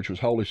 fine, which was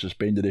wholly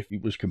suspended if he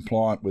was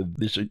compliant with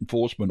this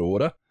enforcement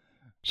order.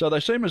 So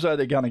they seem as though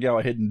they're going to go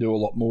ahead and do a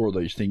lot more of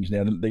these things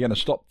now. They're going to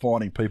stop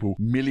fining people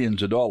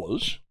millions of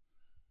dollars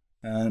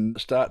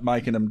and start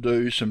making them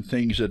do some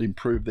things that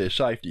improve their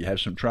safety, have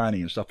some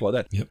training and stuff like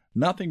that. Yep.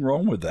 Nothing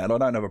wrong with that. I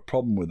don't have a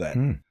problem with that.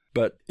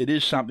 But it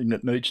is something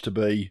that needs to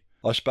be,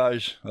 I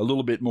suppose, a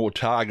little bit more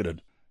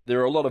targeted. There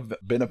are a lot of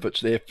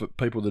benefits there for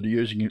people that are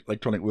using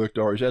electronic work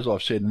diaries, as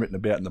I've said and written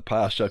about in the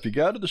past. So if you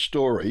go to the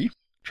story,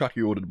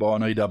 truckie ordered by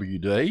an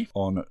EWD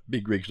on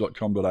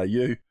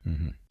bigrigs.com.au,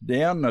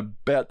 down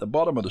about the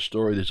bottom of the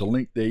story, there's a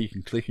link there you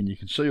can click and you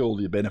can see all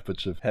the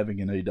benefits of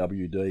having an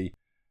EWD.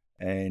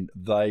 and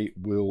they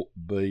will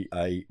be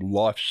a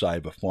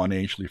lifesaver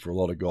financially for a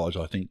lot of guys,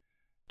 I think.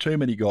 Too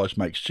many guys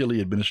make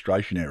silly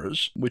administration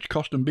errors, which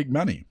cost them big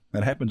money.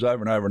 It happens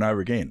over and over and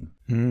over again.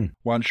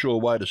 One sure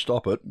way to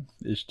stop it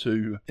is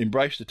to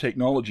embrace the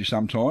technology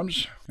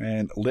sometimes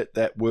and let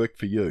that work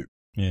for you.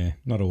 Yeah,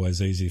 not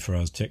always easy for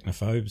us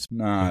technophobes.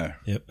 No.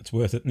 Yep, it's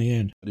worth it in the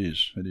end. It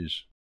is.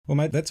 Well,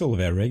 mate, that's all of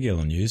our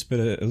regular news, but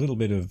a little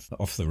bit of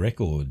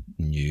off-the-record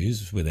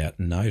news without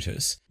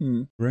notice.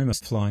 Rumours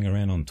flying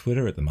around on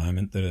Twitter at the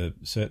moment that a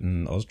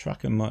certain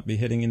Austrucker might be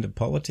heading into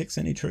politics.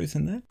 Any truth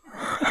in that?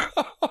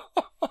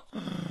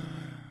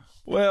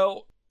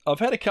 Well, I've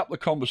had a couple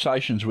of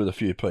conversations with a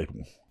few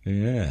people.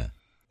 Yeah.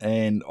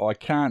 And I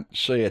can't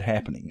see it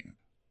happening.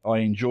 I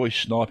enjoy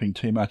sniping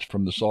too much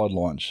from the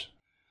sidelines.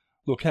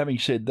 Look, having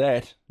said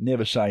that,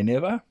 never say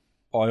never.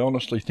 I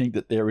honestly think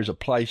that there is a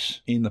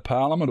place in the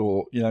Parliament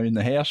or, in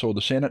the House or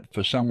the Senate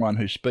for someone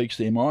who speaks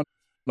their mind.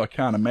 I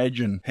can't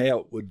imagine how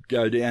it would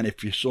go down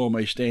if you saw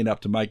me stand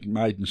up to make a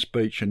maiden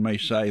speech and me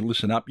say,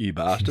 "Listen up, you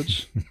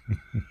bastards."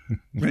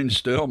 Ren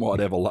Sterl might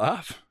have a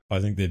laugh. I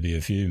think there'd be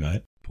a few,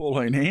 mate.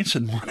 Pauline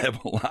Hanson might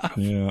have a laugh.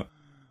 Yeah.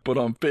 But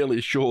I'm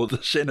fairly sure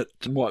the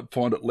Senate might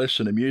find it less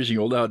than amusing,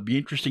 although it'd be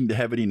interesting to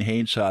have it in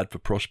Hansard for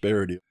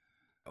prosperity.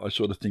 I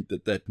sort of think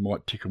that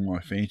might tickle my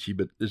fancy,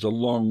 but there's a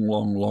long,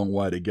 long, long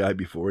way to go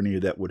before any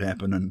of that would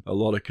happen and a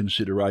lot of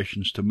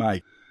considerations to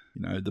make.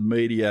 The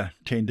media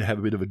tend to have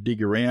a bit of a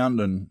dig around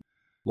and,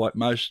 like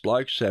most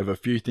blokes, have a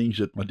few things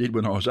that I did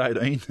when I was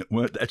 18 that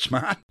weren't that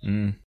smart.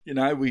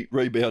 We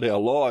rebound our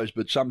lives,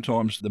 but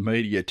sometimes the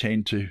media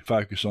tend to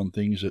focus on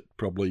things that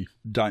probably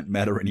don't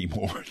matter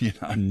anymore,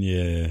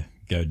 Yeah,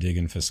 go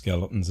digging for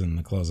skeletons in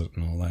the closet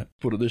and all that.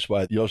 Put it this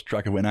way, the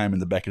Austrucker went home in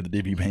the back of the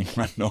divvy bank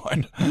one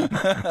night.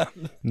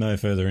 No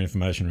further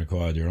information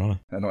required, Your Honour.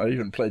 And I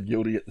even pled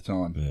guilty at the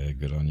time. Yeah,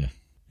 good on you.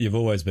 You've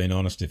always been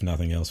honest, if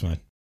nothing else, mate.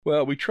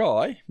 Well, we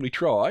try,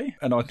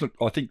 and I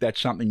think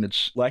that's something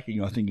that's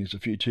lacking. I think there's a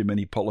few too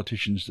many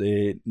politicians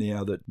there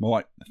now that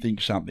might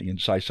think something and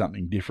say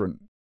something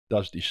different. It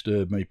does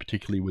disturb me,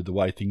 particularly with the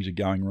way things are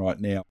going right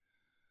now.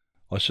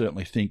 I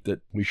certainly think that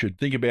we should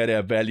think about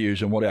our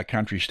values and what our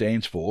country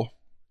stands for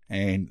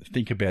and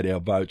think about our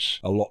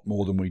votes a lot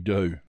more than we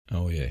do.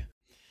 Oh, yeah.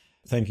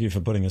 Thank you for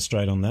putting us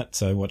straight on that,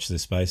 so watch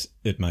this space.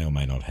 It may or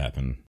may not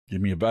happen.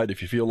 Give me a vote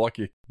if you feel like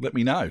you. Let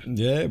me know.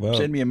 Yeah, well...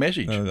 Send me a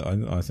message.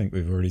 I think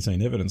we've already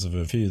seen evidence of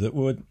a few that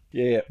would.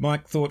 Yeah.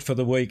 Mike, thought for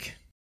the week.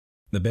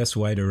 The best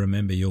way to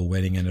remember your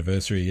wedding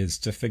anniversary is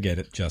to forget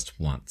it just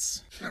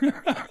once.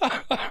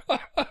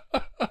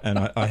 And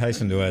I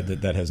hasten to add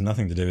that has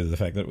nothing to do with the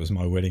fact that it was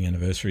my wedding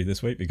anniversary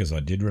this week, because I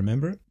did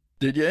remember it.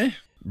 Did you?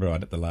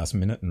 Right at the last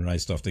minute, and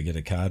raced off to get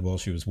a card while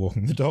she was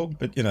walking the dog,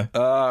 but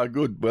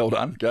good. Well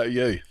done. Go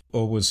you.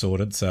 All was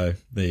sorted, so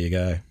there you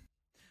go.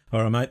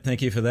 All right, mate,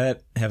 thank you for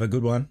that. Have a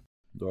good one.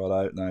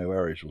 Righto, no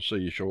worries. We'll see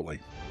you shortly.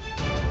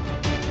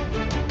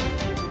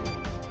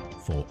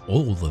 For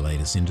all the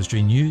latest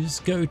industry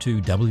news, go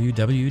to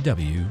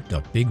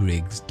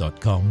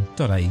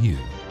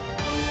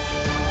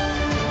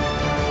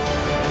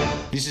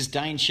www.bigrigs.com.au. This is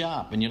Dane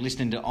Sharp, and you're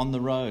listening to On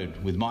the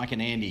Road with Mike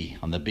and Andy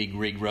on the Big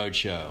Rig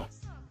Roadshow.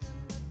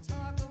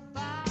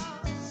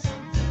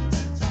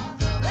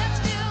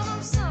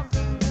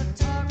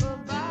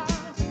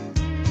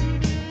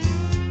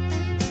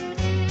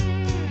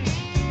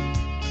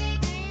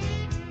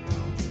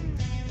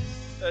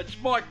 It's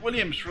Mike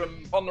Williams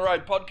from On the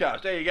Road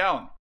podcast. How you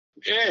going?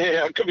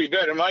 Yeah, it could be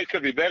better, mate.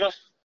 Could be better.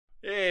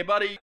 Yeah,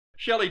 buddy.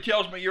 Shelley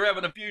tells me you're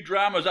having a few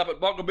dramas up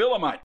at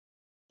Boggabilla, mate.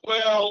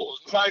 Well,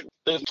 mate,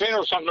 there's 10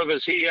 or something of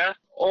us here,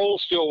 all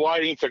still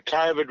waiting for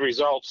COVID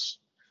results.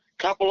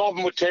 A couple of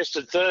them were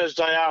tested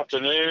Thursday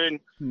afternoon,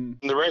 and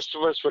the rest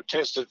of us were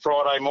tested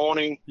Friday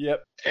morning.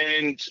 Yep.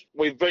 And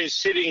we've been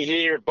sitting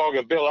here at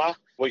Boggabilla.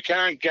 We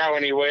can't go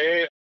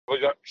anywhere. We've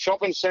got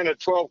shopping centre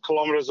 12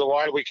 kilometres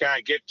away we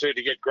can't get to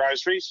get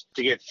groceries,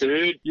 to get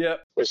food.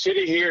 Yep. We're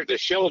sitting here at the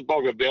Shell at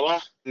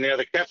Boggabilla. Now,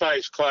 the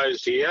cafe's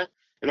closed here,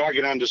 and I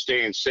can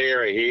understand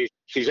Sarah here.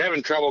 She's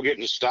having trouble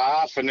getting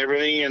staff and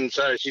everything, and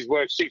so she's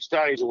worked 6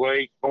 days a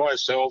week by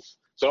herself.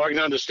 So I can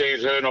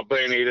understand her not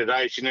being here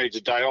today. She needs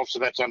a day off, so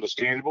that's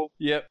understandable.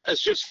 Yep.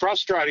 It's just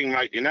frustrating,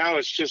 mate,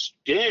 It's just,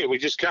 we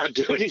just can't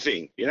do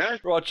anything,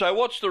 Right, so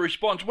what's the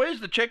response? Where's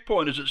the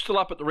checkpoint? Is it still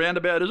up at the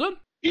roundabout, is it?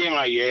 Yeah,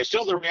 mate, yeah.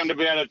 Still the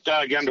roundabout at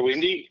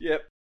Gundawindi.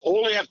 Yep.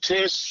 All our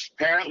tests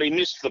apparently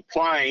missed the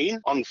plane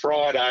on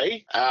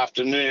Friday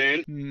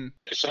afternoon.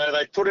 So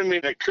they put them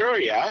in a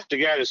courier to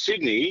go to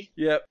Sydney.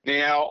 Yep.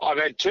 Now, I've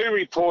had 2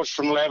 reports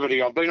from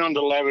Lavity. I've been on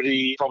to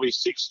Lavity probably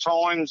 6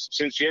 times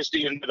since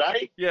yesterday and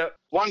today. Yep.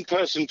 One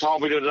person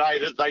told me today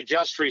that they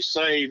just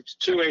received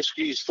 2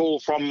 eskies full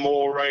from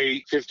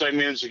Moree 15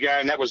 minutes ago,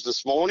 and that was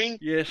this morning.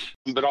 Yes.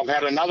 But I've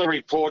had another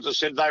report that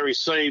said they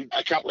received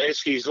a couple of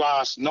eskies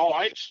last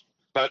night.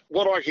 But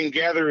what I can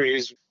gather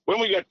is when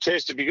we got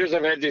tested, because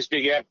they've had this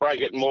big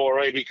outbreak at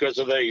Moree because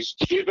of these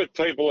stupid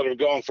people that have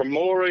gone from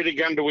Moree to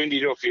Gundawindi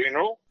to a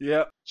funeral,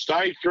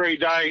 stayed 3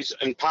 days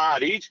and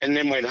partied, and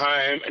then went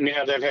home, and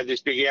now they've had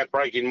this big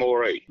outbreak in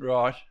Moree.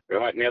 Right.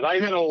 Right. Now, they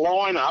had a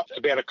line-up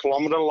about 1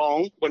 kilometre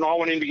long when I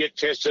went in to get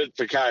tested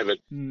for COVID.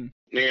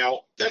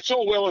 Now, that's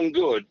all well and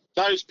good.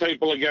 Those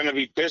people are going to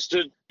be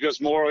tested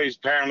because Moree's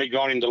apparently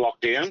gone into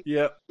lockdown.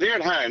 Yep. They're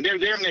at home. They're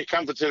in their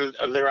comfort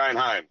of their own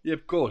home. Yeah,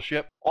 of course,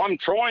 yep. I'm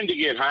trying to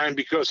get home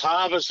because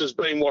harvest has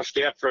been washed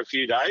out for a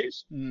few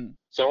days.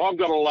 So I've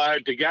got a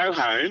load to go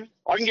home.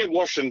 I can get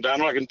washing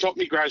done. I can top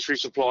my grocery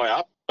supply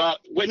up. But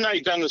when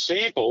they've done the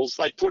samples,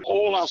 they put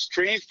all us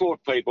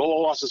transport people,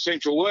 all us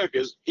essential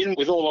workers, in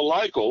with all the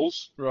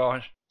locals.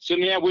 Right. So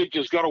now we've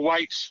just got to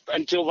wait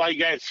until they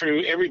go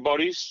through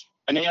everybody's,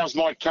 and ours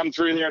might come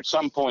through there at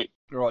some point.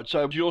 Right,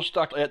 so you're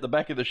stuck out the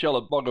back of the shell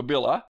at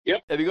Boggabilla.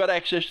 Yep. Have you got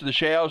access to the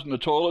showers and the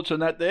toilets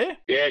and that there?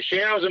 Yeah,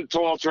 showers and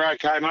toilets are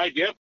okay, mate,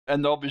 yep.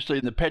 And obviously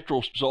the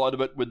petrol side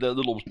of it with the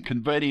little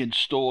convenience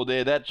store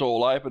there, that's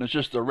all open. It's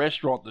just the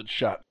restaurant that's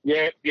shut.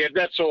 Yeah,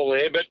 that's all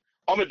there, but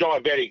I'm a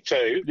diabetic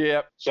too.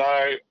 Yeah. So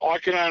I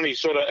can only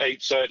sort of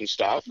eat certain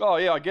stuff. Oh,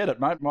 yeah, I get it,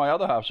 mate. My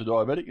other half's a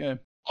diabetic, yeah.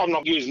 I'm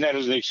not using that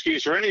as an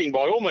excuse or anything,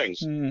 by all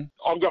means.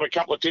 I've got a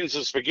couple of tins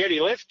of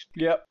spaghetti left.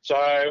 Yep. So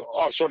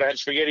I've sort of had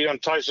spaghetti on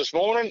toast this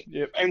morning.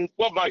 Yep. And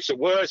what makes it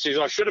worse is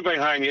I should have been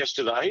home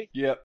yesterday.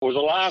 Yep. It was a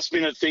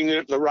last-minute thing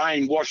that the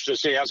rain washed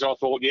us out. So I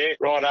thought, yeah,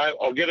 righto,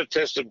 I'll get it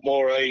tested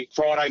Moree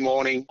Friday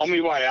morning. On my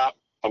way up,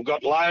 I've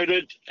got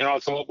loaded, and I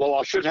thought, well,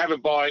 I should have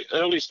it by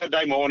early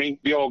Saturday morning,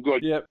 be all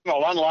good. Yep.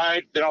 I'll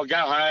unload, then I'll go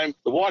home.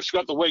 The wife's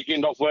got the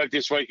weekend off work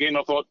this weekend.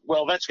 I thought,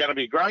 well, that's going to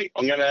be great.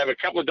 I'm going to have a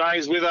couple of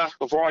days with her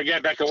before I go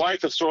back away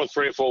for sort of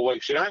 3 or 4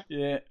 weeks, you know?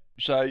 Yeah.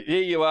 So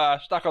here you are,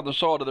 stuck on the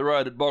side of the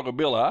road at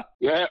Boggabilla.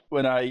 Yeah.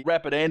 When a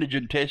rapid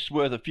antigen test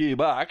worth a few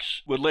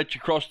bucks would let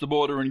you cross the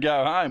border and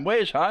go home.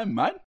 Where's home,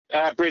 mate?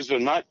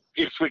 Brisbane, mate.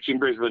 Ipswich in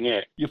Brisbane, yeah.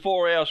 You're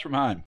 4 hours from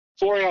home?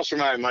 4 hours from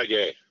home, mate,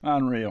 yeah.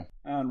 Unreal.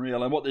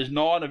 And what, there's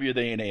 9 of you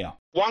there now?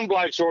 One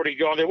bloke's already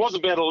gone. There was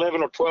about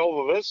 11 or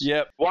 12 of us.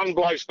 Yep. One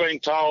bloke's been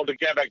told to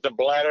go back to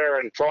Bladder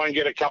and try and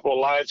get a couple of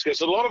loads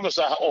because a lot of us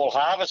are all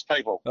harvest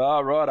people.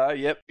 Oh, righto,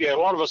 yep. Yeah, a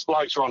lot of us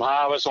blokes are on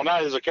harvest. I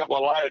know there's a couple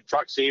of loaded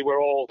trucks here. We're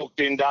all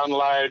booked in to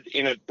unload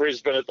in at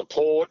Brisbane at the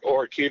port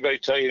or at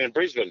QBT in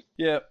Brisbane.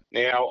 Yep.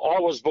 Now, I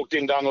was booked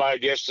in to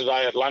unload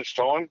yesterday at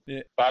lunchtime,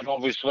 but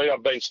obviously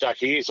I've been stuck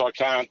here, so I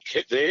can't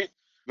get there.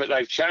 But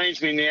they've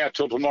changed me now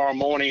till tomorrow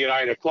morning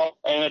at 8 o'clock,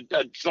 and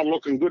it's not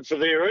looking good for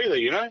there either,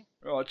 you know?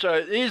 Right,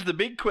 so here's the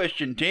big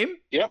question, Tim.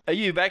 Yep. Are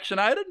you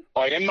vaccinated?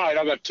 I am, mate.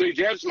 I've got 2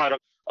 jabs, mate.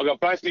 I've got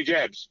both my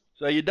jabs.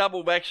 So you're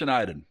double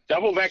vaccinated?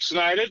 Double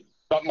vaccinated,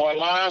 but my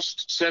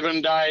last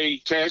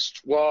 7-day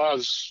test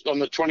was on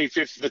the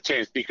 25th of the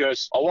 10th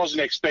because I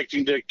wasn't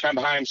expecting to come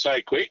home so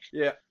quick.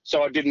 Yeah.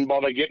 So I didn't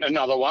bother getting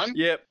another one.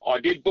 Yep. I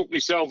did book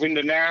myself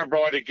into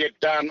Narrabri to get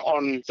done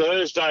on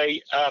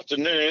Thursday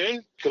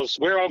afternoon because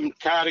where I'm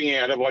carting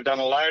out of, I've done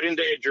a load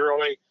into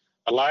Edgeroy,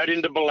 a load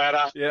into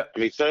Ballada, and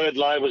my third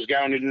load was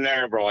going into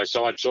Narrabri.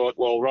 So I thought,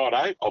 well,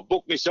 righto, I'll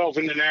book myself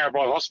into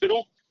Narrabri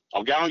Hospital.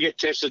 I'll go and get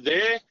tested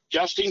there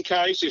just in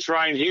case this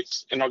rain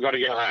hits and I've got to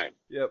go home.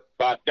 Yep.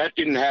 But that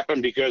didn't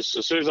happen because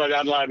as soon as I'd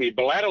unload my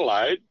Ballada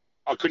load,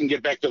 I couldn't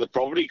get back to the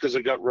property because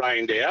it got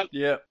rained out.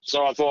 Yeah.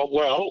 So I thought,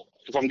 well,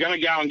 if I'm going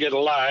to go and get a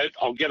load,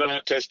 I'll get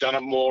a test done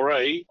at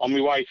Moree on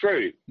my way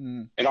through.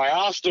 And I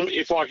asked them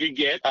if I could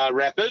get a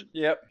rapid.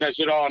 Yep. They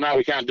said, oh, no,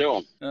 we can't do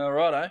them. All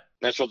righto.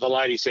 That's what the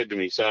lady said to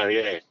me, so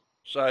yeah.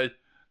 So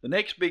the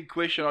next big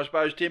question, I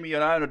suppose, Tim, are you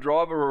an owner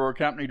driver or a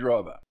company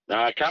driver?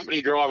 No,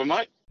 company driver,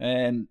 mate.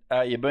 And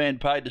are you being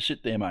paid to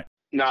sit there, mate?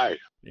 No.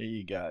 There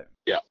you go.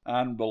 Yep.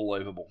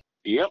 Unbelievable.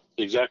 Yep,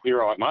 exactly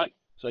right, mate.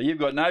 So you've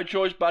got no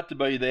choice but to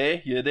be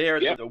there. You're there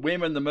at the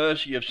whim and the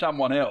mercy of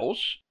someone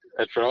else.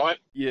 That's right.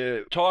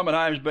 Your time at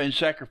home's been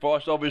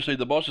sacrificed. Obviously,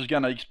 the boss is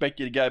going to expect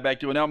you to go back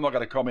to it. Now, I'm not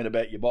going to comment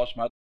about your boss,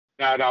 mate.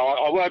 No,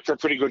 I work for a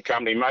pretty good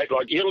company, mate.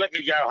 Like, he'll let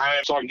me go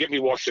home so I can get me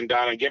washing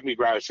done and get me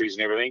groceries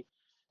and everything.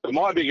 But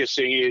my biggest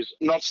thing is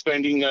not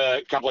spending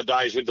a couple of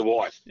days with the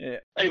wife. Yeah.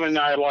 Even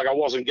though, like, I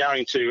wasn't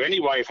going to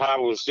anyway if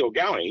Harbour was still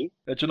going.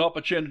 It's an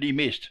opportunity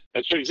missed.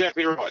 That's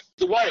exactly right.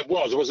 The way it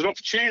was an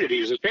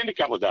opportunity to spend a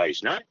couple of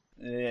days, you know?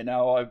 Yeah,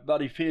 no, I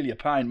bloody feel your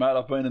pain, mate.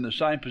 I've been in the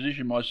same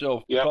position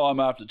myself time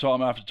after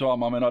time after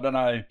time. I mean, I don't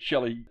know,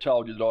 Shelley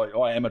told you that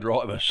I am a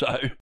driver, so...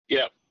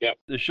 Yep.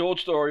 The short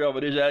story of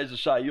it is, as I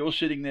say, you're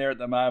sitting there at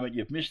the moment,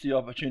 you've missed the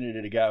opportunity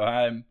to go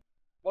home.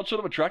 What sort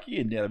of a truck are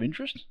you in, out of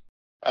interest?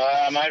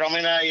 Mate, I'm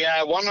in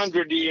a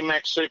 100-year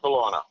Max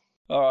Superliner.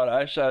 All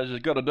right, so has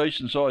it got a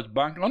decent-sized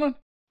bunk on it?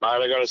 Mate,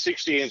 I've got a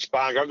 60-inch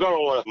bunk. I've got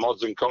all the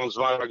mods and cons,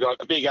 mate. I've got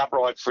a big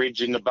upright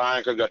fridge in the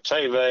bunk. I've got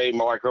TV,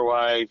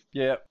 microwave.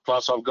 Yep.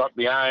 Plus I've got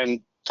my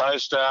own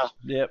toaster.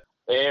 Yep.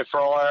 Air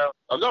fryer.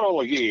 I've got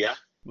all the gear.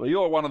 Well,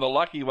 you're one of the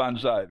lucky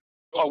ones, though.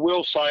 I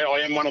will say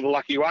I am one of the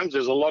lucky ones.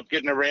 There's a lot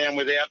getting around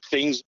without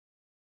things.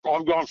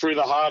 I've gone through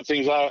the hard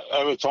things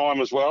over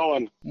time as well.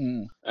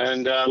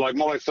 And like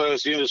my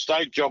first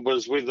interstate job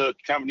was with a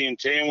company in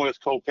Tamworth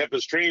called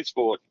Peppers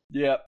Transport.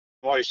 Yep.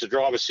 I used to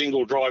drive a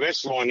single drive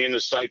S-line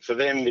interstate for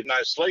them with no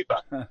sleeper.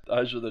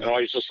 Those were the. And I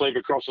used to sleep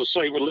across the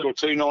seat with little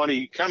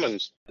 290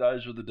 Cummins.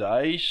 Those were the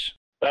days.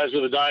 Those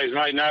were the days,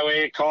 mate. No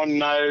aircon,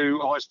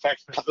 no ice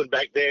packs, nothing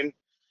back then.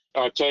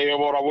 I tell you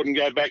what, I wouldn't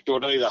go back to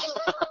it either.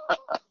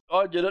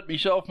 I did it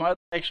myself, mate.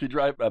 I actually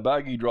drove a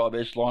bogey drive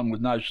S-line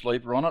with no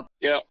sleeper on it.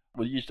 Yeah.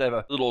 We used to have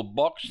a little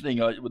box thing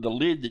with a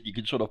lid that you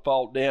could sort of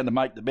fold down to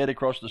make the bed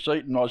across the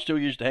seat, and I still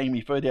used to hang my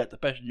feet out the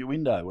passenger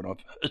window when I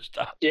first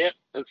started. Yeah,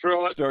 that's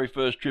right. Very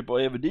first trip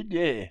I ever did,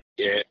 yeah.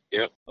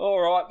 Yeah. All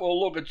right, well,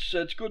 look,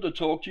 it's good to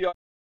talk to you.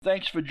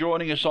 Thanks for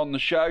joining us on the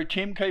show,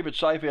 Tim. Keep it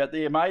safe out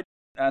there, mate,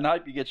 and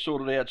hope you get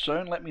sorted out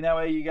soon. Let me know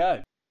how you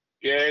go.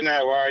 Yeah,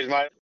 no worries,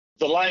 mate.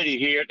 The lady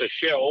here at the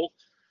Shell,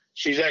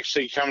 she's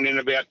actually coming in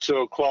about 2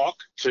 o'clock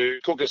to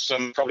cook us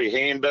some probably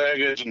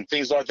hamburgers and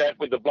things like that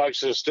with the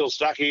blokes that are still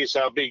stuck here,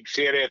 so a big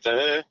shout out to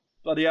her.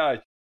 Bloody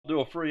oath. I'll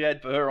do a free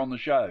ad for her on the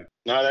show.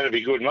 No, that'd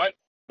be good, mate.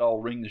 I'll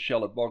ring the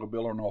Shell at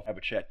Boggabilla and I'll have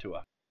a chat to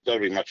her.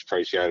 That'd be much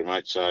appreciated,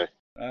 mate, so...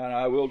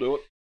 No, we'll do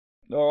it.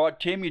 All right,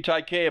 Tim, you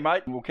take care,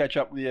 mate, and we'll catch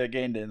up with you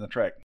again down the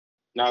track.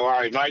 No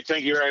worries, mate.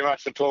 Thank you very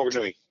much for talking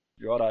to me.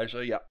 Righto,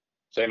 see ya.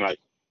 See you, mate.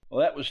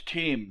 Well, that was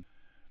Tim.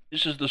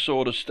 This is the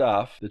sort of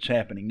stuff that's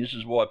happening. This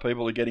is why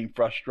people are getting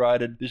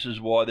frustrated. This is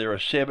why there are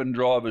 7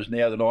 drivers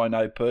now that I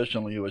know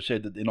personally who have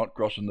said that they're not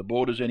crossing the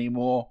borders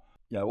anymore.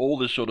 You know, all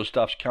this sort of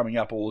stuff's coming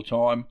up all the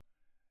time.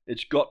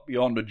 It's got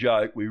beyond a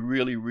joke. We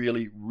really,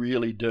 really,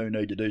 really do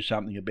need to do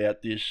something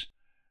about this.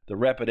 The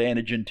rapid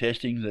antigen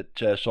testing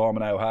that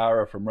Simon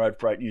O'Hara from Road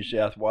Freight New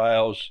South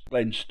Wales,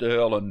 Glenn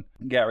Stirl and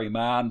Gary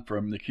Mann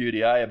from the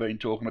QDA have been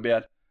talking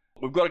about.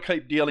 We've got to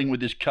keep dealing with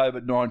this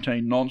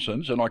COVID-19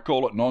 nonsense, and I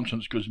call it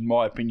nonsense because in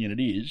my opinion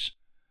it is.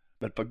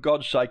 But for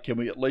God's sake, can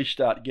we at least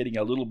start getting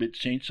a little bit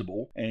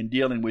sensible and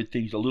dealing with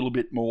things a little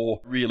bit more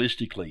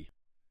realistically?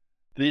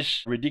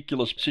 This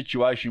ridiculous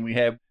situation we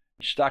have,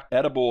 stuck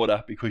at a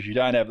border because you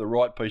don't have the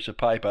right piece of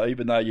paper,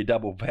 even though you're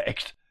double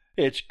vaxxed,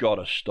 it's got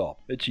to stop.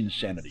 It's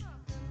insanity.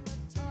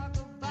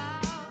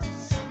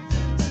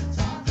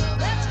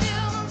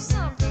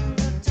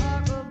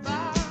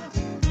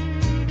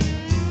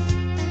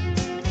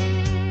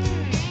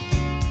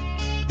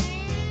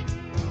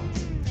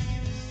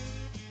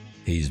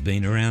 He's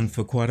been around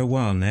for quite a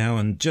while now,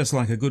 and just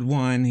like a good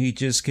wine, he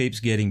just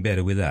keeps getting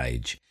better with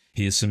age.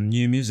 Here's some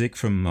new music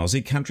from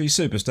Aussie country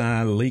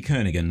superstar Lee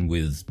Kernaghan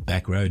with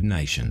Backroad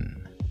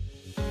Nation.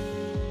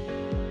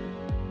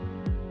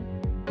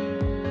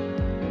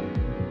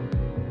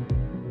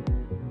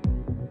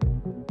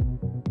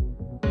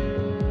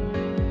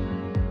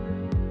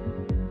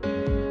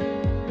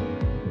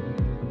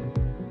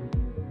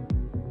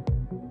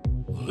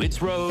 Well,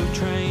 it's road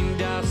train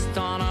dust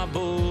on a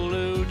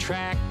blue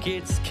track.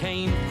 It's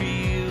cane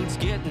fields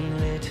getting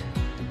lit,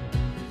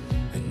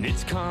 and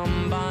it's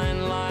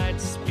combine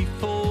lights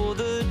before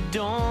the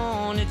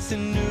dawn. It's a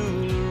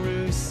new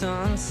LaRue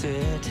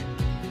sunset.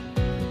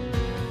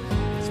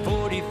 It's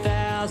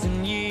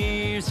 40,000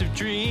 years of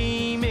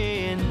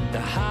dreaming. The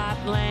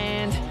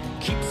heartland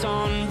keeps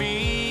on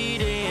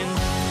beating.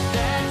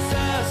 That's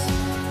us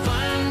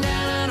flying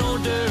down an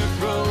old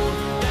dirt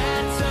road.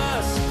 That's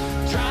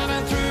us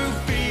driving through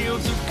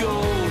fields of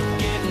gold,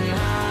 getting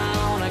high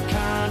on a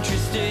country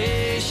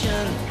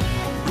station,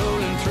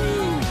 rolling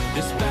through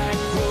this back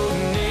road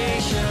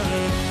nation.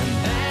 And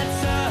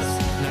that's us,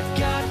 and I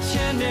got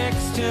you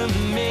next to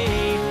me.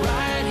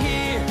 Right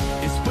here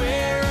is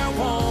where I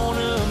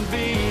wanna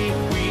be.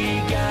 We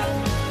got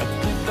a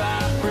good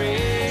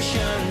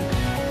vibration,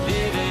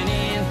 living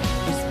in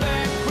this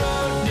back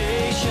road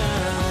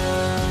nation.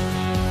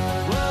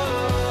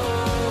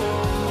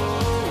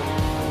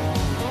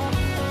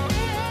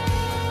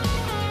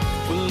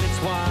 Well,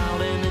 it's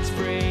wild and it's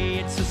free.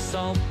 It's a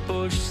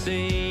saltbush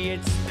sea.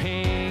 It's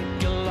pink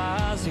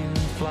galahs in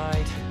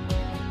flight.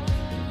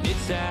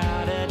 It's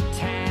out of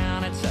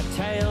town. It's a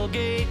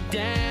tailgate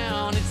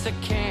down. It's a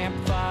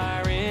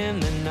campfire in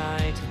the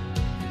night.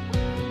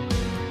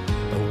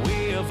 A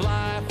way of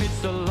life. It's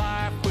the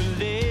life we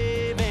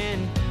live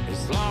in.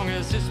 As long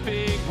as this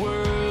big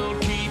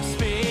world keeps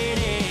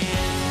spinning.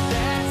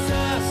 That's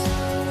us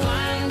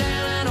flying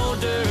down an old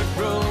dirt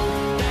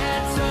road.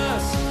 That's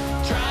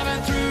us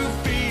driving through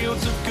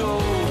fields of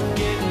gold,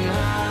 getting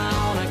high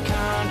on a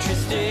country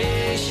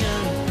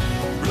station,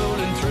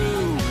 rolling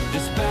through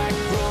this back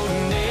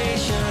road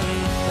nation.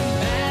 And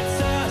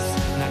that's us,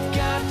 and I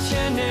got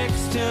you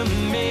next to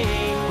me.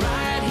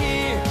 Right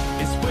here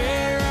is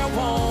where I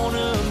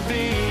wanna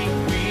be.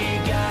 We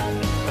got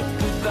a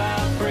good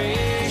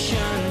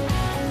vibration,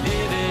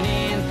 living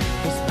in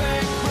this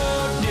back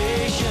road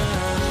nation.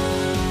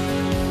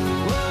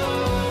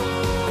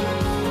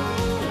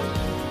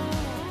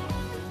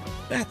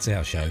 That's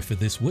our show for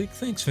this week.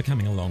 Thanks for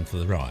coming along for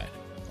the ride.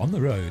 On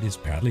the Road is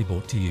proudly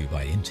brought to you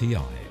by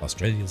MTI,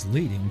 Australia's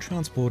leading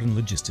transport and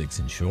logistics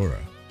insurer.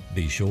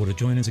 Be sure to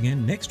join us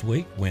again next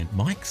week when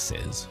Mike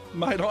says...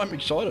 Mate, I'm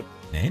excited.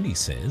 Andy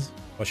says...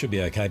 I should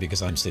be okay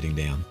because I'm sitting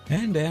down.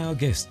 And our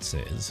guest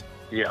says...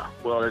 Yeah,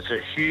 well, it's a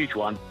huge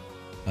one.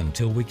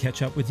 Until we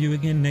catch up with you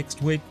again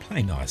next week,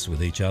 play nice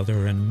with each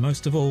other and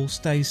most of all,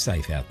 stay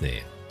safe out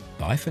there.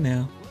 Bye for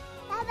now.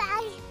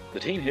 The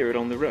team here at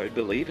On The Road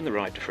believe in the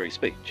right to free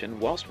speech, and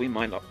whilst we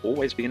might not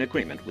always be in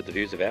agreement with the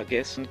views of our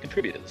guests and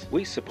contributors,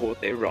 we support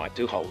their right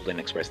to hold and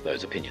express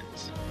those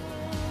opinions.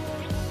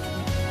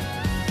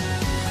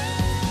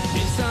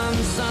 It's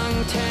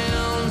unsung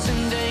towns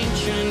and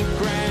ancient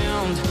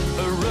ground,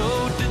 a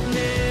road that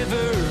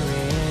never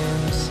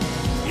ends.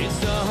 It's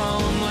the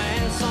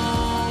homeland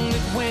song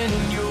that when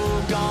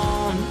you're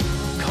gone,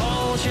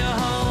 calls you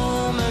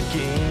home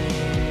again.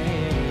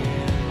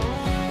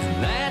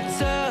 And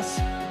that's us,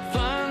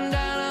 flying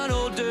down an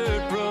old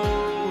dirt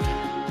road,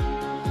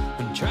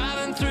 and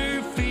driving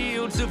through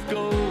fields of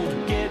gold.